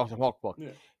Totally Awesome Hulk book.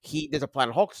 Yeah. There's a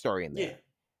Planet Hulk story in there.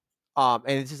 Yeah.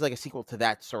 And this is like a sequel to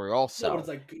that story also. No, but it's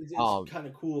like it's kind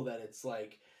of cool that it's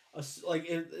like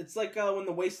it's like when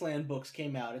the Wasteland books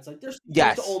came out. It's like there's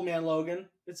to Old Man Logan.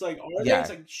 It's like are they? It's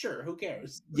like sure, who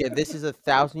cares? Yeah, this is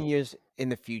 1,000 years in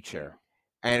the future,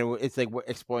 and it's like we're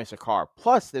exploring Sakaar.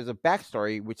 Plus, there's a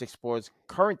backstory which explores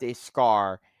current day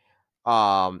Scar,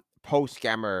 post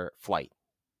Gamma flight.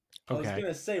 I was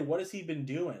gonna say, what has he been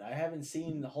doing? I haven't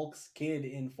seen the Hulk's kid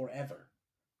in forever.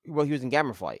 Well, he was in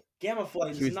Gamma Flight. Gamma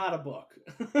Flight is not a book.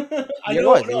 I Yeah,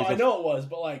 know it was. I know it was,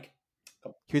 but like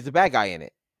He was the bad guy in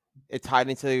it. It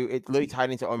literally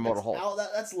tied into Immortal Hulk.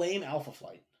 That's lame. Alpha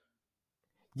Flight.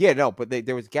 Yeah, no, but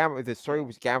there was Gamma. The story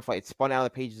was Gamma Flight. It spun out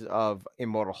of the pages of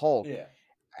Immortal Hulk. Yeah,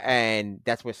 and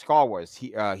that's where Scar was.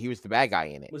 He was the bad guy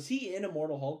in it. Was he in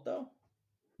Immortal Hulk though?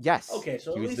 Yes. Okay,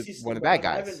 so he at was least he's one of the bad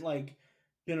guys. I haven't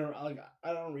been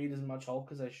I don't read as much Hulk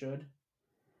as I should.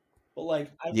 But I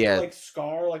Yeah. feel like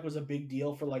Scar was a big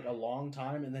deal for a long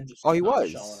time, and then just he stopped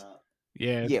was showing up.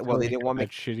 Yeah. Well, they didn't want that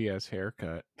shitty ass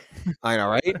haircut. I know,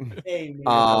 right? Hey, man.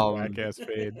 Black ass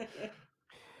fade.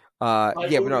 But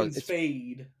no, it's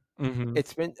fade. Mm-hmm. It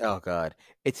spins. Oh god,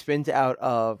 it spins out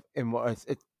of.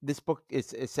 This book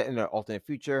is set in an alternate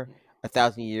future,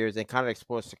 1,000 years, and kind of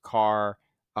explores Sakaar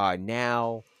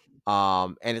now.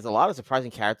 And there's a lot of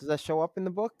surprising characters that show up in the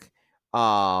book.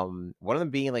 One of them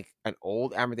being an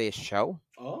old Amadeus Cho.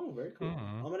 Oh, very cool.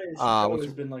 Mhm. Amadeus Cho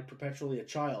has been perpetually a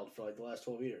child for the last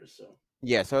 12 years. So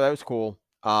yeah, so that was cool.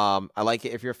 I like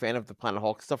it. If you're a fan of the Planet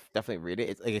Hulk stuff, definitely read it.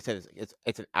 It's like I said,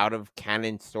 it's an out of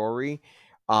canon story.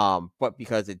 But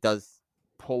because it does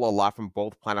pull a lot from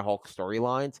both Planet Hulk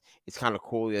storylines, it's kind of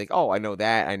cool. You're like, oh, I know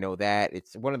that.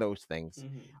 It's one of those things.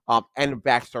 And the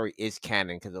backstory is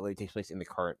canon because it really takes place in the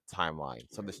current timeline.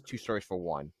 So there's 2 stories for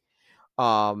one.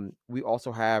 We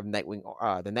also have Nightwing,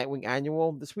 the Nightwing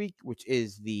Annual this week, which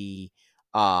is the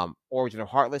origin of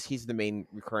Heartless. He's the main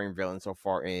recurring villain so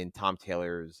far in Tom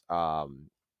Taylor's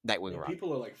Nightwing run.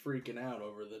 People are freaking out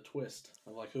over the twist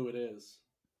of who it is.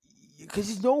 Because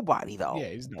he's nobody though. Yeah,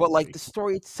 he's But nobody. the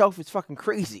story itself is fucking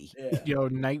crazy. Yeah. Yo,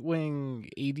 Nightwing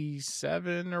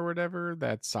 87 or whatever,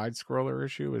 that side scroller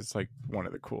issue is one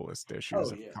of the coolest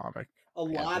issues of the comic. A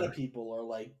lot of people are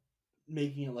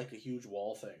making it a huge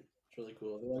wall thing. It's really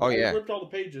cool. Oh, yeah. I ripped all the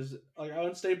pages. I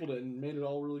unstapled it and made it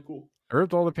all really cool. I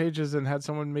ripped all the pages and had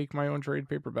someone make my own trade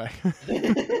paperback.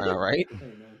 All right. Hey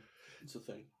man, it's a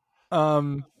thing.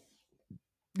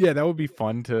 Yeah, that would be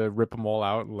fun to rip them all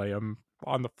out and lay them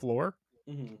on the floor.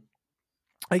 Mm-hmm.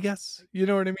 I guess, you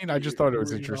know what I mean. I just thought it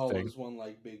was Read all interesting. as one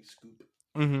like big scoop.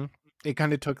 Mm-hmm. It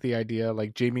kind of took the idea,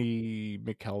 like Jamie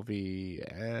McKelvey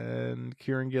and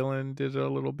Kieran Gillen did it a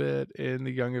little bit in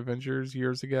the Young Avengers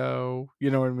years ago.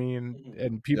 You know what I mean? Mhm.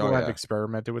 And people Oh, have yeah.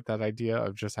 experimented with that idea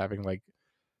of just having like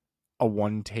a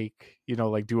one take, you know,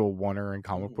 like do a oneer in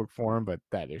comic Mhm. book form. But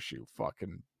that issue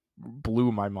fucking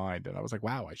blew my mind, and I was like,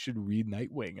 wow, I should read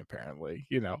Nightwing. Apparently,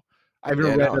 you know, I haven't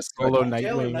Yeah, read no, a it's good. solo Tom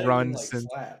Taylor Nightwing Nightwing run like since.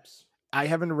 slaps. I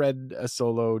haven't read a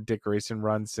solo Dick Grayson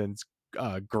run since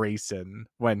Grayson,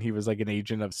 when he was like an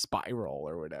agent of Spiral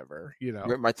or whatever, you know,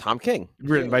 Written by Tom King.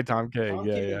 written Yeah, by Tom King. Tom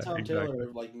Yeah, King yeah, and Tom exactly.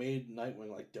 Taylor like made Nightwing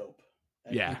like dope.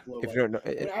 And Yeah. people are If like, you don't know, I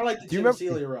mean, I like the do you Tim remember?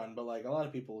 Celia run, but like a lot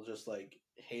of people just like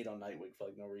hate on Nightwing for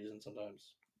like no reason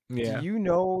sometimes. Yeah. Do you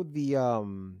know the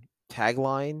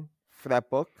tagline for that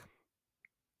book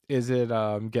Is it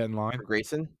Get in Line? for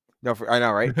Grayson? No, I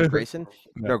know, right? For Grayson.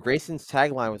 No. No, Grayson's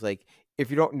tagline was like, "If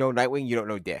you don't know Nightwing, you don't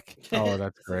know Dick." Oh,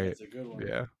 that's great. It's a good one.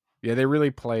 Yeah. Yeah, they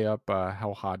really play up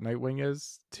how hot Nightwing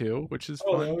is too, which is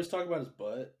Oh, fun. they always talk about his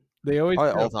butt. They always Oh,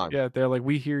 yeah, do. all the time. Yeah, they're like,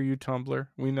 we hear you, Tumblr.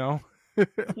 We know.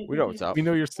 We know what's up. We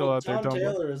know you're still Well, out there, Tom Tumblr.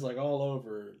 Taylor is like all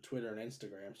over Twitter and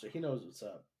Instagram, so he knows what's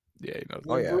up. Yeah, he knows.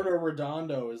 Oh, yeah. Bruno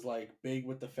Redondo is like big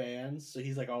with the fans, so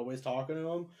he's like always talking to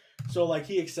them. So like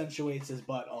he accentuates his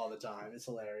butt all the time. It's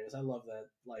hilarious. I love that.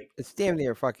 Like It's damn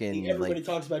near fucking everybody like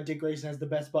talks about Dick Grayson has the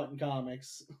best butt in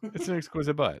comics. It's an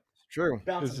exquisite butt. true.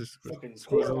 Bouncing just fucking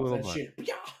squeeze core a off little that butt. shit.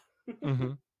 Yeah.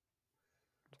 Mm-hmm.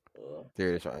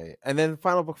 Dude, it's right. And then the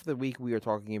final book for the week, we are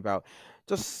talking about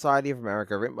Just Society of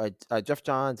America, written by Jeff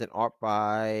Johns and art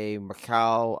by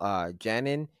Mikhail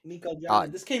Janin. Nico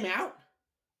John. This came out?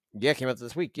 Yeah, came out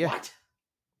this week. Yeah, What?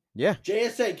 yeah,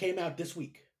 JSA came out this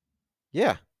week.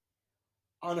 yeah.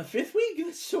 On the 5th week?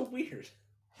 That's so weird.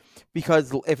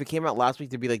 Because if it came out last week,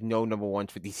 there'd be like no number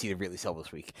ones for DC to really sell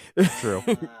this week. True.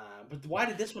 But why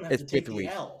did this one have It's to take fifth the week.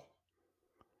 L?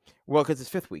 Well, because it's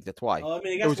fifth week, that's why. I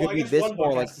mean, I It was guess, gonna be this one book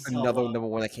or like has to sell another well. number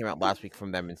one that came out last week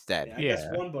from them instead. Yeah, I guess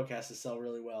Yeah. one book has to sell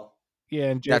really well. Yeah,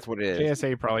 and That's what it is.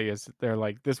 JSA probably is. They're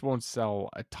like, this won't sell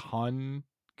a ton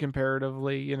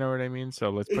comparatively. You know what I mean?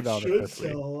 So let's put It out a should fifth week.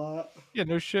 sell a lot. Yeah,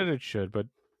 no shit, it should. But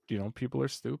you know, people are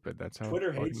stupid. That's how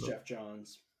Twitter fucking hates the- Jeff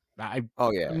Johns.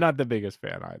 Oh yeah, I'm not the biggest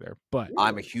fan either, but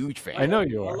I'm a huge fan. I know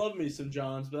you I are. love me some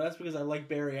Johns, but that's because I like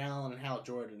Barry Allen and Hal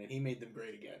Jordan, and he made them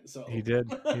great again. So He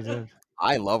did. He did.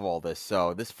 I love all this.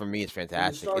 So this for me is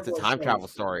fantastic. Star It's a Wars time shows. travel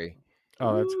story.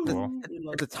 Oh, that's Ooh, cool. we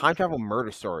love It's a Star time Wars. travel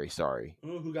murder story. Sorry.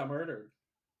 Ooh, who got murdered?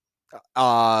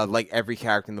 Like every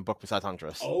character in the book besides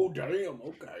Huntress. Oh damn!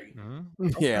 Okay.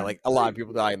 Mhm. Yeah, like a lot of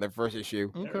people die in the first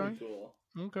issue. Very Okay. cool.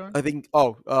 Okay. I think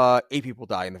 8 people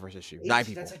die in the first issue. 9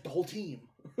 people. That's like the whole team.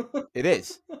 It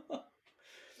is.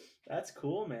 That's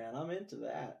cool, man. I'm into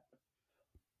that.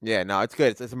 Yeah, no, it's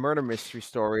good. It's a murder mystery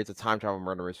story. It's a time travel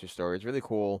murder mystery story. It's really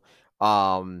cool.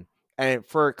 And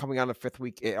for coming out of fifth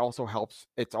week, it also helps.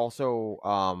 It's also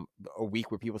a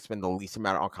week where people spend the least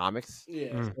amount on comics. Yeah.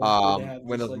 Mm. So it's good to have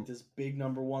when just, the- like this big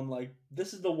number one, like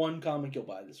this is the one comic you'll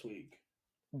buy this week.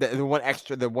 The one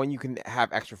extra, the one you can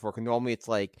have extra for. Because normally it's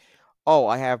like, oh,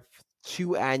 I have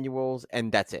 2 annuals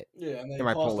and that's it. Yeah, and they In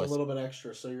my cost pull a list. little bit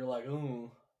extra, so you're like,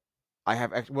 ooh. I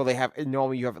have well, they have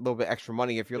normally you have a little bit extra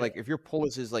money if you're like if your pull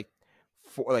list is like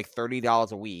for like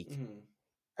 $30 a week,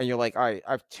 and you're like, all right,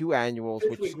 I have 2 annuals,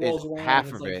 Fifth which week is rolls around half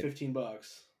and it's of like it.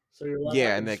 $15. So you're like, Yeah,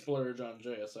 I and can like- splurge on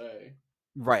JSA.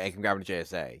 Right, I can grab a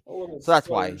JSA. A little So that's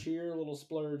why. splurge here, a little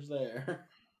splurge there.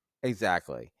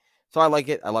 Exactly. So I like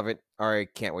it. I love it. I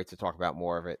can't wait to talk about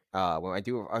more of it when I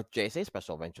do a JSA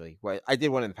special eventually. Well, I did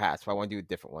one in the past, but I want to do a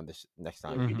different one this next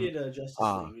Yeah, time. we did Justice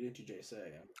League. We didn't do JSA.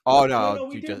 Oh No, no,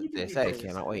 we do did- just we did do JSA. JSA.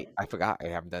 Cannot wait. I forgot I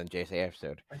haven't done a JSA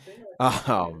episode. I think I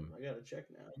gotta check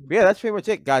now. But yeah, that's pretty much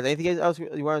it, guys. Anything else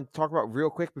you want to talk about real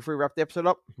quick before we wrap the episode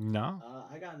up? No.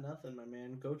 I got nothing, my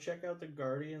man. Go check out the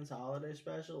Guardians holiday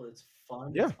special. It's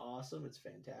fun. Yeah. It's awesome. It's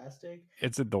fantastic.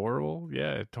 It's adorable.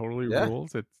 Yeah, it totally Yeah.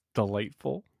 rules. It's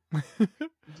delightful.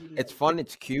 It's fun.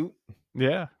 It's cute.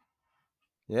 Yeah,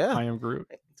 Yeah, I am Groot.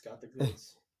 It's got the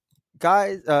goods.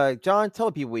 guys. John, tell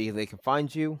the people where they can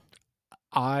find you.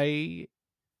 I,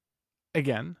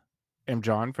 again, am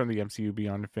John from the MCU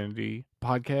Beyond Infinity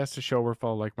podcast, a show where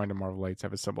fellow like-minded Marvelites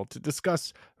have assembled to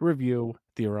discuss, review,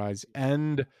 theorize,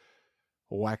 and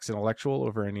wax intellectual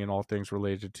over any and all things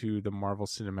related to the Marvel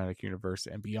Cinematic Universe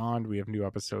and beyond. We have new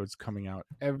episodes coming out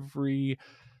every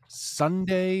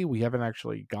Sunday. We haven't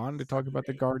actually gone to talk about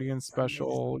the Guardians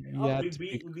special Oh, yet.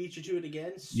 we beat you to it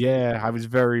again. Yeah, I was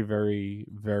very, very,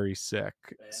 very sick.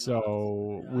 Man,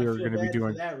 So I we're feel going to be bad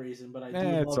doing. for that reason, but I do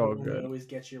It's love all it when we good. always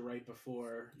get you right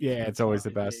before. Yeah, it's always the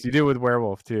fucking best. big. You do it with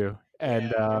Werewolf too,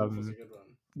 and Yeah, Werewolf was a good one.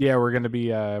 yeah, we're gonna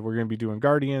be doing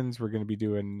Guardians. We're gonna be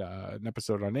doing an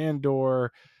episode on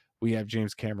Andor. We have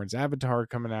James Cameron's Avatar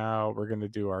coming out. We're gonna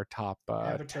do our top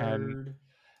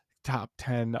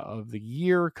 10 of the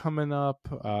year coming up.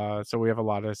 So we have a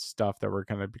lot of stuff that we're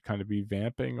gonna be kind of be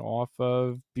vamping off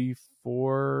of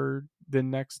before the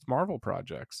next Marvel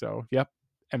project. So yep,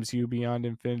 MCU Beyond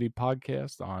Infinity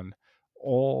podcast on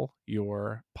all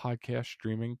your podcast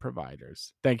streaming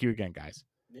providers. Thank you again, guys.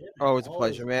 Yeah, Always a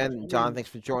always pleasure, man. I mean, John, thanks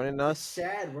for joining It's us.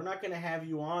 sad we're not gonna have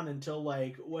you on until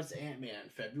like what's Ant-Man?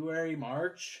 February,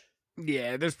 March?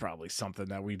 Yeah, there's probably something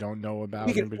that we don't know about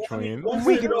We can- in between. Once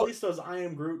We they can- release those I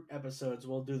Am Groot episodes,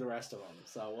 we'll do the rest of them.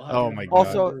 So we'll have Oh you my on God. I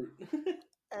Am Also- Groot.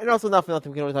 And also, not for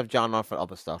nothing, we can always have John on for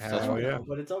other stuff. So that's Hell fine. yeah.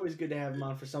 But it's always good to have him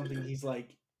on for something he's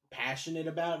like passionate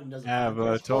about and doesn't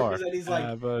Avatar. and he's like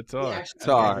Avatar. actually-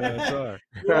 Tar. Avatar.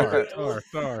 You wanna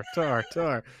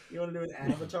Tar. you want to do an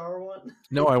Avatar one?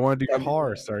 No, I want to do Yeah.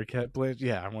 Tar. Sorry, Cat Blanche.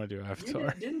 Yeah, I want to do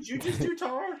Avatar. Didn't you just do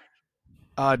Tar?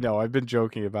 No, I've been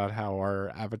joking about how our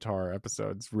Avatar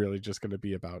episode's really just going to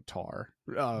be about Tar.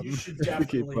 You should the Cate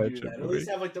definitely do Blanchett that. At movie. least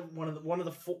have like one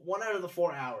out of the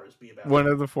 4 hours be about. One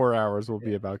of the 4 hours will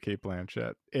be Yeah. about Cate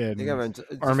Blanchett. I think I'm In just-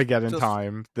 Armageddon just-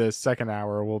 time, the second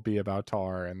hour will be about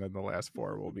Tar, and then the last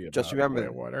 4 will be about Just remember- Way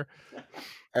of Water.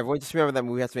 Everyone just remember that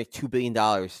movie has to make $2 billion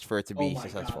for it to Oh be my God,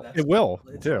 successful. that's- It will,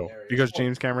 It's too, hilarious. because Oh.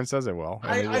 James Cameron says it will.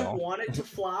 And I it will. want it to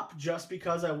flop just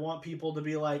because I want people to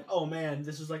be like, oh man,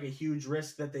 this was like a huge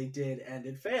risk that they did and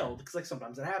it failed. Because like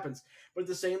sometimes it happens. But at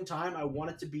the same time, I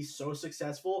want it to be so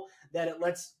successful that it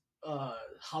lets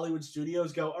Hollywood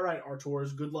studios go, all right,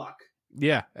 Arturs, good luck.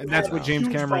 Yeah, and that's Have what James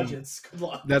huge Cameron. budgets. Good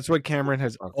luck. That's what Cameron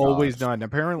has Oh, always gosh. done.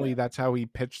 Apparently, Yeah. that's how he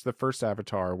pitched the first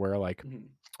Avatar, where like Mhm.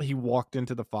 he walked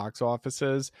into the Fox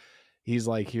offices. He's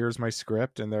like, "Here's my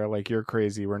script," and they're like, "You're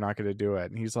crazy. We're not going to do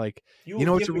it." And he's like, You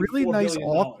know, will it's give a me really $4 nice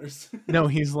billion. "No,"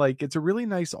 he's like, "It's a really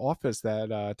nice office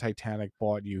that Titanic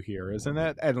bought you here, isn't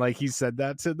it?" And like he said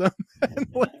that to them, and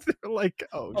like they're like,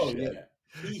 "Oh, Oh shit."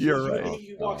 yeah. You're right.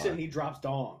 He walks in and he drops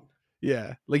dong.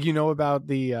 Yeah, like you know about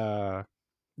the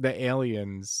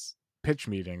Aliens pitch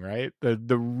meeting, right?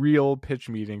 The real pitch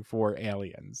meeting for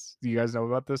Aliens. Do you guys know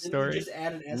about this And story? you just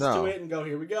add an S No. to it and go,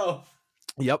 here we go.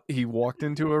 Yep, he walked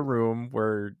into a room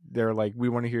where they're like, "We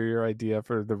want to hear your idea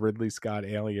for the Ridley Scott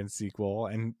Alien sequel,"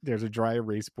 and there's a dry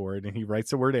erase board, and he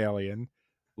writes the word "alien,"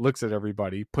 looks at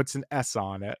everybody, puts an S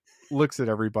on it, looks at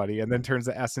everybody, and then turns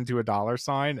the S into a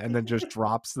 $sign, and then just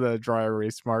drops the dry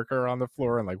erase marker on the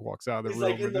floor and like walks out of the He's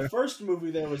room. like, in and the then- first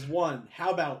movie there was one.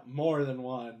 How about more than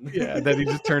one? yeah, then he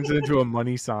just turns it into a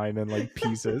money sign in like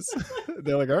pieces.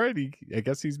 They're like, "All right, I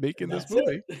guess he's making this That's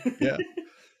movie." it. Yeah.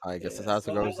 I guess Yeah, that's how it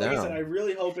so goes like I said, down. I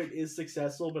really hope it is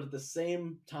successful, but at the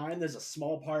same time, there's a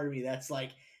small part of me that's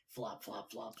like flop,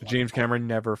 flop, flop. flop James flop. Cameron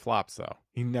never flops, though.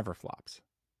 He never flops.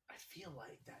 I feel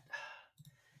like that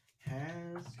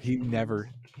has He James never-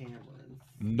 Cameron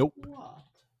Nope. flopped.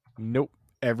 Nope.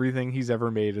 Everything he's ever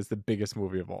made is the biggest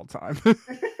movie of all time.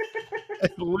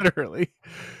 Literally.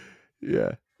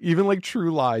 Yeah. Even like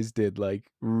True Lies did like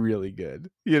really good.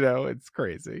 You know, it's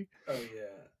crazy. Oh yeah,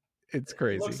 It's It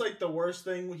crazy. looks like the worst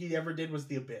thing he ever did was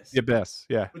The Abyss. The Abyss.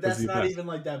 Yeah. But was that's The not Abyss. even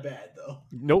like that bad though.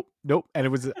 Nope. And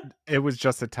it was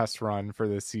just a test run for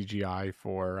the CGI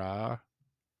for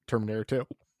Terminator 2.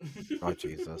 Oh,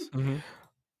 Jesus. Mm-hmm.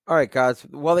 All right, guys.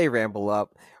 While they ramble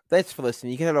up, thanks for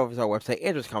listening. You can head over to our website,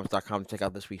 andrewscomics.com, to check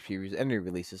out this week's previews and new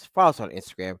releases. Follow us on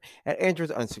Instagram at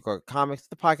Andrews_Comics,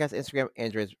 the podcast Instagram,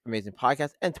 Andrews Amazing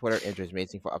Podcast, and Twitter, Andrews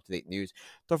Amazing, for up-to-date news.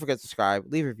 Don't forget to subscribe,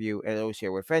 leave a review, and always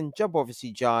share with a friend. Jump over to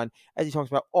see John as he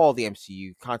talks about all the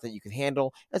MCU content you can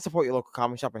handle, and support your local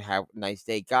comic shop, and have a nice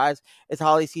day, guys. It's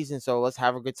holiday season, so let's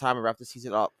have a good time and wrap the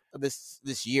season up, this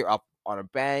year up on a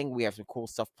bang. We have some cool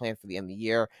stuff planned for the end of the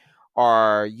year.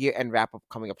 Our year-end wrap-up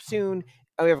coming up soon.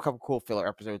 And we have a couple cool filler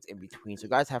episodes in between. So,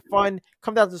 guys, have fun.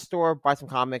 Come down to the store, buy some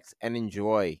comics, and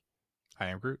enjoy. I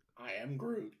am Groot. I am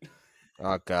Groot.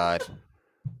 Oh, God.